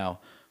maximum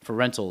now for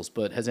rentals,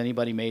 but has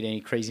anybody made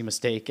any crazy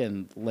mistake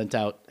and lent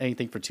out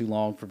anything for too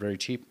long for very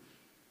cheap?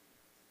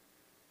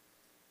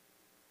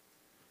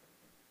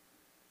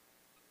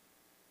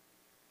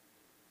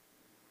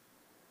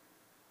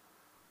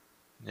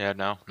 Yeah,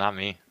 no, not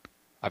me.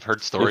 I've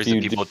heard stories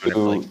of people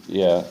doing it.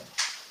 Yeah.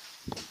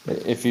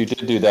 If you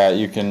did do that,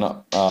 you can. I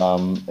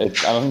don't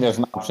think there's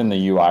an option in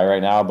the UI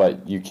right now, but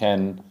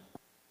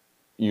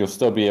you'll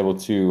still be able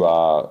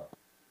to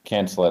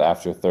cancel it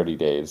after 30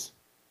 days.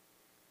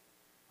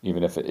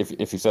 Even if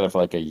you set it for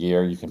like a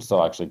year, you can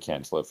still actually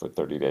cancel it for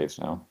 30 days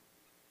now.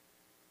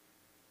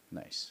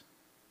 Nice.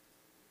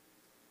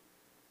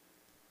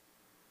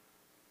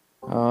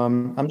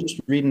 I'm just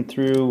reading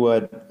through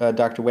what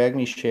Dr.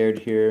 Wagney shared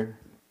here.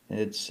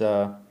 It's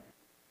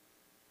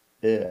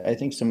I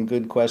think some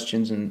good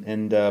questions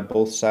and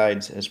both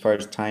sides as far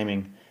as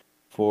timing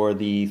for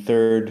the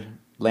third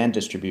land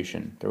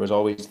distribution. There was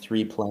always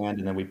 3 planned,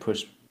 and then we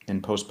pushed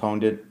and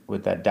postponed it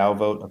with that DAO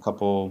vote a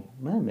couple,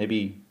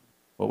 maybe,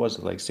 what was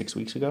it, like 6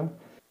 weeks ago?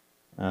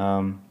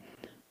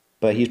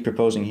 But he's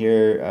proposing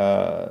here,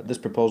 this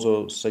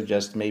proposal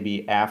suggests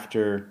maybe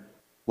after,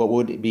 what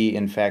would be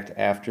in fact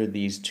after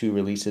these 2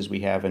 releases we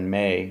have in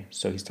May.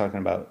 So he's talking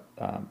about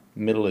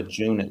middle of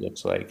June, it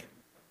looks like.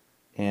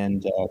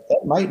 And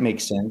that might make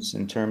sense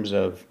in terms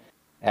of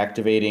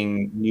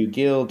activating new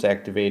guilds,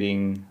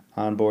 activating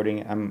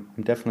onboarding. I'm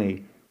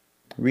definitely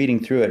reading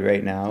through it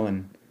right now.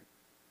 And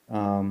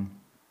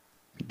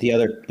the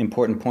other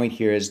important point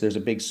here is there's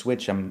a big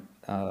switch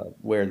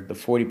where the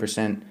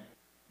 40%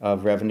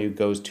 of revenue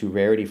goes to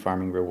rarity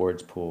farming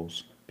rewards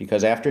pools.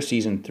 Because after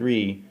season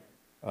 3,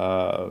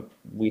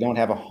 we don't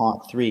have a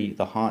Haunt 3.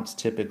 The Haunts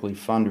typically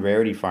fund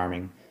rarity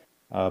farming.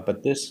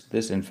 But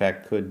this in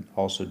fact could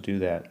also do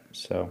that.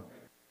 So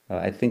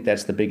I think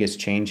that's the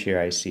biggest change here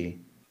I see.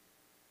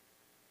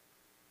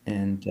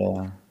 And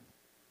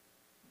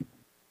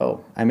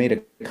oh, I made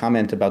a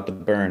comment about the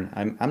burn.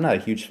 I'm not a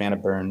huge fan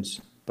of burns,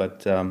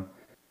 but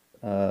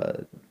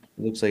it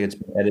looks like it's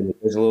been edited.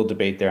 There's a little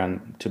debate there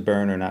on to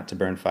burn or not to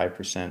burn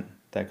 5%.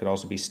 That could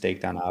also be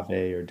staked on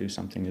Aave or do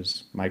something,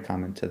 is my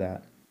comment to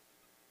that.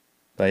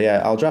 But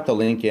yeah, I'll drop the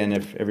link in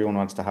if everyone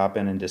wants to hop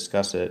in and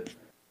discuss it.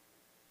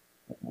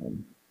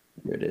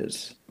 Here it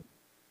is.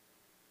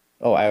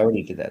 Oh, I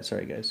already did that.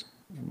 Sorry, guys.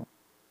 I'm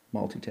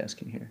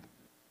multitasking here.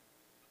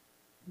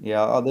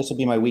 Yeah, this will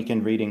be my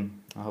weekend reading.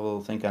 I'll have a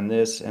little think on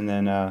this, and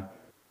then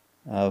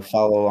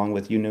follow along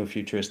with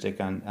Futuristic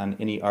on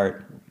any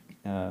art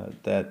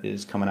that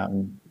is coming out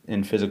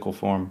in physical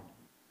form.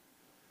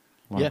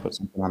 I want to put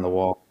something on the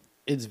wall.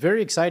 It's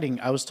very exciting.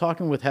 I was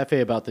talking with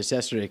Hefe about this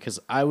yesterday because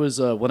I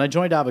was when I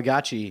joined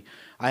Aavegotchi,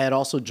 I had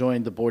also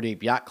joined the Bored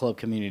Ape Yacht Club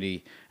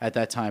community at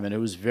that time, and it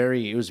was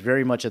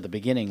very much at the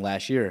beginning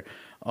last year.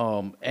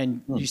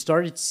 And you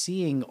started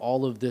seeing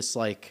all of this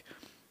like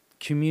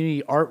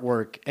community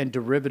artwork and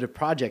derivative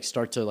projects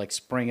start to like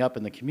spring up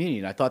in the community.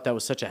 And I thought that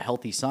was such a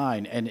healthy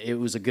sign, and it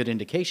was a good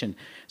indication.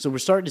 So we're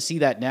starting to see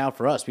that now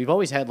for us. We've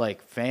always had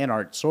like fan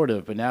art sort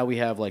of, but now we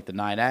have like the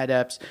 9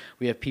 Adepts.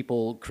 We have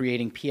people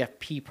creating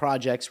PFP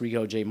projects,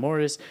 Rico J.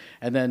 Morris,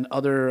 and then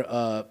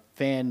other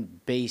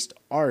fan-based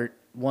art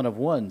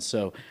one-of-one.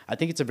 So I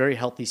think it's a very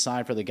healthy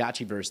sign for the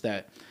Gotchiverse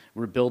that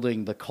we're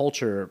building the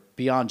culture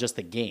beyond just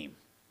the game.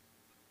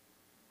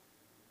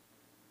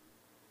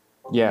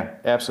 Yeah,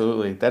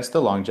 absolutely. That's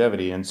the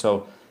longevity. And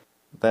so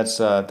that's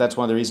one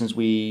of the reasons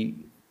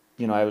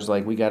I was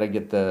like, we got to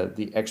get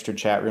the extra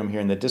chat room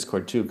here in the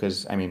Discord too.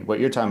 Cause I mean, what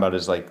you're talking about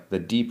is like the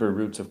deeper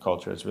roots of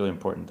culture. It's really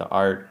important. The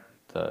art,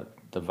 the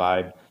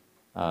vibe,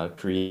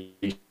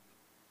 creation,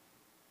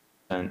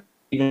 and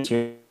even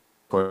here,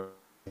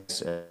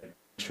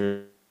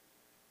 sure,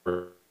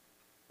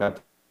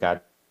 got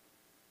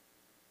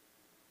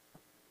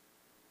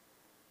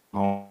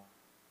home,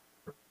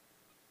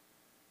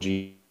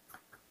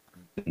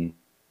 and,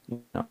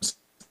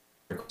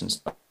 and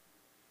stuff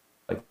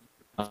like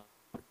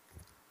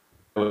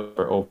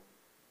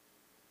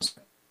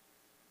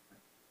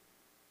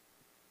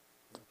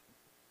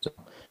so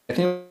I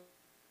think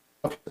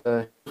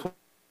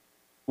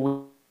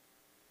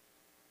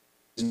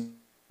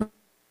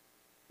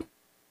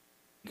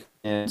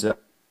and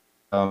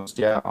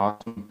yeah,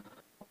 awesome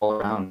all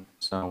around.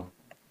 So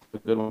a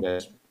good one,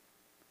 guys.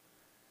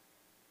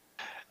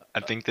 I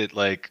think that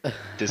like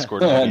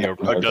Discord audio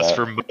bugged us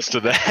for most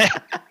of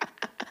that.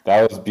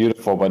 That was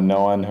beautiful, but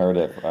no one heard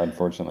it,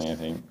 unfortunately, I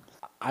think.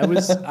 I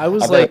was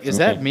like, is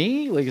that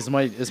me? Like, is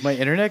my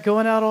internet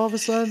going out all of a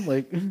sudden?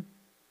 Like,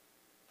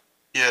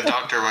 yeah,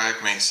 Dr.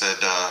 Wagme said,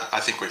 I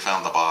think we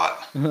found the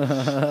bot.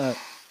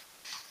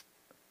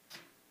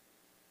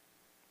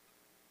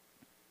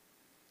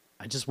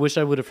 I just wish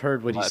I would have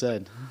heard what he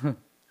said.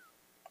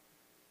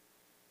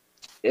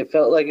 It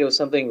felt like it was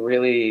something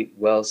really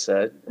well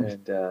said,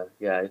 and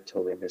yeah, I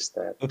totally missed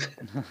that.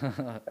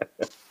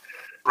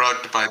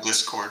 Rugged by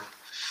Discord.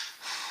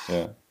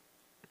 Yeah.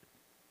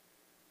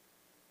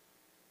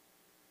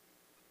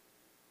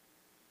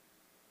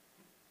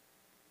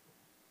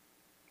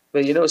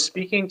 But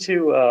speaking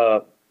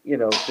to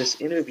this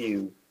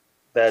interview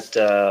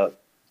that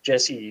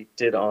Jesse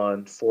did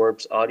on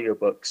Forbes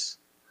audiobooks,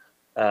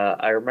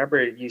 I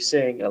remember you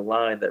saying a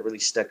line that really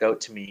stuck out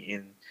to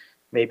me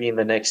maybe in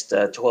the next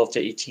 12 to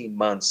 18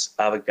 months,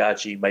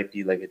 Aavegotchi might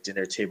be like a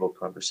dinner table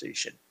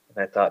conversation.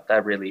 And I thought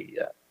that really,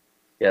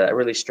 that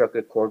really struck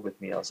a chord with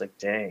me. I was like,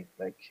 dang,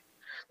 like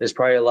there's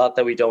probably a lot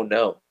that we don't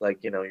know.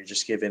 Like, you're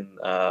just given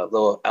a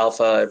little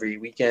alpha every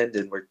weekend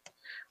and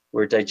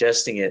we're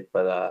digesting it.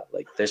 But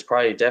like there's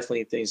probably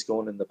definitely things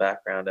going in the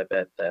background, I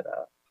bet, that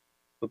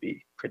would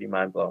be pretty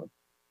mind blowing.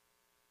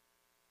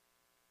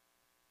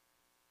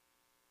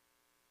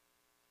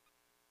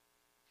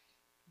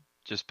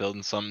 Just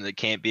building something that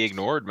can't be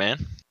ignored,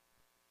 man.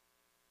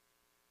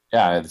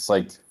 Yeah, it's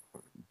like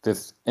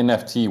this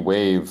NFT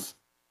wave.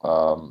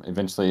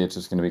 Eventually, it's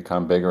just going to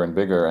become bigger and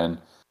bigger. And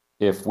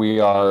if we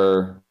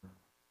are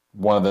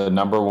one of the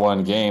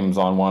 #1 games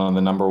on one of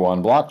the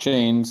 #1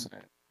 blockchains,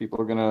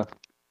 people are going to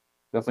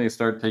definitely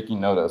start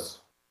taking notice.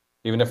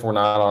 even if we're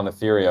not on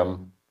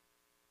Ethereum,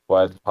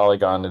 but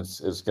Polygon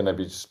is going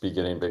to just be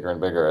getting bigger and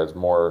bigger as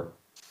more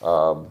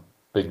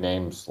big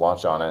names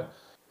launch on it.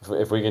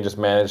 If we can just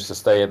manage to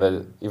stay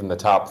in even the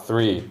top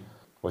 3,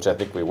 which I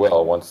think we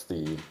will once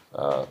the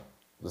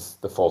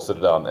full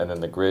Citadel and then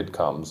the grid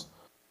comes,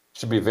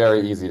 should be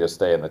very easy to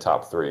stay in the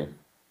top 3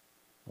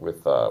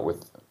 with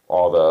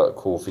all the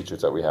cool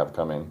features that we have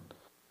coming.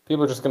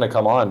 People are just going to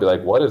come on and be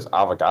like, what is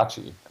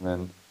Aavegotchi? And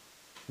then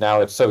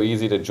now it's so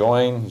easy to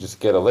join. You just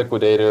get a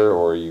liquidator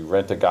or you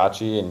rent a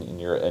gotchi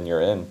and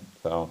you're in.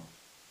 So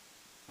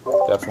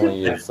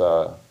definitely it's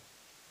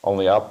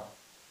only up.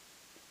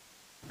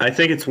 I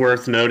think it's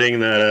worth noting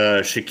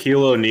that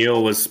Shaquille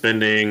O'Neal was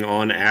spending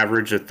on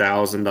average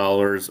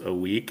 $1,000 a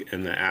week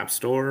in the App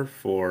Store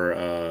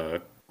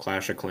for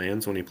Clash of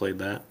Clans when he played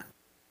that.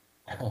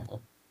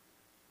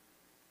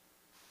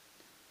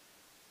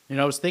 You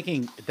know, I was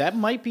thinking that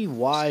might be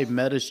why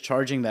Meta's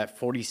charging that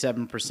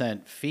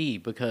 47% fee,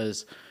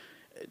 because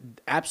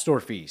App Store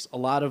fees. A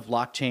lot of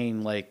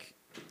blockchain like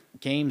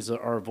games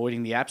are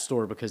avoiding the App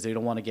Store because they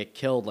don't want to get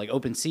killed. Like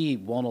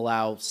OpenSea won't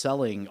allow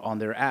selling on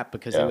their app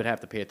because they would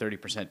have to pay a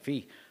 30%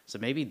 fee. So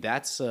maybe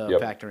that's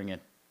factoring in.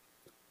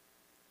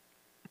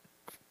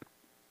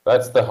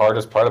 That's the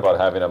hardest part about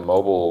having a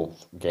mobile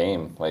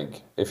game.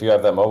 Like if you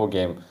have that mobile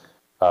game,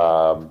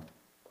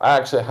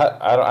 I've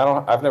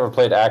never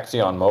played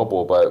Axie on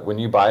mobile, but when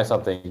you buy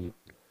something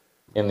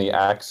in the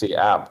Axie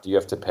app, do you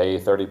have to pay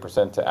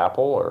 30% to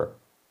Apple, or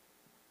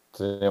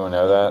does anyone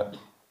know that?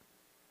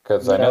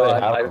 Because I know they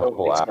have a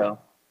mobile app. So.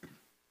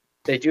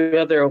 They do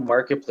have their own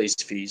marketplace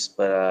fees,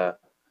 but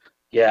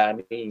yeah,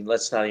 I mean,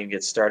 let's not even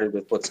get started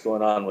with what's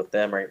going on with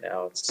them right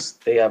now.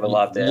 They have a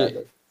lot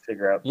to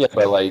figure out. Yeah,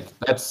 but like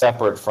that's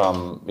separate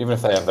from, even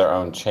if they have their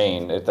own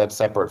chain, that's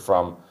separate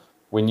from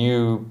when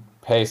you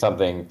pay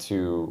something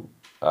to.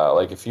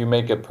 Like if you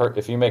make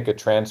a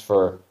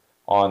transfer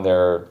on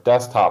their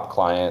desktop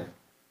client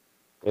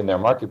in their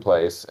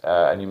marketplace,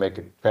 and you make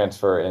a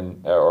transfer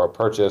or a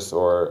purchase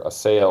or a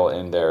sale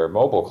in their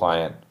mobile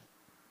client,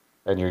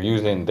 and you're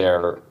using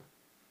the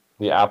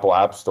Apple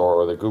App Store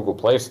or the Google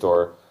Play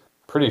Store,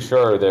 pretty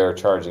sure they're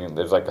charging.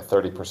 There's like a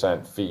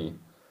 30% fee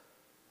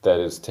that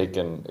is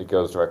taken. It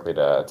goes directly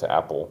to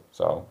Apple.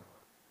 So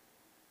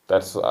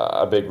that's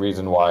a big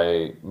reason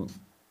why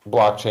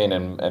blockchain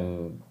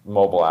and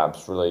mobile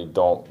apps really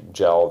don't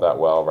gel that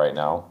well right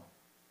now.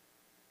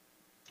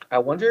 I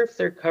wonder if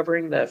they're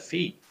covering that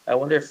fee. I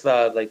wonder if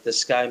like the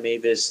Sky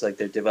Mavis, like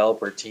their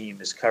developer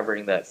team, is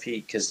covering that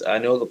fee, because I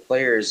know the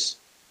players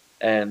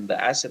and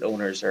the asset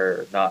owners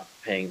are not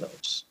paying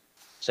those.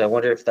 So I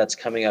wonder if that's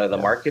coming out of the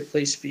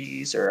marketplace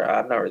fees, or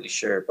I'm not really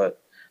sure,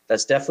 but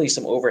that's definitely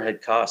some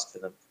overhead cost for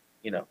them,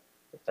 you know,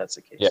 if that's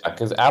the case. Yeah,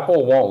 because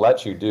Apple won't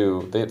let you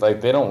they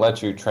don't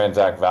let you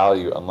transact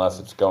value unless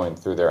it's going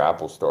through their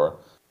Apple Store.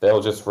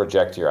 They'll just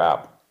reject your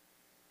app.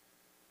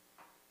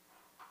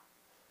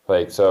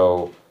 Like,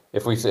 so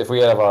if we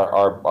have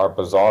our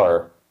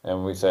Bazaar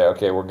and we say,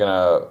 okay, we're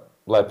gonna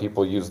let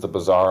people use the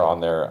Bazaar on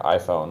their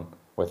iPhone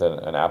with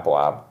an Apple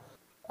app,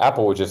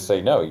 Apple would just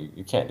say, no,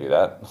 you can't do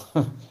that.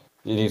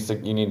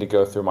 you need to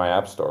go through my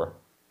App Store.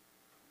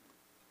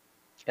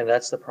 And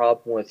that's the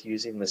problem with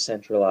using the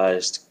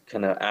centralized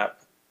kind of app,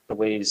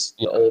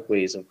 the old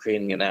ways of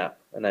creating an app.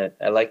 And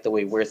I like the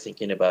way we're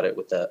thinking about it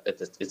with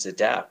it's a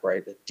DApp,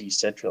 right? A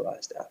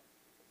decentralized app.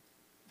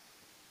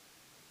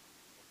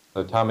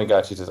 So Tommy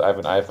Gotchi says, I have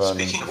an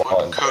iPhone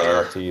wallet and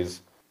NFTs.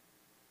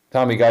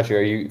 Tommy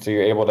Gotchi,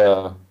 you're able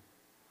to,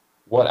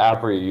 what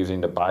app are you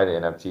using to buy the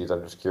NFTs?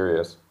 I'm just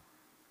curious.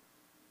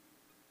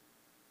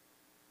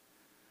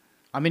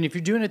 I mean, if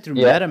you're doing it through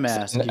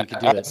MetaMask, you could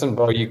do it. Listen,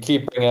 bro, you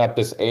keep bringing up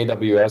this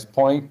AWS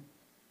point.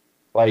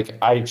 Like,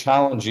 I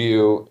challenge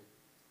you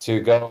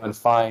to go and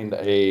find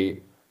a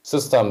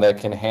system that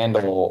can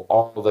handle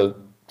all the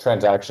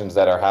transactions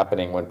that are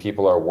happening when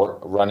people are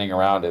running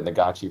around in the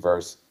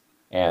Gotchiverse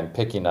and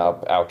picking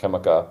up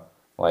Alchemica.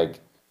 Like,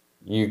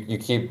 you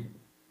keep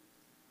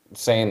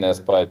saying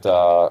this, but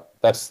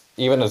that's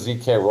even a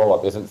ZK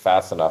rollup isn't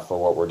fast enough for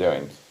what we're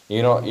doing.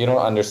 You don't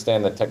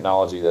understand the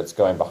technology that's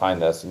going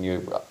behind this, and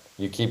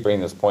you keep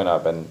bringing this point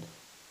up, and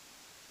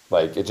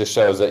like it just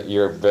shows that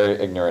you're very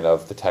ignorant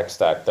of the tech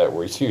stack that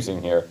we're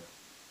using here.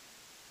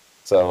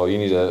 So you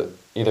need to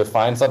either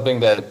find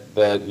something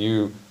that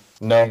you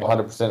know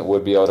 100%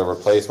 would be able to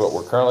replace what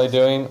we're currently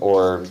doing,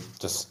 or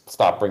just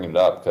stop bringing it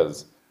up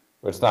because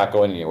it's not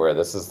going anywhere.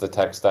 This is the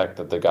tech stack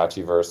that the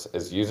Gotchiverse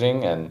is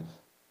using, and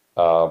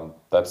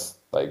that's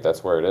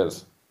where it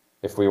is.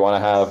 If we want to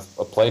have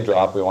a play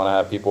drop, we want to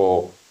have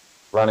people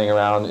running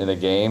around in a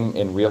game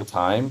in real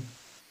time,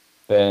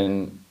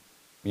 then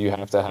you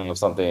have to have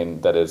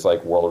something that is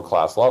like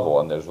world-class level,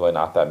 and there's really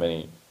not that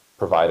many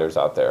providers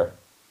out there.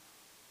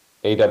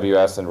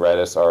 AWS and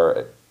Redis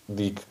are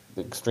the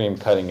extreme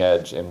cutting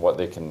edge in what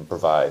they can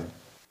provide,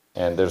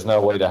 and there's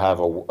no way to have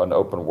an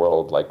open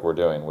world like we're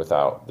doing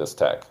without this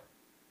tech.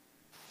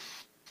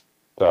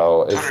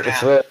 So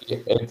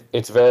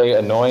it's very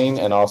annoying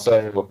and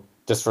also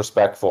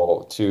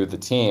disrespectful to the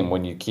team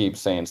when you keep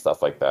saying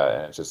stuff like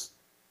that, and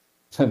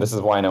This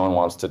is why no one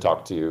wants to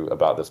talk to you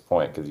about this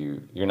point, because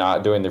you're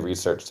not doing the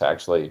research to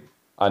actually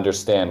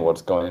understand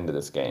what's going into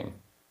this game.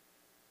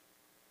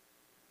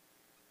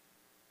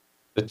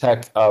 The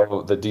tech,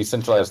 the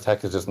decentralized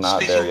tech is just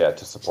not there yet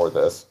to support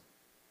this.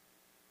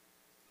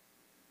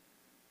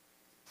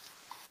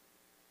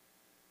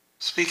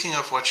 Speaking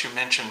of what you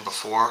mentioned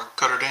before,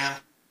 Cutter Dan,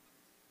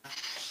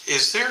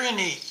 is there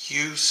any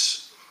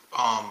use,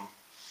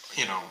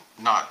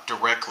 not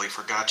directly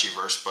for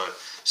Gotchiverse, but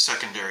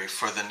secondary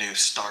for the new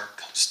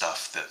Stark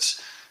stuff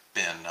that's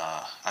been,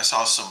 I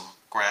saw some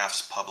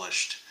graphs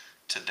published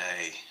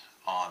today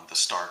on the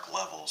Stark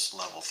levels,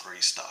 level 3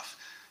 stuff.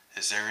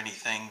 Is there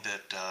anything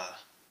that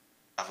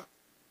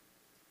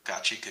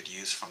Gotchi could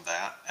use from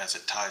that as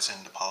it ties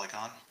into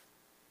Polygon?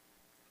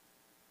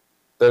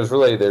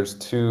 There's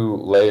two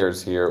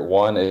layers here.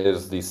 One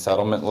is the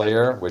settlement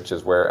layer, which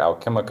is where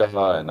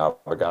Alchemica and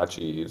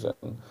Navigachis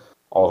and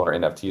all of our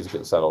NFTs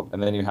get settled.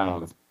 And then you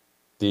have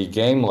the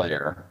game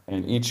layer,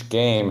 and each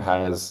game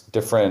has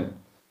different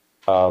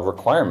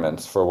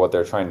requirements for what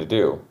they're trying to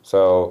do.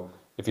 So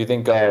if you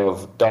think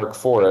of Dark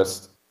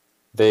Forest,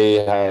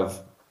 they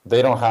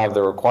don't have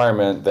the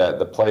requirement that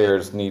the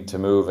players need to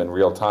move in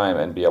real time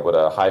and be able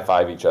to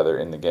high-five each other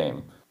in the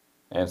game.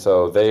 And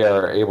so they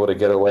are able to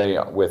get away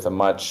with a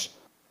much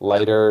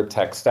lighter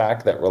tech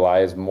stack that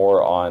relies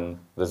more on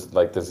this,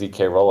 like the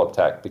ZK rollup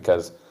tech,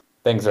 because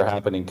things are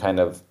happening kind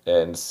of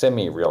in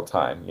semi-real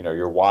time.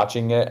 You're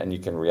watching it and you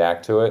can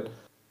react to it,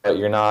 but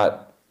you're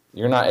not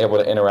able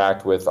to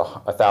interact with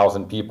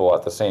 1,000 people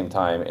at the same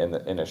time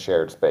in a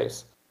shared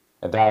space.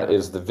 And that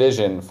is the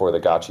vision for the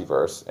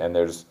Gotchiverse. And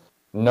there's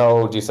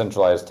no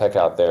decentralized tech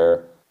out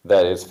there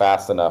that is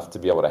fast enough to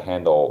be able to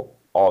handle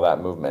all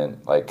that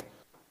movement. Like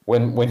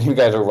when you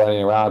guys are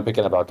running around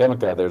picking up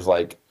Alchemica, there's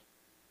like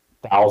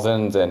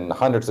thousands and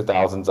hundreds of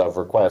thousands of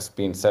requests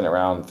being sent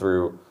around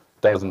through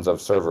dozens of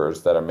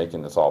servers that are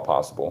making this all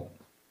possible.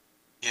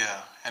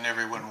 Yeah, and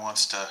everyone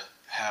wants to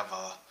have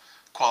a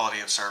quality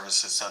of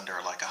service that's under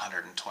like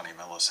 120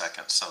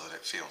 milliseconds so that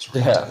it feels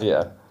real time.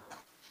 Yeah.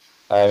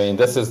 I mean,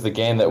 this is the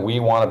game that we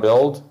want to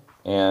build,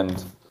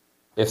 and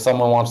if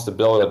someone wants to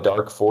build a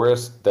Dark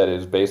Forest that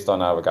is based on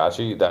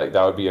Navigacci,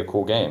 that would be a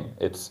cool game.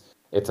 It's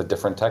a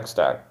different tech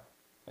stack,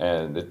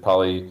 and it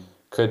probably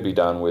could be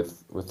done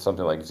with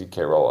something like ZK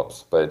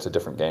rollups, but it's a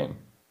different game.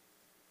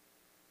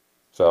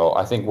 So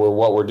I think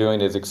what we're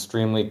doing is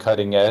extremely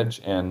cutting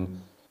edge,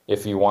 and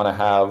if you want to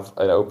have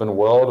an open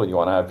world, or you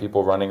want to have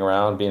people running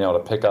around being able to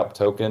pick up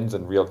tokens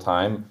in real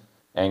time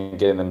and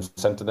getting them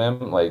sent to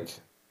them,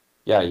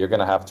 you're going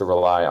to have to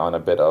rely on a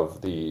bit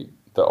of the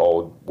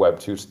old Web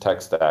 2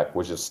 tech stack,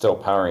 which is still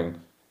powering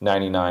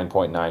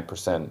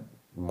 99.9%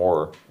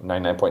 more,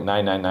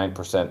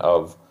 99.999%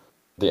 of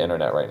the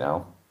internet right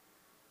now.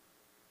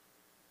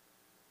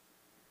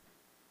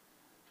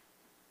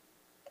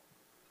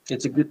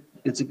 It's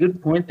a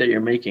good point that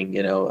you're making.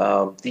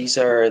 These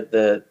are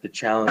the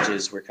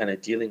challenges we're kind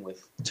of dealing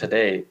with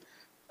today.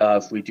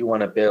 If we do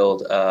want to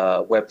build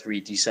a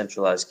Web3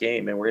 decentralized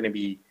game, and we're going to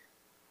be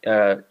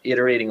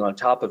iterating on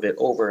top of it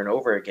over and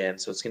over again,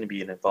 so it's going to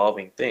be an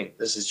evolving thing.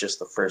 This is just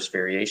the first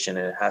variation,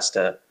 and it has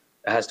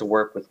to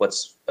work with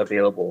what's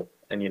available.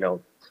 And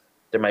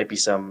there might be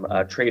some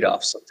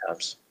trade-offs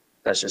sometimes.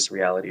 That's just the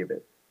reality of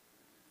it.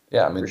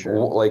 Yeah, I mean, For sure.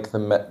 like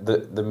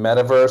the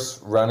metaverse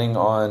running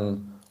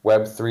on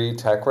Web3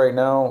 tech right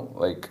now,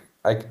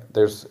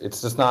 there's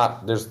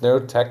no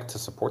tech to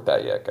support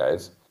that yet,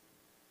 guys.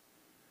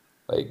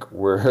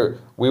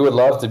 We would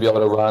love to be able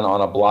to run on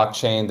a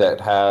blockchain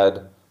that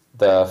had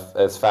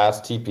as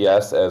fast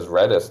TPS as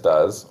Redis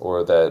does,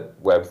 or that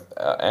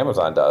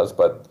Amazon does,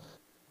 but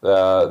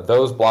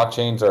those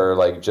blockchains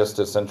are just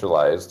as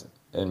centralized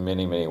in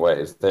many, many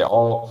ways. They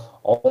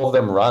all of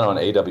them run on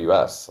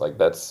AWS.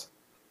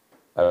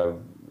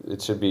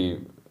 It should be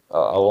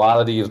a lot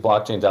of these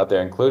blockchains out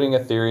there, including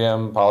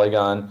Ethereum,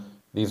 Polygon.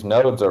 These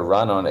nodes are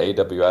run on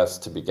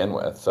AWS to begin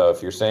with. So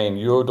if you're saying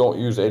you don't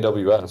use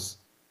AWS,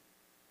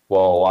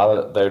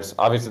 well,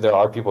 there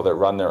are people that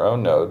run their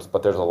own nodes,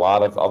 but there's a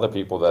lot of other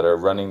people that are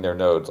running their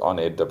nodes on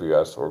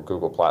AWS or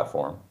Google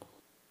platform.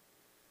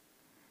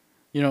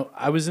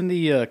 I was in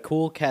the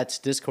Cool Cats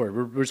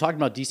Discord. We're talking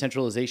about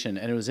decentralization,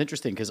 and it was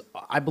interesting because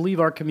I believe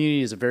our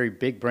community is a very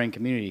big brain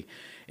community.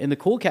 In the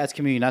Cool Cats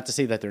community, not to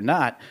say that they're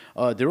not,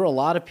 there were a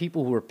lot of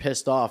people who were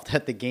pissed off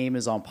that the game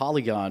is on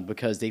Polygon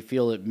because they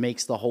feel it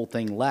makes the whole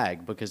thing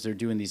lag because they're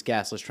doing these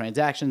gasless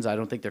transactions. I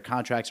don't think their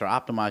contracts are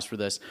optimized for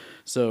this,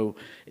 so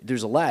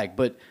there's a lag.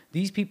 But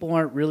these people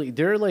aren't really,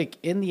 they're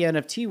in the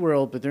NFT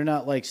world, but they're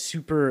not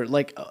super,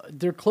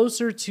 they're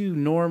closer to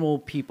normal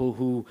people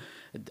who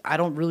I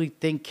don't really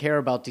think care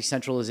about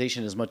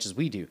decentralization as much as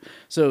we do.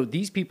 So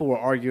these people were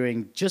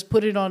arguing, just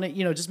put it on it,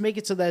 just make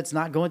it so that it's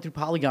not going through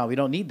Polygon. We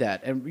don't need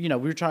that. And, we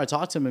were trying to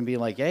talk to them and be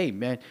like, hey,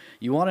 man,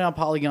 you want it on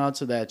Polygon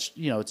so that,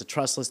 it's a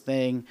trustless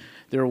thing.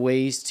 There are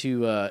ways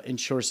to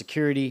ensure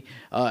security.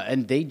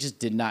 And they just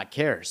did not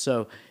care.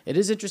 So it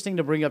is interesting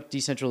to bring up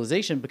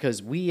decentralization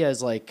because we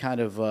as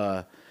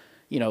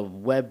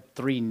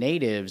Web3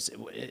 natives,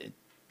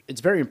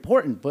 it's very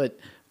important, but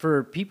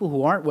for people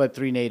who aren't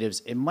Web3 natives,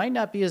 it might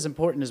not be as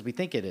important as we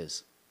think it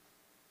is.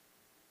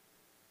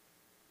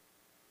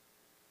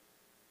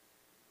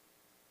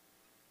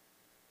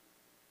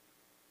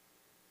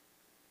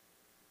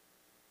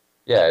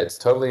 Yeah, it's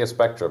totally a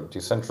spectrum.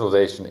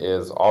 Decentralization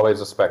is always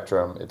a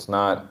spectrum. It's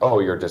not, oh,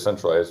 you're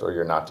decentralized or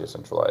you're not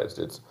decentralized.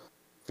 It's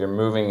if you're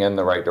moving in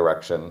the right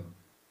direction,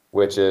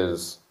 which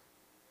is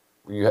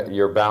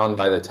you're bound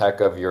by the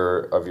tech of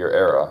your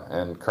era.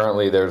 And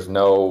currently, there's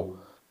no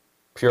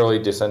purely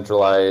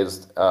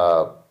decentralized,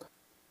 50,000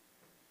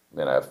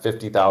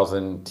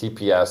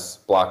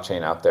 TPS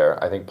blockchain out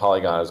there. I think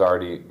Polygon is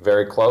already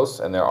very close,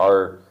 and there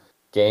are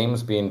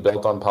games being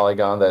built on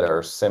Polygon that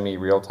are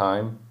semi-real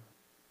time.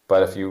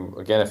 But if you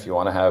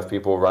want to have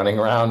people running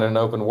around in an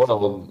open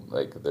world,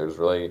 like there's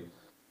really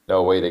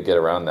no way to get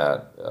around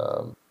that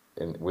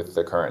with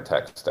the current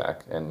tech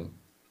stack, and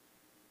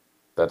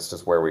that's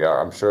just where we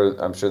are. I'm sure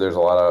there's a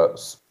lot of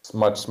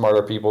much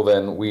smarter people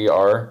than we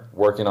are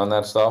working on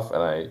that stuff,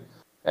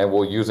 and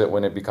we'll use it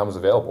when it becomes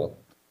available.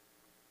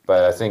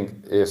 But I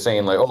think it's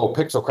saying like, oh,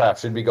 Pixelcraft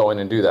should be going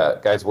and do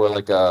that, guys. We're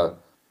like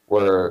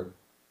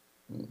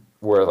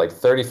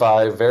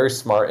 35 very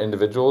smart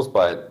individuals,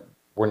 but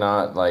we're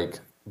not like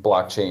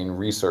blockchain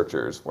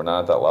researchers. We're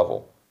not at that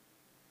level.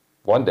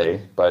 One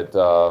day, but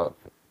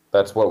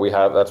that's what we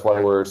have. That's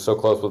why we're so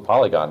close with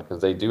Polygon,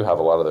 because they do have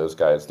a lot of those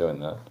guys doing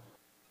that.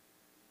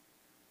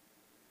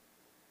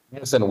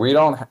 Listen, we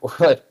don't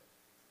like,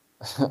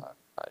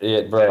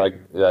 bro.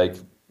 Like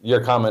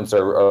your comments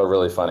are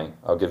really funny.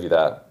 I'll give you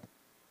that.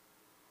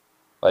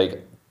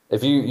 Like,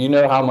 if you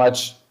know how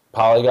much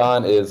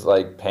Polygon is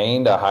like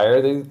paying to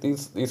hire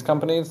these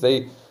companies,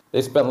 they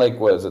spent like,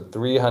 what is it,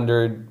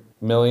 300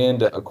 million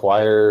to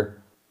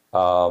acquire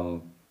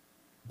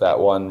that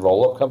one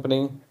roll-up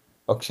company.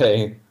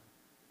 Okay,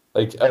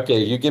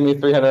 you give me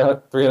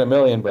 300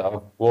 million,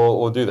 bro,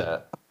 we'll do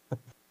that.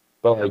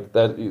 But like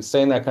that,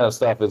 saying that kind of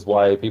stuff is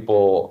why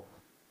people,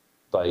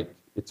 like,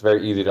 it's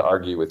very easy to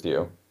argue with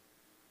you.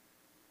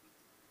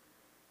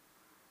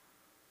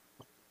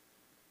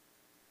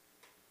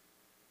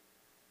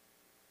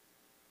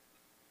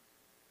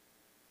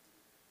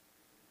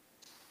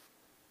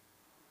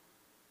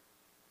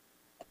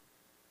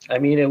 I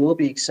mean, it will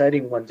be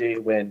exciting one day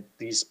when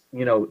these,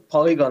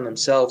 Polygon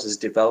themselves is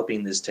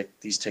developing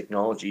these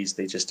technologies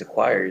they just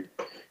acquired.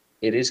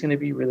 It is going to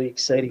be really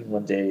exciting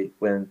one day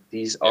when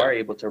these are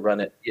able to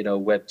run at,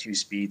 Web 2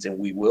 speeds, and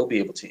we will be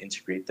able to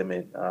integrate them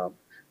in.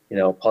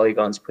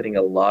 Polygon's putting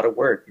a lot of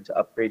work into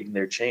upgrading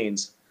their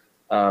chains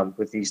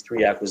with these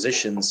 3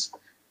 acquisitions.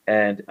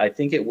 And I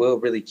think it will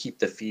really keep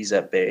the fees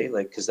at bay,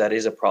 because that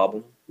is a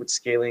problem with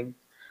scaling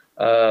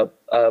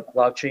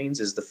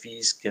blockchains, is the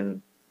fees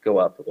can go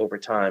up over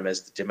time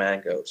as the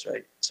demand goes,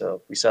 right?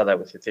 So we saw that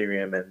with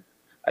Ethereum, and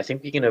I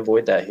think we can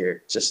avoid that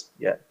here.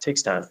 It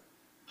takes time.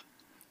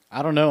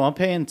 I don't know. I'm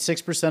paying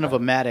 6% of a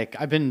Matic.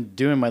 I've been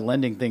doing my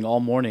lending thing all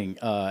morning,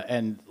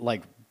 and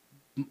like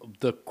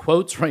the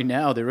quotes right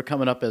now, they were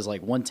coming up as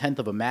like 1/10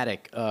 of a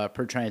Matic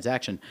per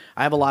transaction.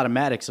 I have a lot of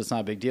Matics, so it's not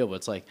a big deal, but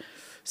it's like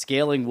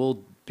scaling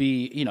will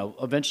be,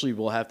 eventually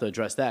we'll have to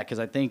address that, because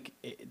I think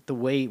the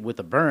way with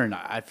the burn,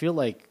 I feel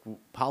like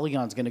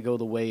Polygon's going to go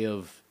the way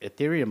of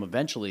Ethereum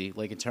eventually,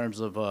 like in terms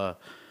of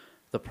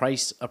the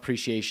price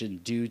appreciation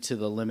due to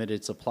the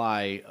limited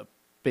supply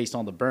based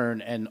on the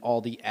burn and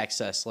all the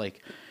excess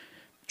like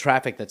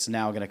traffic that's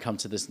now going to come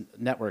to this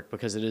network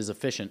because it is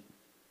efficient.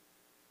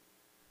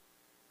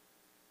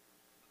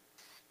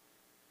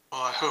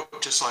 Well, I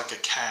hope just like a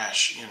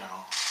cache,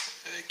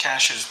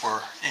 caches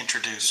were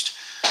introduced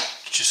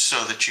just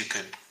so that you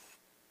could,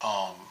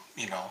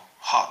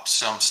 hop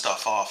some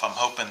stuff off. I'm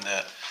hoping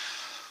that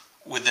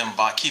with them,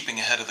 by keeping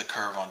ahead of the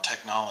curve on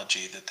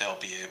technology, that they'll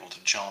be able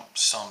to jump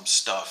some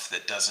stuff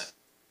that doesn't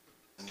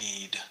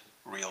need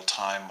real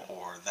time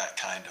or that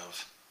kind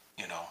of,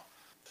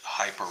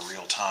 hyper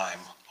real time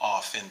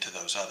off into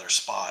those other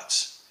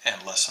spots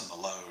and lessen the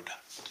load.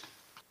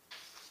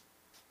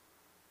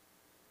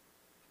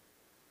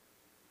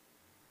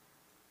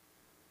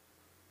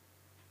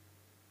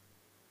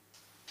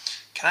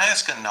 Can I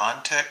ask a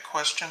non-tech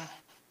question?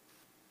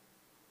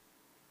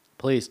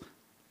 Please.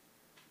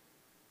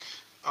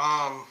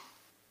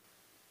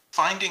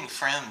 Finding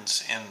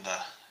friends in the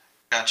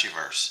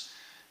Gotchiverse,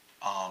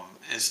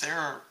 is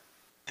there,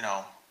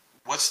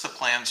 what's the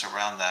plans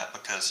around that?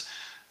 Because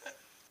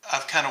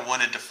I've kind of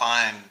wanted to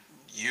find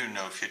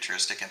No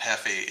Futuristic and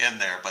Hefe in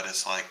there, but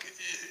it's like,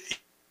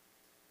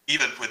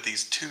 even with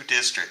these 2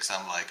 districts,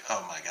 I'm like,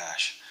 oh my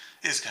gosh,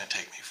 it's going to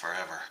take me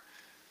forever.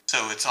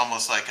 So it's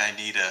almost like I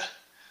need a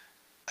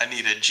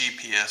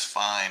GPS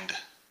find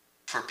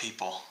for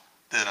people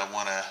that I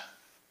want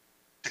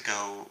to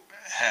go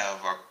have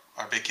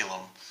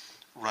Arbiculum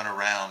run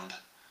around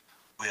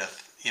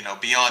with,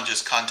 beyond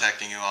just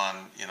contacting you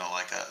on,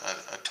 like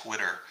a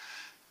Twitter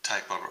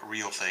type of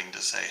real thing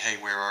to say,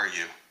 hey, where are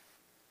you?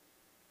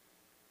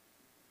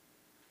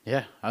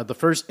 Yeah, the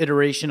first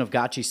iteration of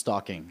Gotchi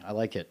stalking. I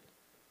like it.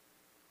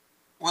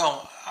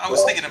 Well, I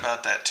was thinking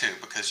about that too,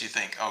 because you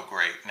think, oh,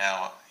 great,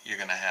 now you're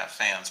going to have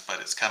fans, but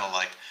it's kind of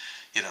like,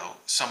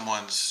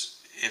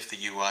 if the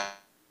UI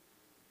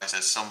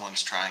says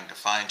someone's trying to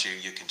find you,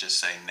 you can just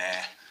say,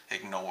 nah,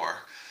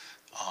 ignore,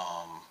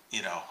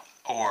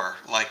 or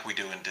like we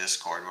do in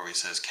Discord where he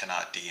says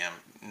cannot DM,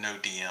 no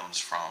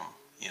DMs from,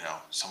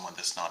 someone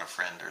that's not a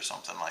friend or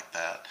something like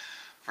that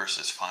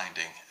versus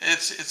finding.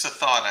 It's a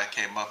thought I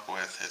came up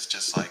with. It's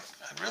just like,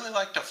 I'd really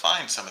like to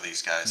find some of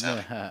these guys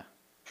out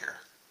here.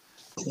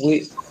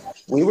 We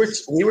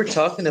were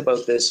talking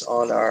about this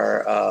on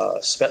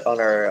our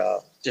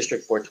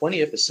District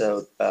 420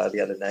 episode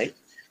the other night.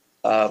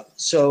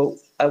 So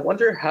I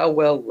wonder how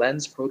well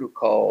Lens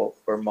Protocol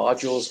or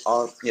modules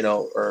on,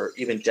 or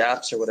even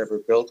dApps or whatever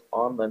built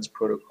on Lens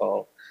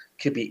Protocol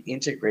could be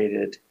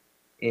integrated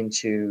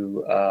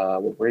into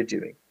what we're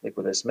doing, like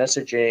with this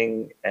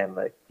messaging and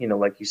like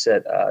you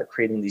said,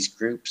 creating these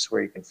groups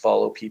where you can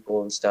follow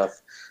people and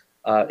stuff.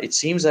 It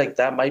seems like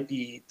that might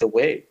be the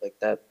way, like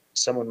that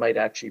someone might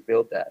actually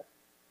build that.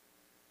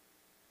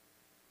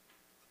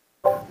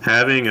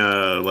 Having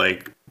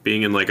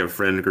being in like a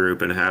friend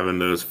group and having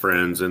those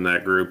friends in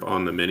that group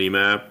on the mini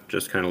map,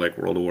 just kind of like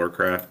World of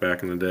Warcraft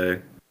back in the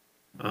day.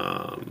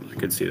 I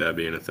could see that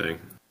being a thing.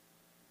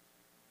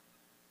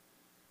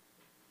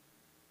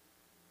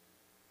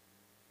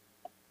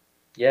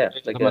 Yeah,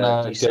 like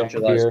a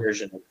decentralized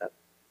version of that.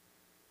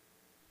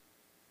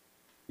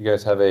 You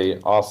guys have a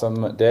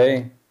awesome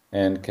day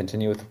and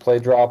continue with the play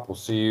drop. We'll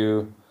see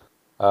you,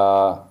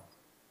 in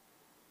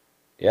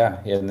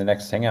the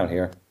next hangout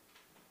here.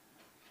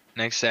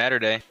 Next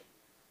Saturday.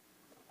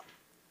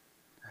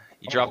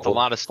 You dropped a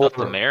lot of stuff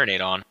to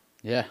marinate on.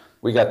 Yeah.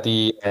 We got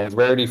the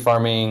rarity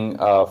farming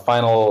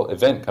final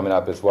event coming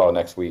up as well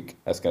next week.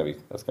 That's gonna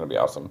be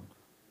awesome.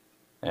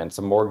 And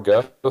some more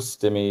ghost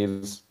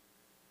stimmies.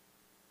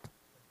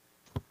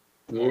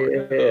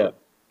 Yeah.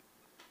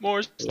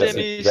 More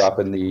stimmies.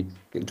 Dropping the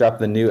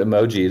new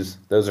emojis.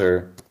 Those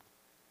are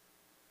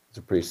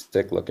pretty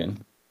sick looking.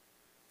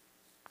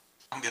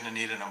 I'm gonna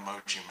need an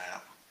emoji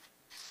map.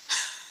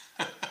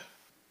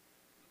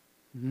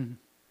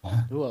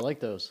 Ooh, I like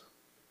those.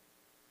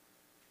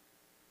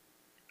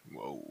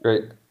 Whoa.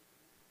 Great.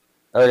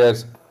 All right,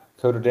 guys.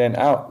 Coder Dan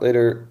out.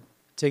 Later.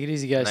 Take it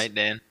easy, guys. Night,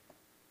 Dan.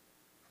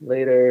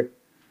 Later.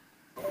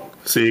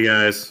 See you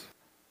guys.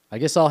 I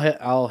guess I'll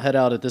head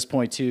out at this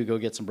point too. Go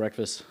get some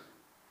breakfast.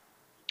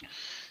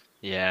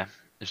 Yeah,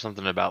 there's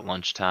something about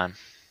lunchtime.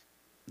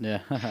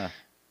 Yeah.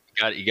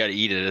 You got to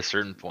eat at a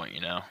certain point.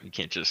 You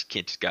can't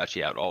just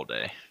gotcha out all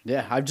day.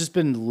 Yeah, I've just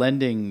been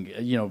lending,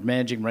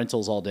 managing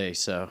rentals all day.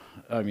 So,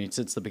 I mean,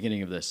 since the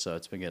beginning of this, so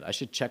it's been good. I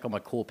should check on my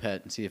Cool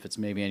Pet and see if it's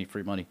maybe any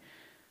free money.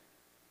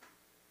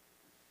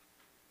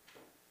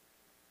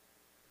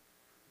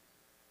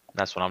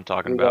 That's what I'm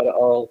talking We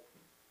about.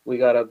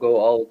 gotta go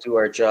all do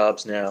our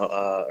jobs now,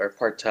 our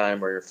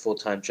part-time or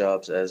full-time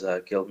jobs as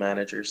guild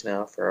managers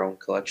now for our own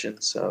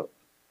collection. So,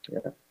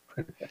 yeah.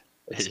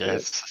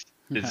 Yes.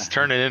 It's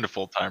turning into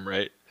full time,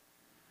 right?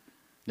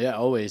 Yeah,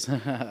 always.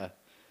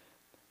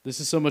 This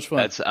is so much fun.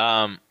 That's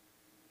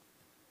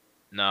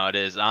no, it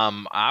is.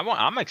 I'm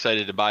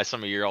excited to buy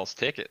some of your all's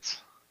tickets.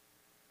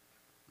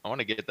 I want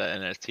to get that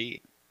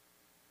NFT.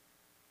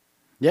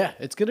 Yeah,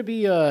 it's gonna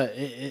be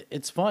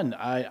it's fun.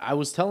 I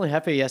was telling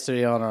Hefe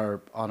yesterday on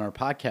our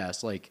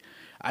podcast, like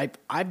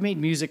I've made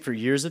music for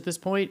years at this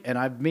point, and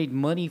I've made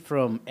money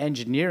from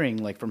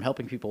engineering, like from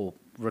helping people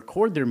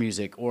record their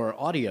music or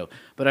audio,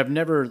 but I've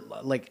never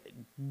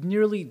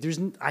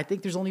I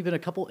think there's only been a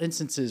couple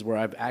instances where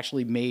I've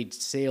actually made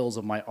sales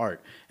of my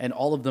art, and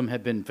all of them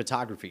have been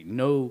photography,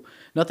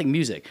 nothing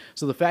music.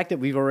 So the fact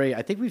that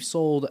I think we've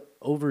sold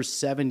over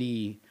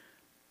 70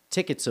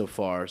 tickets so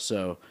far,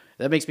 so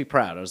that makes me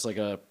proud. I was like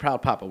a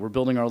proud papa. We're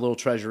building our little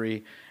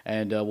treasury,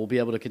 and we'll be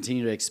able to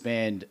continue to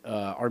expand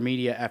our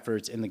media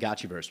efforts in the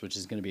Gotchiverse, which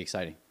is going to be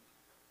exciting.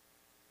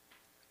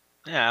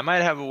 Yeah, I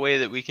might have a way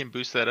that we can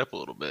boost that up a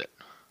little bit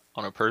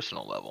on a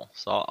personal level.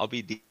 So I'll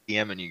be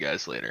DMing you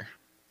guys later.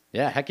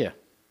 Yeah, heck yeah.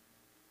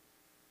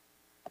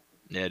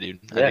 Yeah, dude.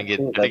 Yeah, I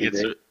think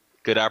it's a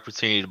good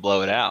opportunity to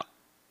blow it out.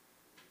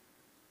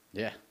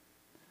 Yeah.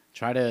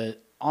 Try to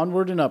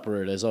onward and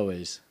upward as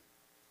always.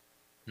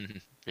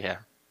 Yeah.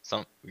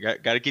 We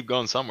got to keep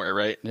going somewhere,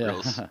 right? Yeah. Or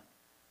else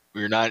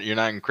you're not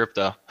in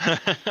crypto.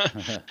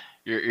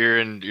 you're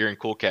in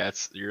Cool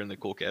Cats. You're in the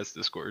Cool Cats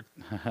Discord.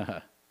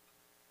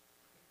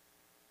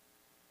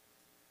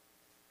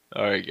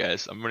 All right,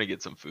 guys. I'm gonna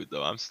get some food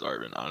though. I'm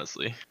starving,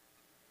 honestly.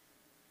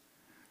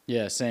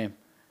 Yeah, same.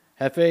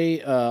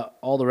 Hefe,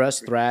 all the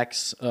rest,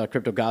 Thrax,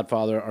 Crypto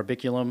Godfather,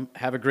 Arbiculum,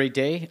 have a great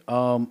day.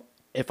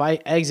 If I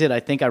exit, I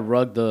think I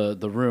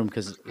rugged the room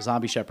because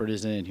Zombie Shepherd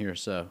isn't in here.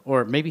 So,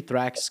 or maybe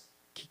Thrax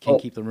can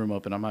keep the room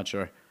open. I'm not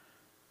sure.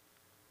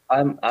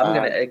 I'm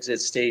gonna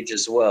exit stage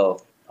as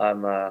well.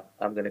 I'm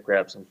gonna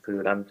grab some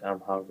food. I'm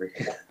hungry.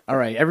 All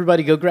right,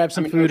 everybody, go grab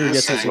some food or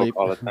get some sleep.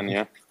 Call it then,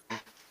 yeah.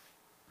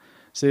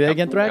 Say that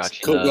again, Thrax.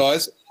 Gotcha. Cool,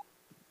 guys.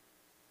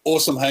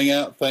 Awesome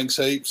hangout. Thanks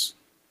heaps.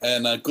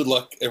 And good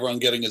luck everyone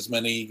getting as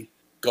many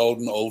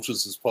golden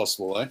altars as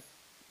possible, eh?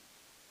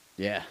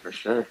 Yeah. For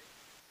sure.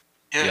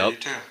 Yeah, Yep. you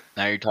too.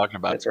 Now you're talking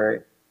about That's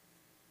right.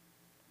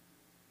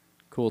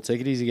 Cool.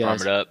 Take it easy, Farm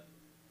guys. it up.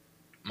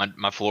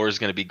 My floor is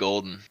gonna be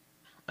golden.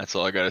 That's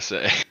all I gotta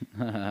say.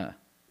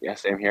 Yeah,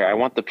 same here. I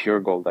want the pure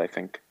gold, I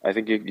think. I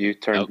think you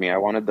turned me. I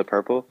wanted the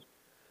purple,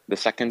 the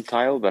second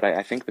tile, but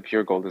I think the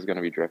pure gold is going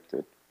to be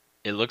drifted.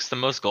 It looks the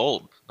most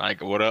gold.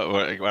 Like what I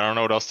don't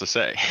know what else to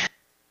say.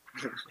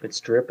 It's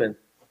dripping.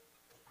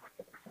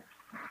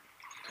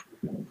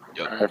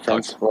 Yep. All right,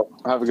 friends. Well,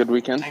 have a good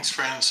weekend. Thanks,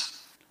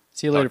 friends.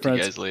 See you later, Talk to you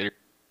friends. guys later.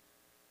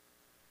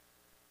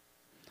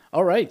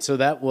 All right, so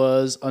that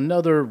was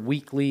another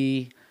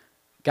weekly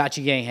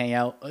Gotcha Gang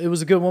hangout. It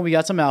was a good one. We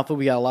got some alpha.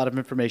 We got a lot of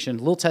information. A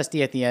little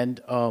testy at the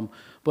end, but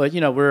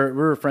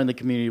we're a friendly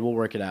community. We'll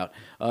work it out.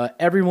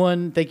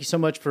 Everyone, thank you so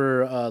much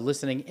for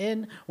listening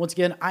in. Once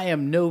again, I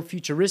am No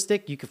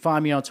Futuristic. You can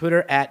find me on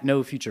Twitter at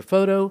No Future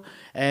Photo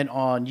and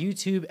on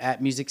YouTube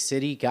at Music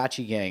City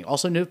Gotcha Gang.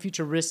 Also, No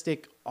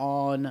Futuristic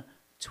on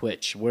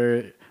Twitch,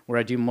 where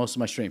I do most of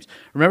my streams.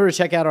 Remember to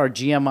check out our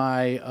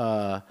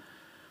GMI.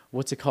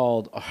 What's it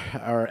called?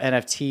 Our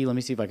NFT. Let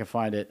me see if I can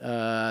find it.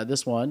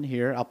 This one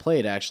here. I'll play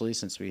it actually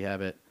since we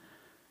have it.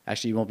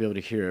 Actually, you won't be able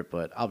to hear it,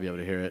 but I'll be able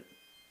to hear it.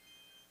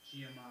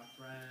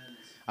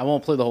 I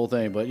won't play the whole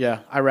thing, but yeah,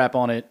 I rap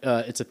on it.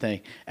 It's a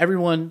thing.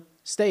 Everyone,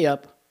 stay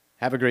up.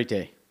 Have a great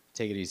day.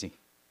 Take it easy.